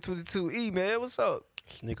in 2022. E, man, what's up?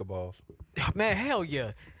 Sneaker balls. Man, hell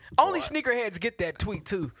yeah. Only sneakerheads get that tweet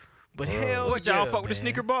too. But hell What yeah, y'all fuck with the man.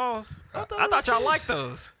 sneaker balls? I thought y'all liked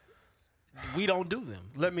those. We don't do them.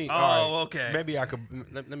 Let me. Oh, all right, okay. Maybe I could.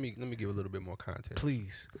 Let me give a little bit more context.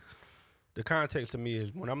 Please. The context to me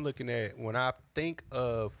is when I think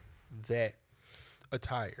of that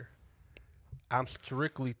attire, I'm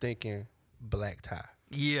strictly thinking black tie.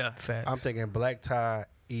 Yeah. Facts. I'm thinking black tie,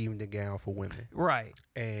 evening gown for women, Right.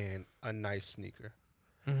 and a nice sneaker.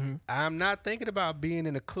 Mm-hmm. I'm not thinking about being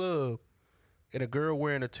in a club and a girl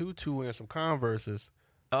wearing a tutu and some Converses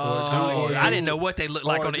I didn't know what they looked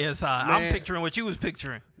like on the inside. Man, I'm picturing what you was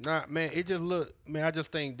picturing. Nah, man, it just looked. Man, I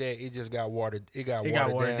just think that it just got watered. It got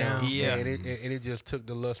watered down. Yeah, and it just took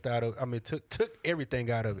the lust out of. I mean, took everything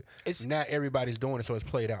out of it. It's not everybody's doing it, so it's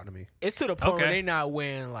played out to me. It's to the point where they not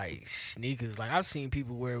wearing like sneakers. Like I've seen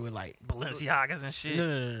people wear with like Balenciagas and shit.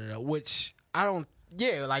 No. Which I don't.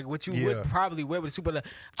 Yeah, like what you would probably wear with a super.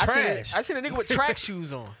 Trash. I seen a nigga with track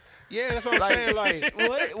shoes on. Yeah, that's what I'm saying. Like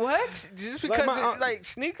what? Just because it's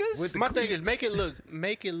sneakers? My thing is make it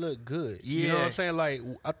look good. Yeah. You know what I'm saying? Like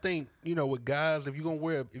I think with guys, if you're gonna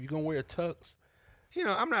wear a tux,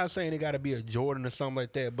 I'm not saying it got to be a Jordan or something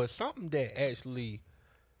like that, but something that actually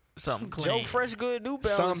something clean. Joe Fresh Good New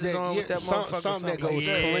Balance is on with that motherfucker. Something that goes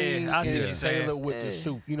clean. I see what you're and saying. tailored with the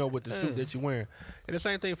suit. With the suit that you're wearing. And the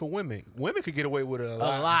same thing for women. Women could get away with a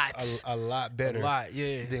lot better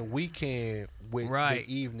than we can with the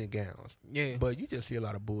evening gowns. Yeah. But you just see a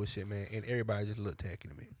lot of bullshit, man, and everybody just look tacky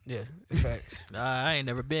to me. Yeah, facts. I ain't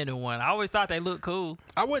never been to one. I always thought they looked cool.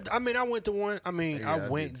 I went to one. I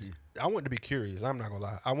went to be curious. I'm not gonna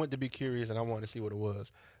lie. I went to be curious and I wanted to see what it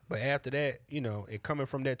was. But after that, it coming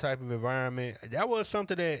from that type of environment, that was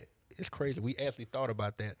something that it's crazy. We actually thought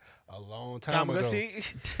about that a long time ago.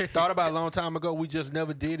 Thought about it a long time ago. We just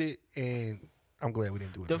never did it, and I'm glad we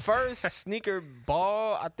didn't do it. The first sneaker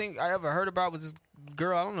ball I think I ever heard about was this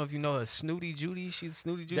girl. I don't know if you know her, Snooty Judy. She's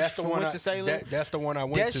Snooty Judy. That's the one. That's the one I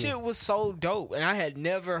went to. That shit was so dope, and I had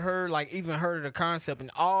never heard of the concept.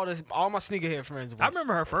 And all my sneakerhead friends. I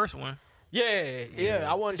remember her first one. Yeah.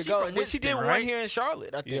 I wanted to go. And then she did one here in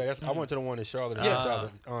Charlotte, I think. Yeah, I went to the one in Charlotte.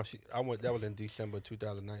 That was in December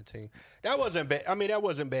 2019. That wasn't bad. I mean, that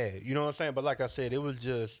wasn't bad. You know what I'm saying? But like I said, it was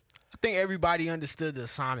just. I think everybody understood the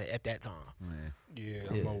assignment at that time. Man. Yeah,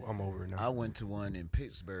 I'm over it now. I went to one in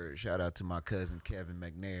Pittsburgh. Shout out to my cousin Kevin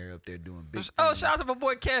McNair up there doing big things. Oh, shout out to my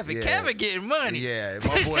boy Kevin. Yeah. Kevin getting money. Yeah,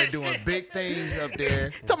 my boy doing big things up there.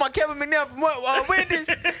 Talking about Kevin McNair from Wendy's.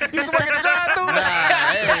 Used to work at the drive-thru.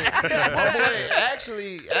 My boy,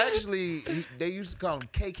 actually, they used to call him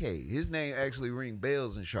KK. His name actually ring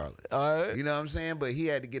bells in Charlotte. All right. You know what I'm saying? But he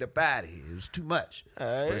had to get up out of here. It was too much. All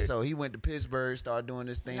right. But so he went to Pittsburgh, started doing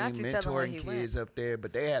this thing, mentoring kids up there.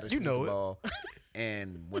 But they had a sneaker ball.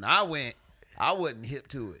 And when I went, I wasn't hip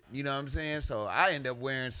to it. You know what I'm saying? So I ended up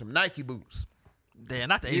wearing some Nike boots. Damn,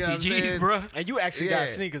 not the ACGs, bro. And you actually got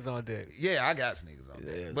sneakers on deck. Yeah, I got sneakers on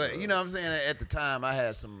deck. But you know what I'm saying? At the time, I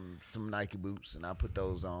had some Nike boots, and I put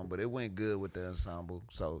those on. But it went good with the ensemble.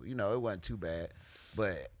 So, it wasn't too bad.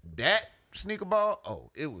 But that sneaker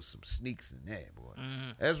ball, it was some sneaks in there, boy.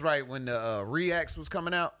 Mm-hmm. That's right when the Reacts was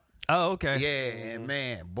coming out. Oh, okay. Yeah, and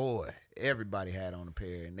man, boy, everybody had on a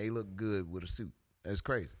pair, and they looked good with a suit. That's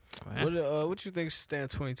crazy. What you think should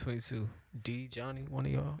stand 2022? D, Johnny, one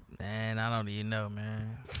of y'all? Man, I don't even know,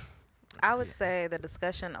 man. I would say the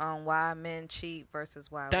discussion on why men cheat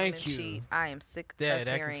versus why women cheat. I am sick of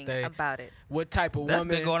hearing about it. What type of That's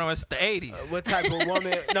woman? Been going on since the 80s. What type of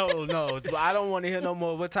woman? No. I don't want to hear no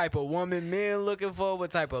more. What type of woman men looking for?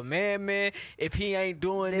 What type of man? If he ain't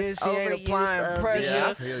doing this, he ain't applying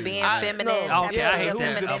pressure. Being feminine. Okay, I hate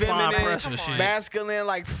that. Applying pressure shit. Masculine.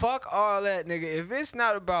 Like, fuck all that, nigga. If it's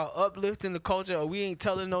not about uplifting the culture or we ain't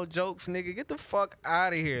telling no jokes, nigga, get the fuck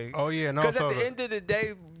out of here. Oh, yeah. No, because at the end of the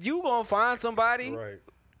day, you gonna find somebody right.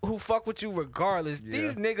 who fuck with you regardless. Yeah.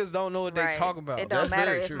 These niggas don't know what they talking about. It don't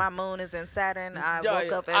matter if my moon is in Saturn. I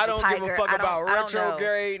woke up as I don't a tiger. give a fuck about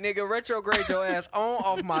retrograde, nigga. Retrograde your ass on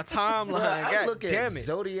off my timeline. I look damn at it.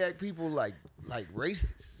 Zodiac people like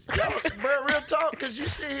racist. Bro, real talk, because you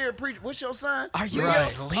sit here and preach. What's your sign? Are you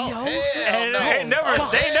Leo? Leo? And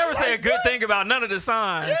they never say a good thing about none of the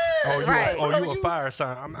signs. Yeah. You a fire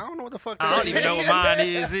sign. I don't know what the fuck that is. I don't even know what mine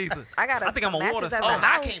is either. I think I'm a water sign.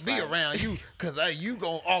 I can't be around you because you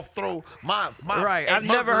gonna off throw my right. I've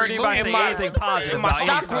never heard anybody say anything positive. My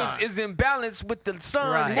chakras is in balance with the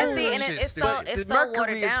sun. Right. And it's so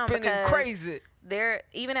watered down because crazy. They're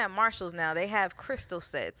even at Marshalls now. They have crystal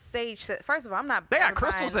sets, sage sets. First of all, I'm not. They got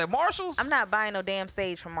crystals at Marshalls. I'm not buying no damn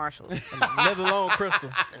sage from Marshalls. Let alone crystal.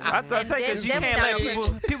 I thought because you can't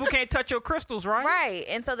let people can't touch your crystals, right? Right.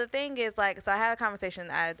 And so the thing is, like, so I had a conversation.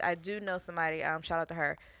 I do know somebody. Shout out to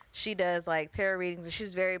her. She does like tarot readings, and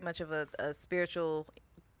she's very much of a spiritual,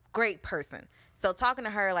 great person. So talking to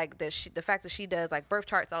her, like the fact that she does like birth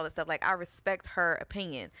charts, all this stuff, like I respect her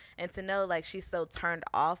opinion, and to know like she's so turned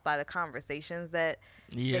off by the conversations that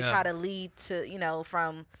they try to lead to,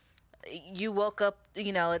 from you woke up,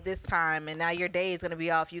 at this time, and now your day is gonna be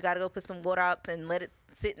off. You got to go put some water out and let it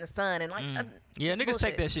sit in the sun, and niggas bullshit.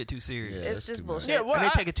 take that shit too serious. It's just bullshit. Yeah, well, and they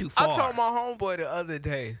take it too far. I told my homeboy the other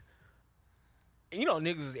day,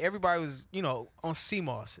 niggas, everybody was, on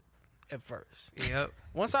CMOS. at first. Yep.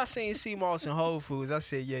 Once I seen sea moss in Whole Foods, I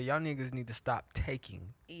said, yeah, y'all niggas need to stop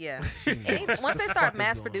taking. Yeah. Once they start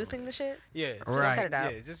mass producing the shit, yeah, just cut it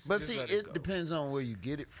out. Yeah, But just see, it depends on where you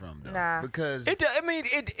get it from, though. Nah. Because does, I mean,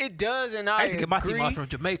 it does, and I used to get my sea agree. moss from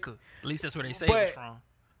Jamaica. At least that's where they say it was from.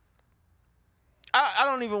 I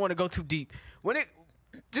don't even want to go too deep.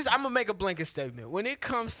 I'm gonna make a blanket statement. When it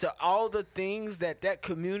comes to all the things that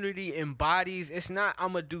community embodies, it's not I'm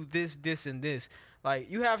gonna do this, this, and this.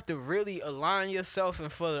 Like, you have to really align yourself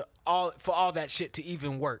and for all that shit to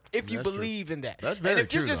even work. If you believe in that. That's very And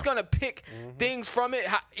if you're true, just though. gonna pick things from it,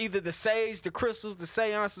 either the sage, the crystals, the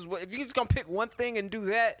seances, if you're just gonna pick one thing and do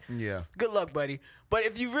that, Yeah. good luck, buddy. But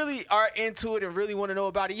if you really are into it and really want to know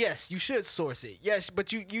about it, yes, you should source it. Yes,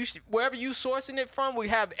 but you should, wherever you sourcing it from, we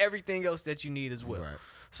have everything else that you need as well. Right.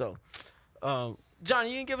 So,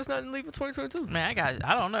 Johnny, you didn't give us nothing to leave in 2022. Man,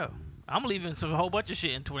 I don't know. I'm leaving a whole bunch of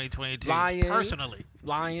shit in 2022. Lying. Personally.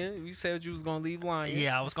 Lion, you said you was gonna leave Lion.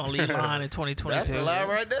 Yeah, I was going to leave Lion in 2022. That's a lie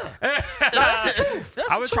right there. That's the truth.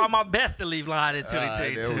 I was trying my best to leave Lion in there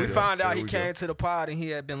 2022. We go. found out There he we came go. to the pod and he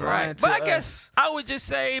had been lying Right. to But I us. guess I would just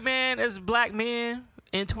say, man, as black men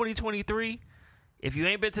in 2023, if you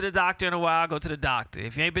ain't been to the doctor in a while, go to the doctor.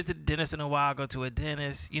 If you ain't been to the dentist in a while, go to a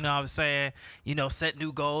dentist. You know what I'm saying? You know, set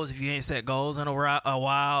new goals if you ain't set goals in a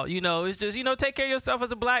while. You know, it's just, take care of yourself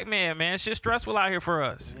as a black man, man. Shit's stressful out here for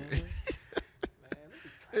us.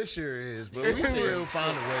 It sure is, but we still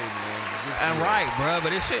find a way, man. Just And do it. right, bro,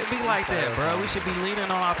 but it shouldn't be like that, bro. We should be leaning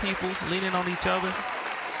on our people, leaning on each other.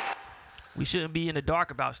 We shouldn't be in the dark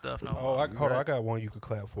about stuff no more. Hold on. I got one you could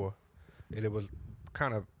clap for. And it was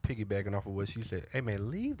kind of piggybacking off of what she said. Hey, man,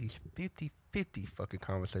 leave these 50-50 fucking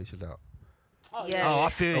conversations out. Yeah. Oh, I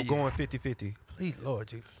feel you. Going 50-50. Please, Lord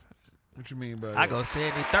Jesus. What you mean by that? I go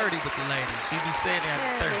 70-30 with the ladies. She do 70 Yeah,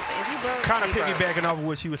 after 30. if you broke, Kind of you broke. piggybacking off of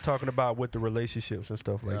what she was talking about with the relationships and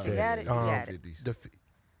stuff like You that. got it.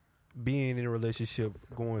 Being in a relationship,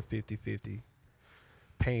 going 50-50,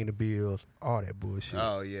 paying the bills, all that bullshit.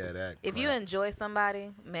 Oh, yeah, that. If you crap. enjoy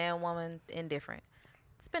somebody, man, woman, indifferent,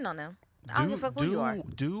 spend on them. I don't give a fuck who you are.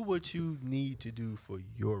 Do what you need to do for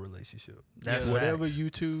your relationship. That's whatever facts. you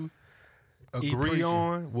two Eat agree preaching.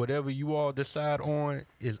 on, whatever you all decide on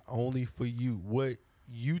is only for you. What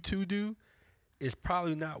you two do is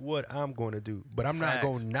probably not what I'm going to do. But I'm not Facts.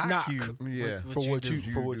 going to knock you Yeah. for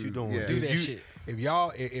what you're doing. Yeah. Do If that you- shit.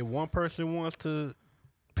 If one person wants to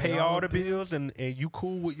pay all the bills and you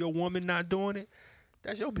cool with your woman not doing it,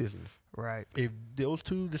 that's your business. Right. If those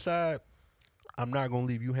two decide, I'm not gonna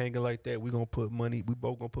leave you hanging like that, we both gonna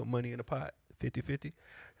put money in the pot, 50-50,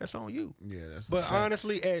 that's on you. Yeah, that's But facts.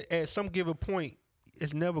 honestly, at some given point,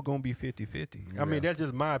 it's never gonna be 50-50. I mean, that's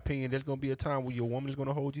just my opinion. There's gonna be a time where your woman is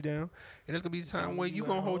gonna hold you down, and there's gonna be a time where you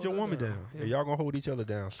gonna hold your woman down. And y'all gonna hold each other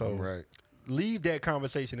down. So Right. leave that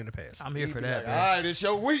conversation in the past. I'm here for that, All man. right, it's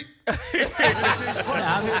your week.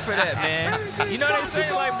 I'm here for that, man. You know they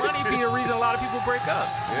say, like, money be a reason a lot of people break up.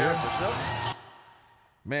 Yeah, for sure.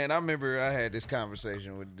 Man, I remember I had this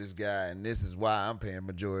conversation with this guy, and this is why I'm paying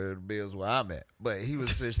majority of the bills where I'm at. But he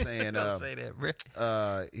was just saying, Don't say that,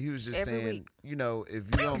 bro. he was just Every saying, week. if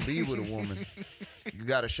you don't be with a woman, you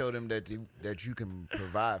got to show them that you can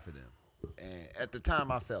provide for them. And at the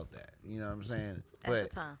time, I felt that. You know what I'm saying? At the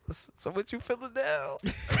time. So what you feeling now?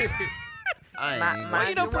 I ain't My- even. my-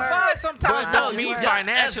 You know, Your provide word. sometimes But don't no, mean you got-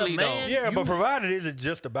 financially, as a though. man, Yeah, but provided isn't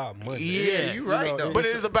just about money. Yeah, you right, though. But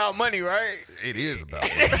it is about money, right? It is about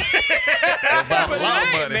money. About a But lot of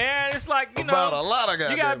it ain't, money. man. It's like, About a lot of you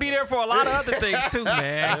goddamn gotta be there for a lot of other things too,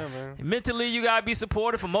 man. Yeah, man. Mentally, you gotta be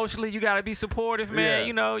supportive. Emotionally, you gotta be supportive, man. Yeah,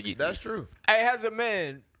 You know, That's true. Hey, as a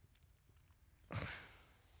man,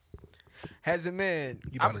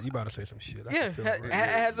 You about to say some shit. I yeah, can feel it right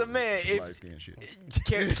as a man, Some if light-skinned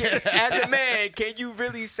shit. as a man, can you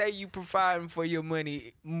really say you providing for your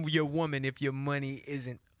money, your woman, if your money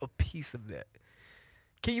isn't a piece of that?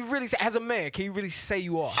 Can you really say, as a man, can you really say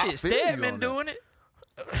you are? shit, feel you Stedman on that. doing it.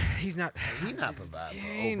 He's not. He not providing. He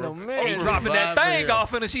for ain't no Oprah. man. He He dropping that provide for thing him.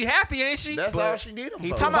 off, and she happy, ain't she? That's But all she need him he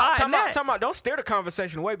for. Time providing out. that. Don't steer the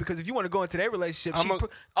conversation away, because if you want to go into their relationship, I'm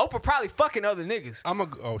Oprah probably fucking other niggas.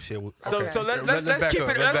 oh shit. Well, So okay. so let's back keep up,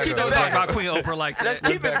 it let's keep Don't it talk about back. Queen Oprah like that. Let's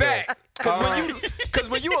keep it back. Because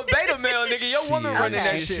when you a beta male nigga, your woman Shit. running that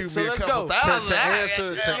Okay. shit. Shoot So me a let's couple go.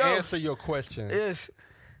 thousand. To Yo. answer your question, Yes.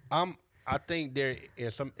 I think there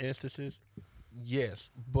in some instances, yes,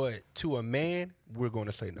 but to a man, we're going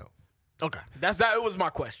to say no. Okay. It was my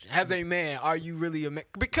question. As a man, are you really a man?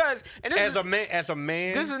 Because and this As is a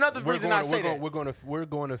man, this is another reason I say that. We're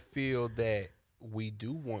going to feel that we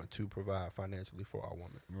do want to provide financially for our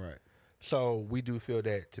woman. Right. So we do feel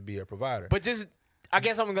that to be a provider. But just I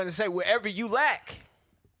guess I'm gonna say wherever you lack,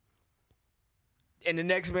 and the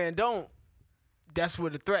next man don't, that's where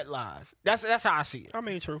the threat lies. That's how I see it. I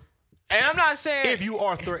mean, true. And I'm not saying If you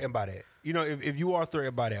are threatened by that, if you are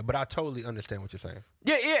threatened by that, but I totally understand what you're saying.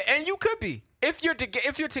 Yeah, and you could be if you're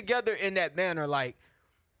together in that manner. Like,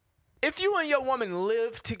 if you and your woman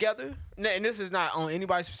live together, and this is not on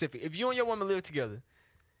anybody specific. If you and your woman live together,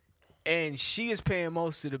 and she is paying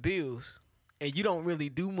most of the bills, and you don't really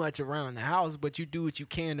do much around the house, but you do what you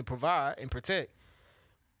can to provide and protect.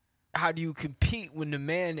 How do you compete when the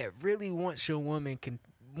man that really wants your woman can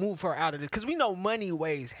move her out of this? Because we know money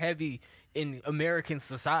weighs heavy in American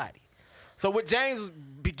society. So what James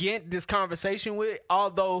began this conversation with,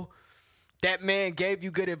 although that man gave you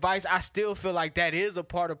good advice, I still feel like that is a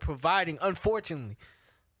part of providing, unfortunately.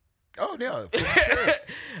 Oh, yeah, for sure.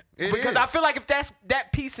 Because I feel like if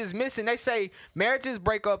that piece is missing, they say marriages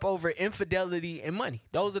break up over infidelity and money.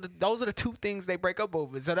 Those are the two things they break up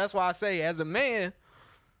over. So that's why I say, as a man,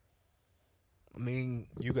 I mean,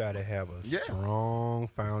 you gotta have a strong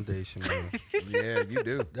foundation, man. Yeah, you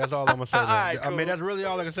do. That's all I'm gonna say. Right, cool. I mean, that's really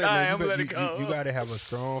all I can say, man. You gotta have a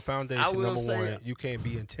strong foundation. I will Number say one, you can't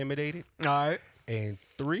be intimidated. all right. And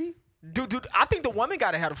 3, Dude, I think the woman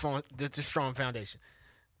got to have the strong foundation.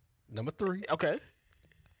 Number 3. Okay.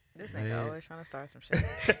 This nigga always trying to start some shit.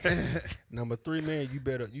 Number 3, man,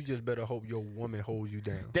 you just better hope your woman holds you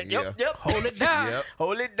down. Yep. Hold it down. Yep.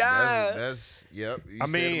 Hold it down. That's yep. I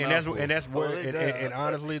mean, and that's where and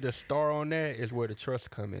honestly, the star on that is where the trust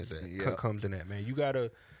comes in at, man. You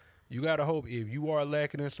gotta hope if you are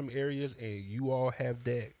lacking in some areas and you all have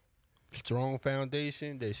that strong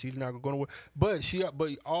foundation that she's not going to work. But you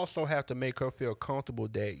also have to make her feel comfortable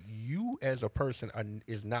that you as a person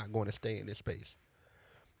is not going to stay in this space.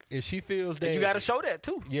 If she feels that, and you got to show that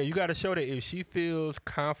too. Yeah, you got to show that. If she feels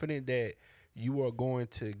confident that you are going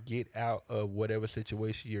to get out of whatever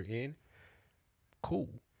situation you're in, cool.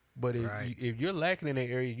 But if you're lacking in that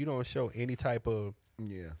area, you don't show any type of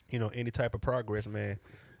any type of progress, man.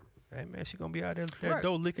 Hey man, she gonna be out there that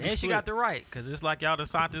door licking. And she got the right, because it's like y'all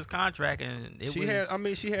just signed this contract, and she has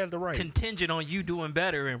the right, contingent on you doing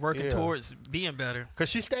better and working towards being better. Because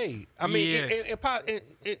she stayed. I mean,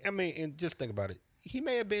 and just think about it. He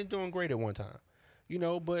may have been doing great at one time,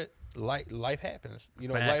 but life happens.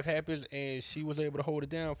 Life happens, and she was able to hold it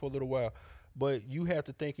down for a little while. But you have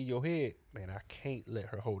to think in your head, man, I can't let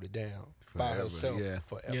her hold it down by herself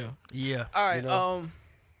forever. Yeah. All right.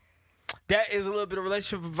 That is a little bit of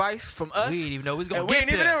relationship advice from us. We didn't even know we was going to get there.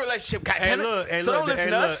 We ain't even in a relationship.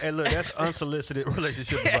 Look, that's unsolicited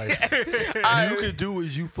relationship advice. You can do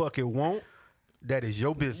as you fucking want. That is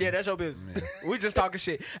your business. Yeah, that's your business. We just talking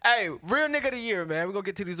shit. Hey, real nigga of the year, man. We're going to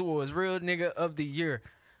get to these awards. Real nigga of the year.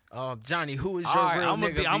 Johnny, who is your real nigga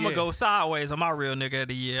of the year? I'm going to go sideways on my real nigga of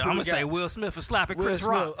the year. I'm going to say Will Smith for slapping Chris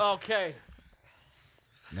Rock. Okay.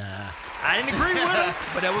 Nah. I didn't agree with him,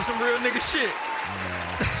 but that was some real nigga shit.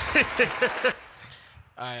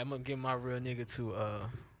 All right, I'm going to give my real nigga to...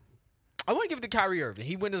 I want to give it to Kyrie Irving.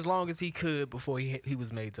 He went as long as he could before he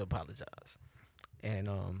was made to apologize. And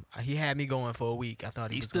he had me going for a week. I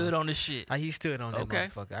thought he stood on the shit. He stood on that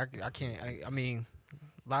motherfucker. I can't. I mean,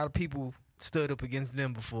 a lot of people stood up against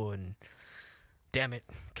them before, and damn it,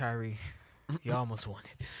 Kyrie, you almost won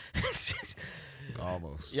it.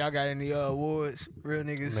 Almost. Y'all got any awards, real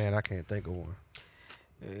niggas? Man, I can't think of one.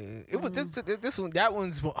 It was this one. That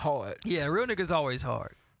one's hard. Yeah, real niggas always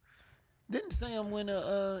hard. Didn't Sam win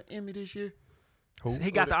a Emmy this year? Who?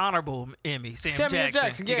 He got the honorable Emmy. Sam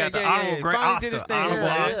Jackson. Yeah, he got the honorable great Finally Oscar. did his thing.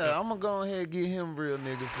 Yeah, I'm gonna go ahead and get him real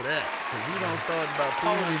nigga for that, because he don't start about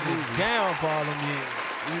 300 movies. Down for all them years.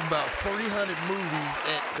 He's about 300 movies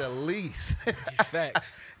at the least.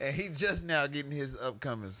 Facts. And he just now getting his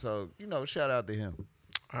upcoming. So, shout out to him.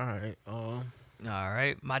 All right. All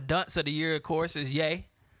right. My dunce of the year, of course, is Ye.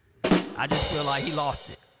 I just feel like he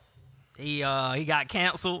lost it. He got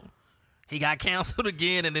canceled. He got canceled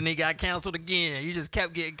again, and then he got canceled again. He just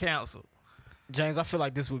kept getting canceled. James, I feel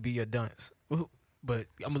like this would be your dunce, but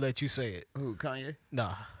I'm gonna let you say it. Who, Kanye?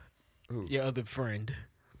 Nah. Who? Your other friend.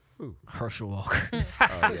 Who? Herschel Walker.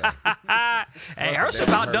 Oh, yeah. Hey, Herschel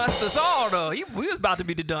about dunced us all, though. We was about to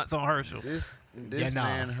be the dunce on Herschel. This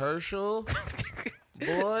man, Herschel,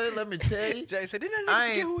 boy, let me tell you. Jay said, didn't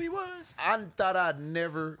I forget who he was? I thought I'd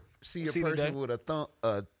never see a See the person day? with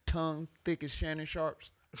a tongue thick as Shannon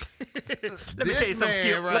Sharp's. Let me tell you something,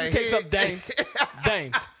 Skip. right Let me tell you here, something, Dame.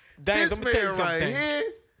 Dame, this let me tell you man something. right Dame. here,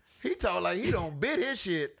 he talk like he don't bit his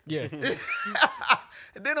shit. Yeah.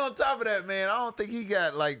 And then on top of that, man, I don't think he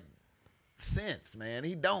got sense, man.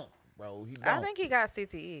 He don't, bro. He don't. I think he got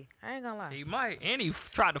CTE. I ain't gonna lie. He might. And he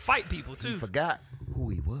tried to fight people, too. He forgot who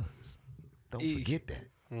he was. Don't forget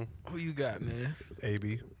that. Who you got, man?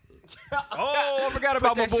 AB. Oh, I forgot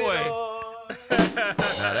about my boy.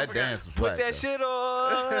 Nah, that dance was Put whack, that though. shit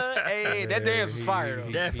on. Hey, that dance was fire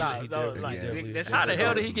though. How the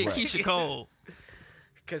hell did he get Keisha Cole?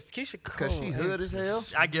 Because Keisha Cole. Cause she hood as hell.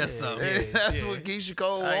 I guess so. That's what Keisha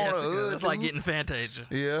Cole I guess wanted. it's like getting Fantasia.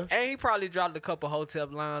 Yeah. And he probably dropped a couple hotel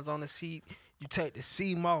lines on the seat. You take the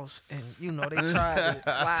sea moss, and you know they tried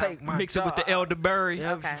to take my Mix it with the job. elderberry.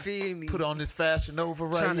 Yeah, Okay. feel me? Put on this Fashion Nova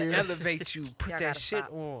right Trying here. to elevate you. Put Y'all that gotta shit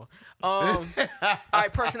stop. on. All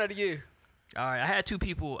right, person of the year. All right, I had two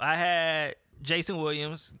people. I had Jason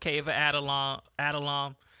Williams, Cave of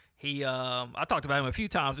Adallam. He, I talked about him a few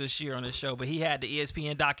times this year on this show, but he had the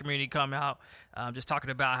ESPN documentary come out, just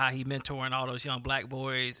talking about how he mentoring all those young black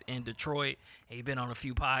boys in Detroit. He's been on a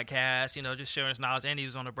few podcasts, just sharing his knowledge, and he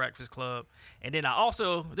was on the Breakfast Club. And then I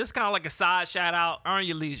also, this is kind of like a side shout out, Earn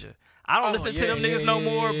Your Leisure. I don't listen to them niggas no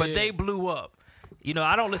more, but they blew up.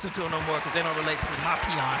 I don't listen to them no more because they don't relate to my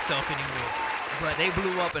peon self anymore. But they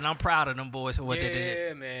blew up, and I'm proud of them boys for what they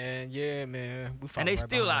did. Yeah, man. And they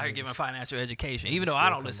still out here giving financial education, even though I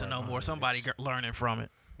don't listen no more. Somebody learning from it.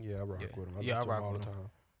 Yeah, I rock with him. Yeah, I listen to him rock all with the him. time.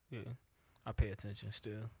 Yeah, I pay attention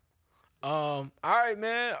still. All right,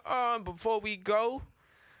 man. Before we go,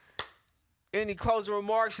 any closing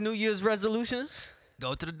remarks? New Year's resolutions?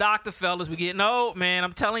 Go to the doctor, fellas. We getting old, man.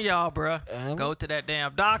 I'm telling y'all, bruh. Go to that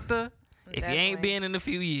damn doctor if you ain't been in a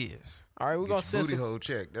few years. All right, we're gonna send Booty some. hole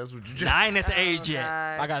check. That's what you Nah, I ain't at the age yet.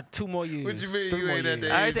 I got 2 more years. What you mean 3 you more ain't at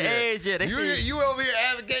years. the I age ain't at the age yet. They said, You over here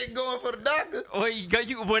advocating going for the doctor?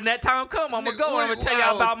 well, when that time come, I'm gonna go. I'm gonna tell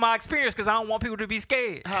y'all about my experience because I don't want people to be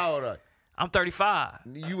scared. How old are I'm 35.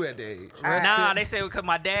 you? At the age? Nah, they say because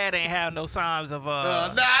my dad ain't have no signs of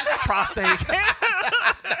Nah. prostate cancer.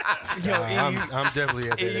 Yo, I'm definitely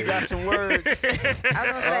at that you age. got some words. I was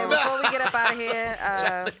gonna say before we get up out of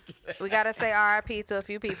here, we gotta say R.I.P. to a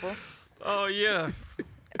few people. Oh yeah.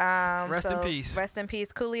 Rest in peace. Rest in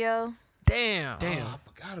peace, Coolio. Damn. I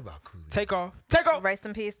forgot about Cooley. Take off. Rest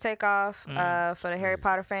in peace, Takeoff. For the Harry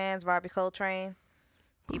Potter fans, Robbie Coltrane.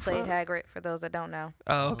 He played Hagrid. For those that don't know,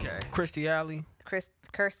 Oh, okay. Christy Alley.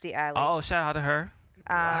 Kirstie Alley. Oh, shout out to her.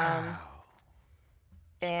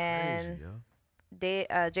 And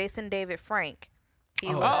Jason David Frank. He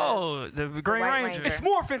was Oh, the Green White Ranger. Ranger. It's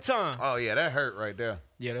morphin' time. Oh yeah, that hurt right there.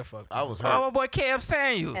 Yeah, that fucked. I was hurt. Oh, my boy Kev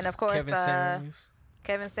Samuels. and of course Kevin Samuels.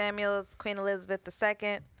 Kevin Samuels, Queen Elizabeth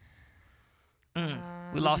II.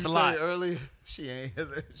 We lost a you lot. say earlier? She ain't.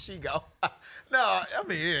 She go. No, I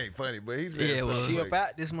mean it ain't funny, but he said Yeah, well, something She like, up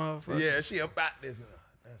at this motherfucker. Yeah, she about this.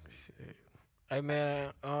 Hey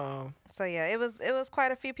man, So yeah, it was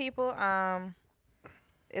quite a few people.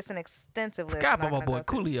 It's an extensive list. Forgot I'm about my not boy gonna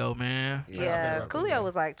go through. Coolio, man. Yeah, Coolio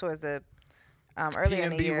was like towards the earlier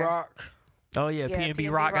in the PNB year. Rock. Oh yeah, Yeah, PNB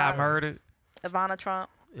PNB Rock got Rock. murdered. Ivana Trump,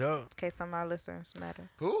 Yo. in case some of our listeners matter.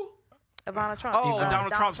 Who? Ivana Trump. Oh,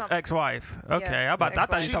 Donald Trump's ex-wife. Okay, I thought you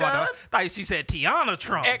ex-wife. talking about. Thought she said Tiana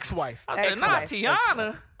Trump. Ex-wife. I said not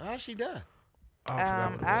Tiana. How she died? Oh, I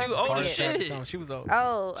forgot what it I She was old as forget. shit. She was old.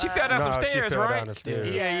 Oh, She fell down some Nah, she stairs, fell right? down the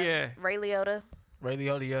stairs. Yeah. Ray Liotta. Ray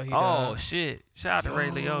Liotta, yeah, he Oh died. shit! Shout out to Ray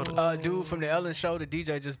Liotta. Dude from the Ellen Show, the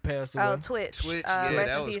DJ just passed away. Oh, Twitch. Twitch, Rest yeah, in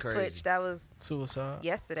that was peace, crazy. Twitch. That was Suicide.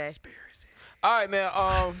 yesterday. All right, man.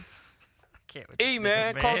 Can't with E, this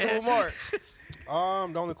man, nigga, closing remarks.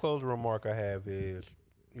 The only closing remark I have is,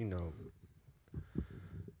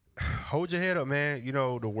 hold your head up, man.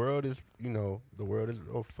 The world is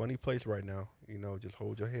a funny place right now. Just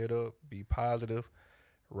hold your head up, be positive,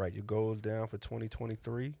 write your goals down for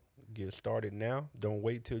 2023. Get started now. Don't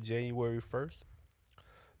wait till January 1st.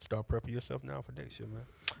 Start prepping yourself now for next year, man.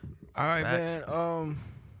 All right, Facts. man.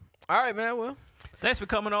 All right, man. Well, Thanks for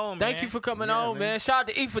coming on, man. thank you for coming on, man. Shout out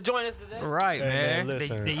to E for joining us today. Right, Hey, man. man,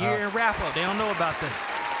 listen, the year in wrap up. They don't know about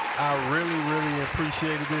that. I really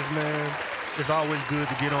appreciated this, man. It's always good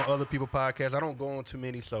to get on other people's podcasts. I don't go on too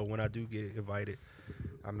many, so when I do get invited,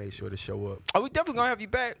 I make sure to show up. Oh, we definitely gonna have you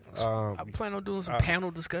back. Um, I plan on doing some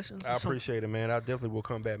panel discussions. I appreciate it, man. I definitely will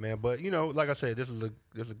come back, man. But like I said, this is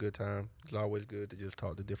a good time. It's always good to just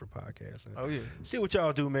talk to different podcasts. And Oh yeah. see what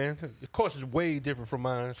y'all do, man. Of course, it's way different from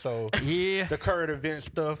mine. So Yeah. the current event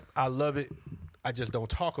stuff, I love it. I just don't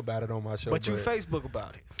talk about it on my show. But you Facebook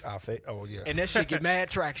about it, Oh yeah. and that shit get mad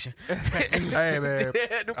traction. Hey man, Them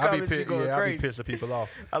I be comments be going I be crazy. pissing people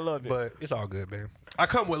off. I love it. But it's all good, man. I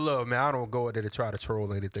come with love, man. I don't go out there to try to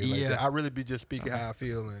troll or anything like Yeah. that. I really be just speaking how I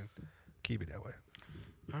feel and keep it that way.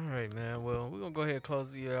 All right, man. Well, we're gonna go ahead and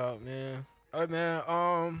close the year out, man. All right, man.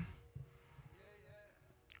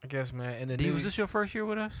 I guess, man. In the D, new was this your first year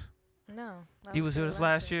with us? No. that He was with us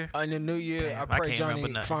last year. in the new year, Damn, I I pray can't Johnny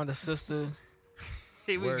remember nothing. find a sister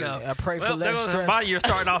Here we go. I pray for less stress. My year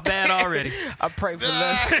starting off bad already. I pray for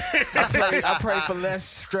less. I pray for less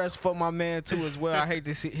stress for my man too as well. I hate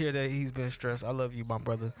to hear that he's been stressed. I love you, my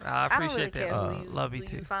brother. I appreciate that. Love you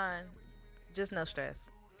too. You fine. Just no stress.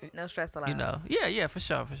 No stress allowed. You know, yeah, for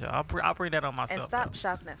sure. I'll bring that on myself. And stop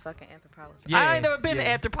shopping at fucking Anthropologie. Yeah, I ain't never been to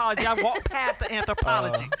Anthropologie. I walked past the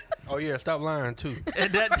Anthropologie. Oh yeah, stop lying too.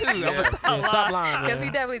 And that too. Yeah, stop lying. Because he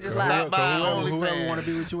definitely just lied. Stop by Whoever want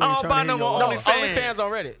to be with you I ain't don't buy trying to no more OnlyFans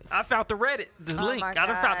on Reddit. I found the Reddit, the link. I done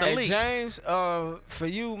found the Hey, links. James, for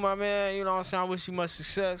you, my man, you know what I'm saying? I wish you much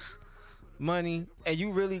success, money, and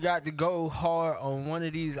you really got to go hard on one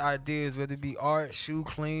of these ideas, whether it be art, shoe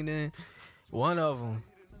cleaning, one of them.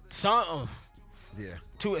 Something. Yeah.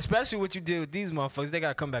 Too, especially what you did with these motherfuckers. They got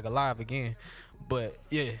to come back alive again. But,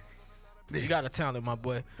 yeah. You got a talent, my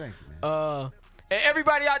boy. Thank you, man. And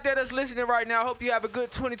everybody out there that's listening right now, I hope you have a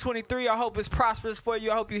good 2023. I hope it's prosperous for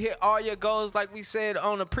you. I hope you hit all your goals like we said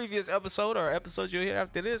on the previous episode or episodes you'll hear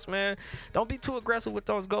after this, man. Don't be too aggressive with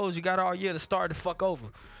those goals. You got all year to start to fuck over.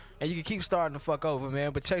 And you can keep starting to fuck over,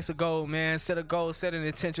 man. But chase a goal, man. Set a goal. Set an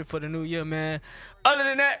intention for the new year, man. Other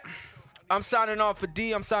than that, I'm signing off for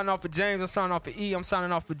D. I'm signing off for James. I'm signing off for E. I'm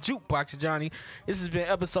signing off for Jukebox Johnny. This has been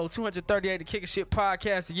episode 238 of the Kickin' Shit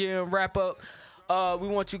Podcast, a year and wrap up. We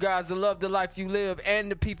want you guys to love the life you live and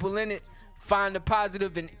the people in it. Find the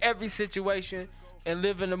positive in every situation and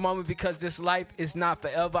live in the moment because this life is not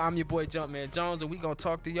forever. I'm your boy Jumpman Jones, and we going to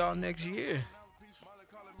talk to y'all next year.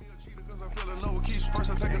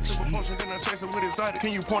 First I take a sip of potion, then I chase it with excited.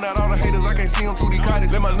 Can you point out all the haters? I can't see them through the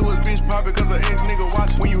cottage. Let my newest bitch pop it, cause her ex-nigga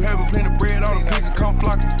watch. When you having plenty of bread, all the pigeons come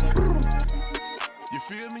flocking. You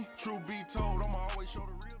feel me? True be told, I'ma always show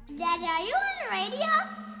the real me. Daddy, are you on the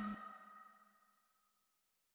radio?